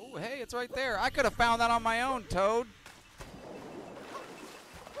 Ooh, hey, it's right there. I could have found that on my own, Toad.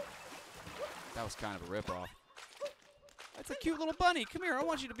 That was kind of a ripoff. That's a cute little bunny. Come here. I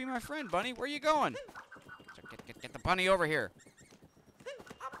want you to be my friend, bunny. Where are you going? Get the bunny over here.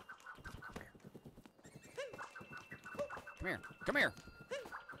 Come here. Come here.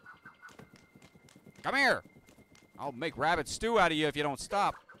 Come here. I'll make rabbit stew out of you if you don't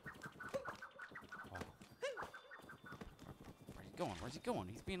stop. Oh. Where's he going? Where's he going?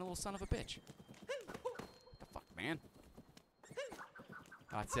 He's being a little son of a bitch. What the fuck, man?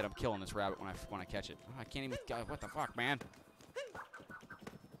 Oh, that's it. I'm killing this rabbit when I catch it. Oh, I can't even. What the fuck, man?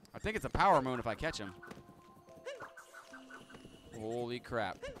 I think it's a power moon if I catch him. Holy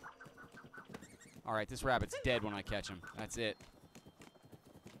crap! All right, this rabbit's dead when I catch him. That's it.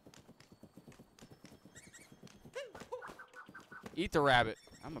 Eat the rabbit.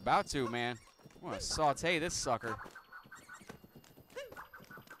 I'm about to, man. I'm gonna saute this sucker.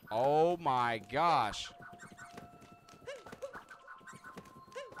 Oh my gosh.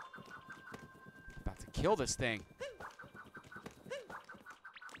 Kill this thing.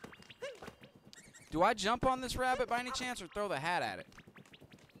 Do I jump on this rabbit by any chance or throw the hat at it?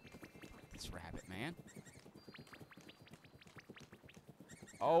 This rabbit, man.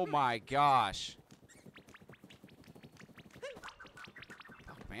 Oh my gosh.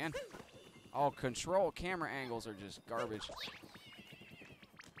 Fuck, man. Oh, control camera angles are just garbage.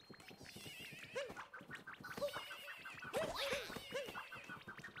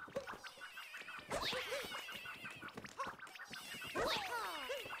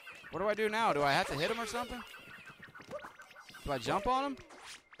 What do I do now? Do I have to hit him or something? Do I jump on him?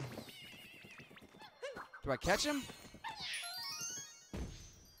 Do I catch him?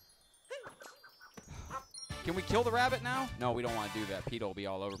 Can we kill the rabbit now? No, we don't want to do that. PETA will be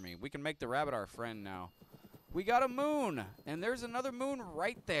all over me. We can make the rabbit our friend now. We got a moon, and there's another moon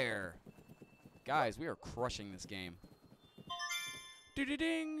right there. Guys, we are crushing this game.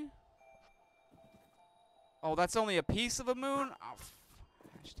 Do-do-ding. Oh, that's only a piece of a moon? Oh,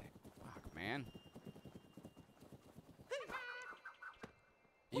 hashtag fuck, man.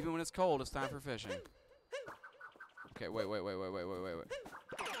 Even when it's cold, it's time for fishing. Okay, wait.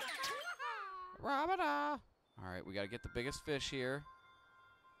 Rabada. All right, we got to get the biggest fish here.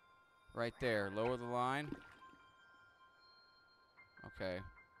 Right there. Lower the line. Okay.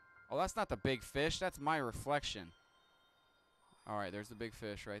 Oh, that's not the big fish. That's my reflection. All right, there's the big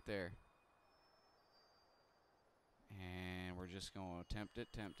fish right there. And we're just going to tempt it.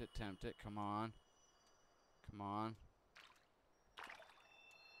 Come on. Come on.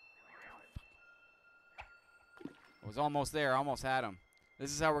 I was almost there. I almost had him.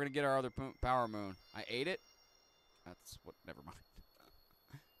 This is how we're going to get our other power moon. I ate it. That's what. Never mind.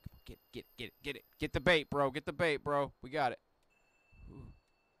 Get it. Get the bait, bro. Get the bait, bro. We got it. Ooh.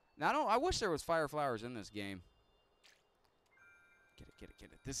 Now, I wish there was fire flowers in this game. Get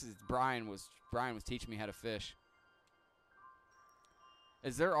it. This is Brian was teaching me how to fish.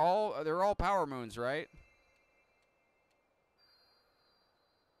 They're all power moons, right?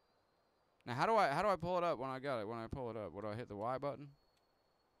 Now how do I pull it up when I got it? When I pull it up, what do I hit the Y button?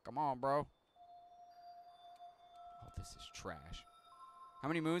 Come on, bro. Oh, this is trash. How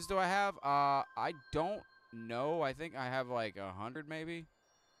many moons do I have? I don't know. I think I have like 100 maybe.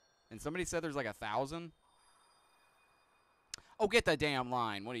 And somebody said there's like 1,000. Oh, get the damn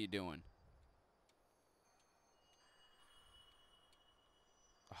line. What are you doing?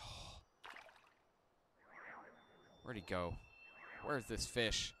 Oh. Where'd he go? Where's this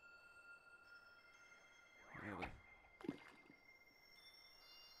fish? Really?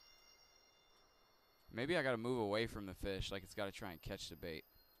 Maybe I gotta move away from the fish, like it's gotta try and catch the bait.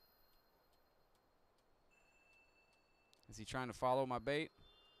 Is he trying to follow my bait?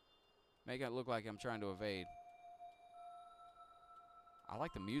 Make it look like I'm trying to evade. I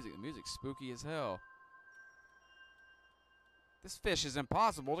like the music. The music's spooky as hell. This fish is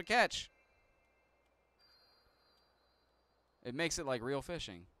impossible to catch. It makes it like real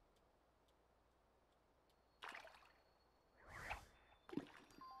fishing.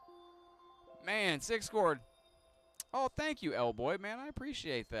 Man, 6 scored. Oh, thank you, L-Boy, man. I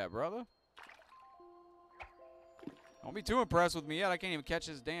appreciate that, brother. Don't be too impressed with me yet. I can't even catch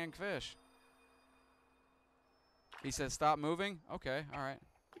this dang fish. He says stop moving. Okay, all right.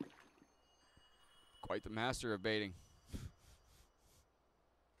 Quite the master of baiting.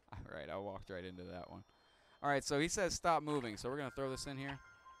 All right, I walked right into that one. All right, so he says stop moving. So we're going to throw this in here.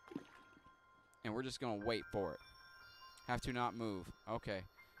 And we're just going to wait for it. Have to not move. Okay.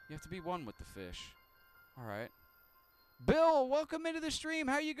 You have to be one with the fish. All right. Bill, welcome into the stream.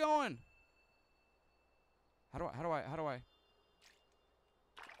 How you going? How do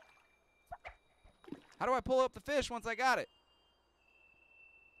I pull up the fish once I got it?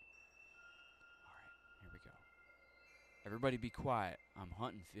 All right, here we go. Everybody be quiet. I'm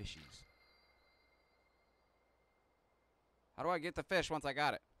hunting fishies. How do I get the fish once I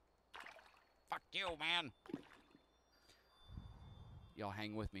got it? Fuck you, man. Y'all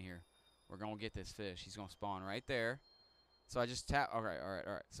hang with me here. We're going to get this fish. He's going to spawn right there. So I just tap. All right.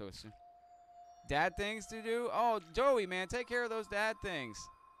 So it's dad things to do. Oh, Joey, man, take care of those dad things.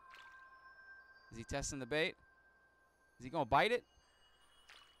 Is he testing the bait? Is he going to bite it?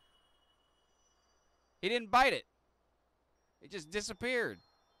 He didn't bite it. It just disappeared.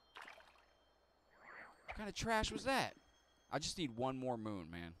 What kind of trash was that? I just need one more moon,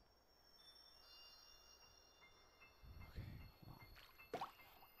 man. Okay, hold on.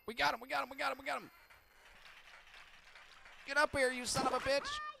 We got him. Get up here, you son of a bitch.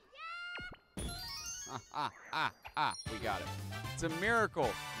 We got it. It's a miracle.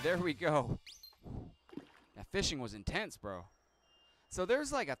 There we go. That fishing was intense, bro. So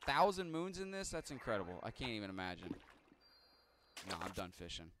there's like 1,000 moons in this. That's incredible. I can't even imagine. No, I'm done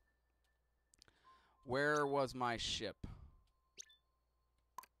fishing. Where was my ship?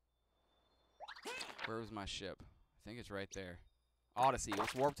 Where was my ship? I think it's right there. Odyssey.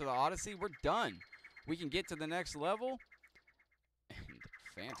 Let's warp to the Odyssey. We're done. We can get to the next level.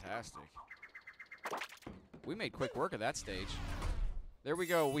 Fantastic. We made quick work of that stage. There we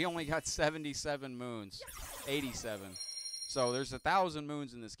go. We only got 77 moons. 87. So there's 1,000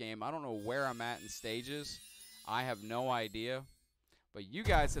 moons in this game. I don't know where I'm at in stages. I have no idea. But you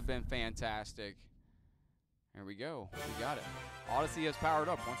guys have been fantastic. Here we go. We got it. Odyssey has powered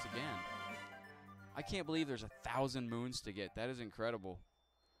up once again. I can't believe there's 1,000 moons to get. That is incredible.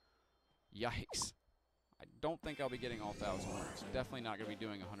 Yikes. I don't think I'll be getting all 1,000 moons. Definitely not going to be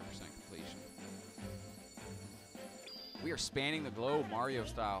doing 100% completion. We are spanning the globe Mario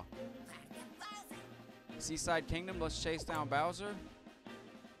style. Seaside Kingdom, let's chase down Bowser.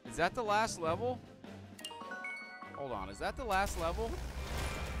 Is that the last level? Hold on, is that the last level?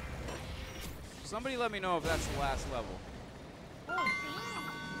 Somebody let me know if that's the last level.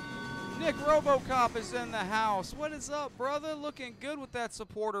 Nick Robocop is in the house. What is up, brother? Looking good with that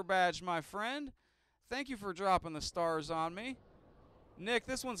supporter badge, my friend. Thank you for dropping the stars on me. Nick,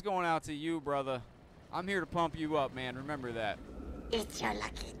 this one's going out to you, brother. I'm here to pump you up, man. Remember that. It's your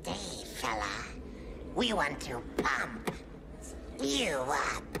lucky day, fella. We want to pump you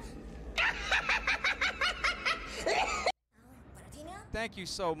up. Thank you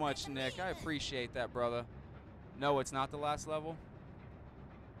so much, Nick. I appreciate that, brother. No, it's not the last level?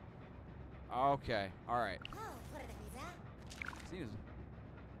 Okay, all right.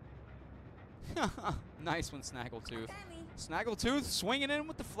 Nice one, Snaggletooth. Snaggletooth swinging in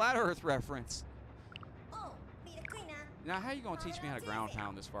with the Flat Earth reference. Now, how you going to teach me how to ground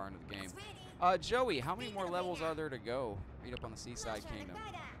pound this far into the game? Joey, how many more levels are there to go? Read up on the Seaside Kingdom.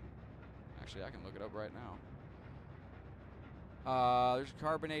 Actually, I can look it up right now. There's a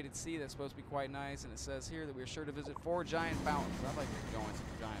carbonated sea that's supposed to be quite nice, and it says here that we're sure to visit 4 giant fountains. I'd like to go into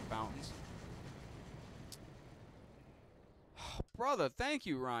the giant fountains. Brother, thank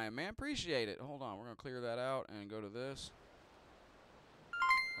you, Ryan, man. Appreciate it. Hold on, we're going to clear that out and go to this. Oh,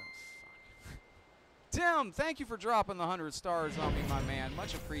 fuck. Tim, thank you for dropping the 100 stars on me, my man.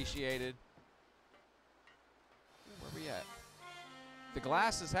 Much appreciated. Where we at? The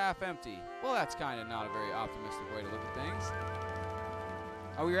glass is half empty. Well, that's kind of not a very optimistic way to look at things.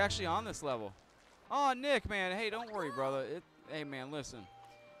 Oh, you're actually on this level. Oh, Nick, man. Hey, don't worry, brother. Hey, man, listen.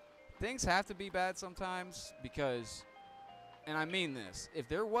 Things have to be bad sometimes because, and I mean this, if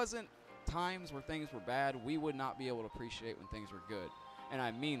there wasn't times where things were bad, we would not be able to appreciate when things were good. And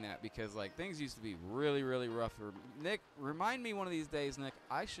I mean that because, like, things used to be really, really rough. Nick, remind me one of these days, Nick,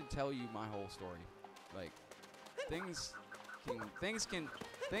 I should tell you my whole story. Like, things can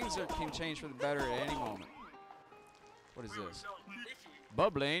change for the better at any moment. What is this?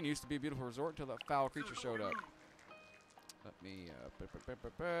 Bub Lane used to be a beautiful resort until that foul creature showed up. Let me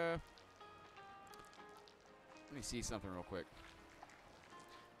see something real quick.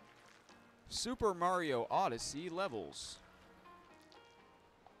 Super Mario Odyssey levels.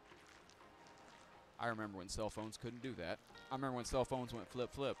 I remember when cell phones couldn't do that. I remember when cell phones went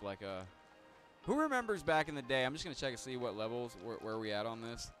flip-flip like who remembers back in the day? I'm just going to check and see what levels, where we at on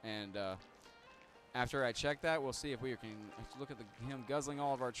this. And after I check that, we'll see if we can look at him guzzling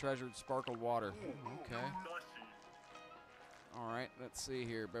all of our treasured sparkled water. Okay. All right, let's see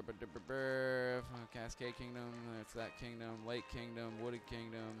here. Cascade Kingdom, that's that kingdom. Lake Kingdom, Wooded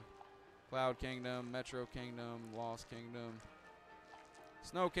Kingdom, Cloud Kingdom, Metro Kingdom, Lost Kingdom,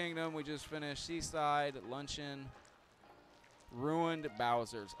 Snow Kingdom, we just finished. Seaside, Luncheon, Ruined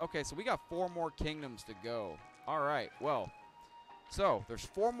Bowser's. Okay, so we got 4 more kingdoms to go. All right, well, so there's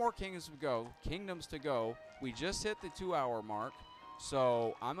 4 more kingdoms to go. We just hit the 2-hour mark,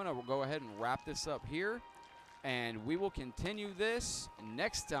 so I'm going to go ahead and wrap this up here, and we will continue this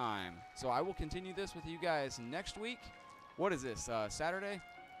next time. So I will continue this with you guys next week. What is this, Saturday?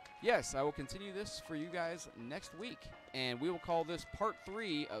 Yes, I will continue this for you guys next week, and we will call this Part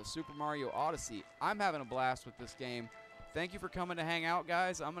 3 of Super Mario Odyssey. I'm having a blast with this game. Thank you for coming to hang out,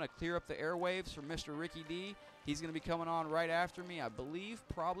 guys. I'm going to clear up the airwaves for Mr. Ricky D. He's going to be coming on right after me, I believe,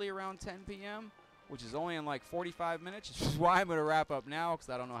 probably around 10 p.m., which is only in like 45 minutes, which is why I'm going to wrap up now, because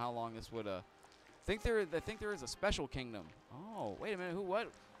I don't know how long this would I think there is a special kingdom. Oh, wait a minute.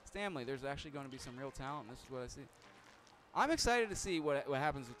 What? Stanley, there's actually going to be some real talent. This is what I see. I'm excited to see what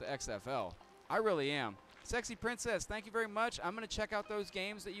happens with the XFL. I really am. Sexy Princess, thank you very much. I'm going to check out those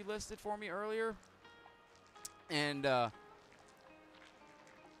games that you listed for me earlier. And, oh,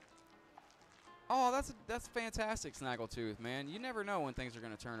 that's fantastic, Snaggletooth, man. You never know when things are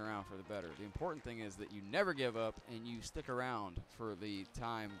going to turn around for the better. The important thing is that you never give up and you stick around for the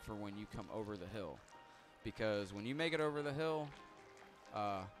time for when you come over the hill. Because when you make it over the hill,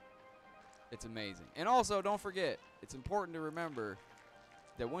 it's amazing. And also, don't forget, it's important to remember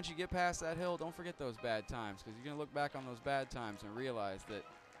that once you get past that hill, don't forget those bad times, because you're going to look back on those bad times and realize that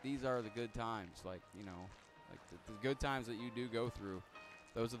these are the good times. Like, you know, like the good times that you do go through,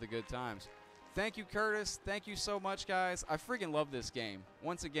 those are the good times. Thank you, Curtis. Thank you so much, guys. I freaking love this game.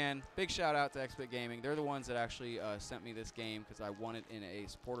 Once again, big shout out to Xbit Gaming. They're the ones that actually sent me this game because I won it in a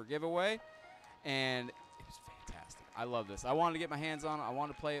supporter giveaway, and it was fantastic. I love this. I wanted to get my hands on it. I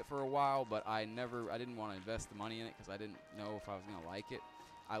wanted to play it for a while, but I didn't want to invest the money in it because I didn't know if I was going to like it.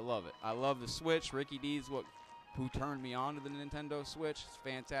 I love it. I love the Switch. Ricky D's who turned me on to the Nintendo Switch. It's a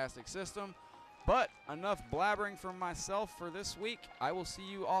fantastic system. But enough blabbering from myself for this week. I will see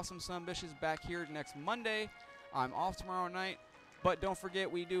you awesome son bitches back here next Monday. I'm off tomorrow night. But don't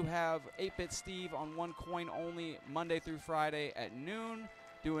forget, we do have 8-Bit Steve on One Coin Only Monday through Friday at noon,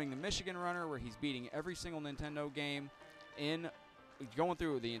 doing the Michigan Runner, where he's beating every single Nintendo game in going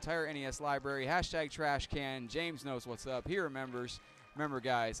through the entire NES library. Hashtag trash can. James knows what's up. He remembers. Remember,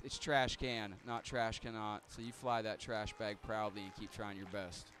 guys, it's trash can, not trash cannot. So you fly that trash bag proudly and keep trying your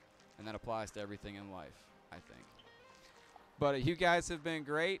best. And that applies to everything in life, I think. But you guys have been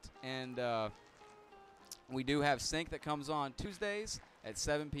great, and we do have Sync that comes on Tuesdays at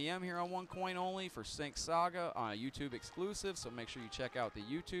 7 p.m. here on One Coin Only for Sync Saga on a YouTube exclusive. So make sure you check out the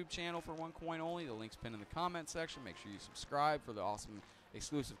YouTube channel for One Coin Only. The link's pinned in the comment section. Make sure you subscribe for the awesome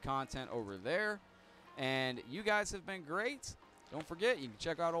exclusive content over there. And you guys have been great. Don't forget, you can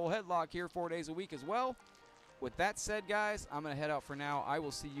check out Old Headlock here 4 days a week as well. With that said, guys, I'm going to head out for now. I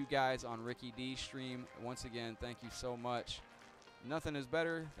will see you guys on Ricky D's stream. Once again, thank you so much. Nothing is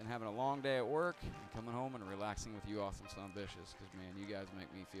better than having a long day at work and coming home and relaxing with you awesome son bitches. Because, man, you guys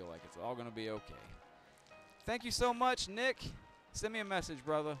make me feel like it's all going to be okay. Thank you so much, Nick. Send me a message,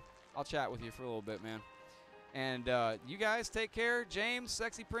 brother. I'll chat with you for a little bit, man. And you guys take care. James,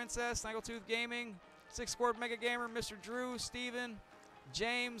 Sexy Princess, Snaggletooth Gaming, Six Squared Mega Gamer, Mr. Drew, Steven,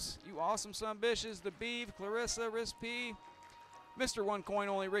 James, you awesome son bitches, The Beeve, Clarissa, Riz P, Mr. One Coin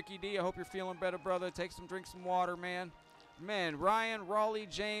Only, Ricky D. I hope you're feeling better, brother. Drink some water, man. Man, Ryan, Raleigh,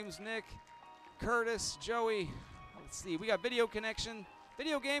 James, Nick, Curtis, Joey. Let's see, we got Video Connection,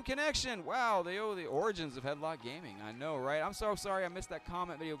 Video Game Connection. Wow, the origins of Headlock Gaming. I know, right? I'm so sorry I missed that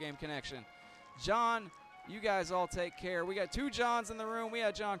comment, Video Game Connection. John, you guys all take care. We got 2 Johns in the room. We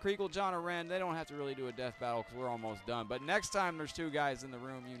had John Kriegel, John Aren. They don't have to really do a death battle because we're almost done. But next time there's 2 guys in the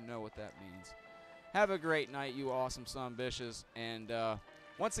room, you know what that means. Have a great night, you awesome son bitches. And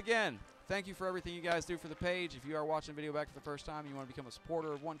once again, thank you for everything you guys do for the page. If you are watching the video back for the first time, you want to become a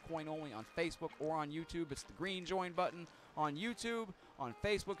supporter of One Coin Only on Facebook or on YouTube, it's the green join button on YouTube. On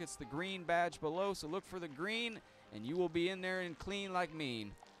Facebook, it's the green badge below. So look for the green, and you will be in there and clean like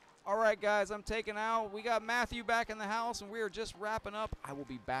mean. All right, guys, I'm taking out. We got Matthew back in the house, and we are just wrapping up. I will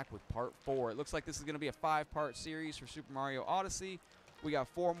be back with part 4. It looks like this is going to be a 5-part series for Super Mario Odyssey. We got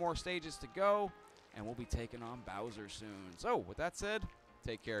 4 more stages to go, and we'll be taking on Bowser soon. So, with that said,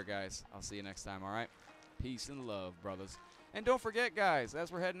 take care, guys. I'll see you next time, all right? Peace and love, brothers. And don't forget, guys,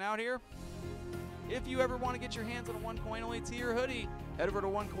 as we're heading out here, if you ever want to get your hands on a One Coin Only tee or hoodie, head over to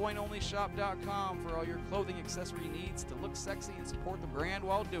onecoinonlyshop.com for all your clothing accessory needs to look sexy and support the brand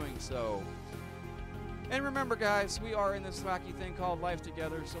while doing so. And remember, guys, we are in this wacky thing called life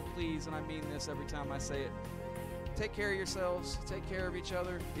together, so please, and I mean this every time I say it, take care of yourselves, take care of each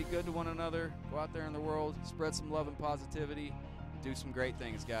other, be good to one another, go out there in the world, spread some love and positivity, do some great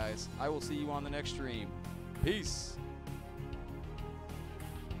things, guys. I will see you on the next stream. Peace.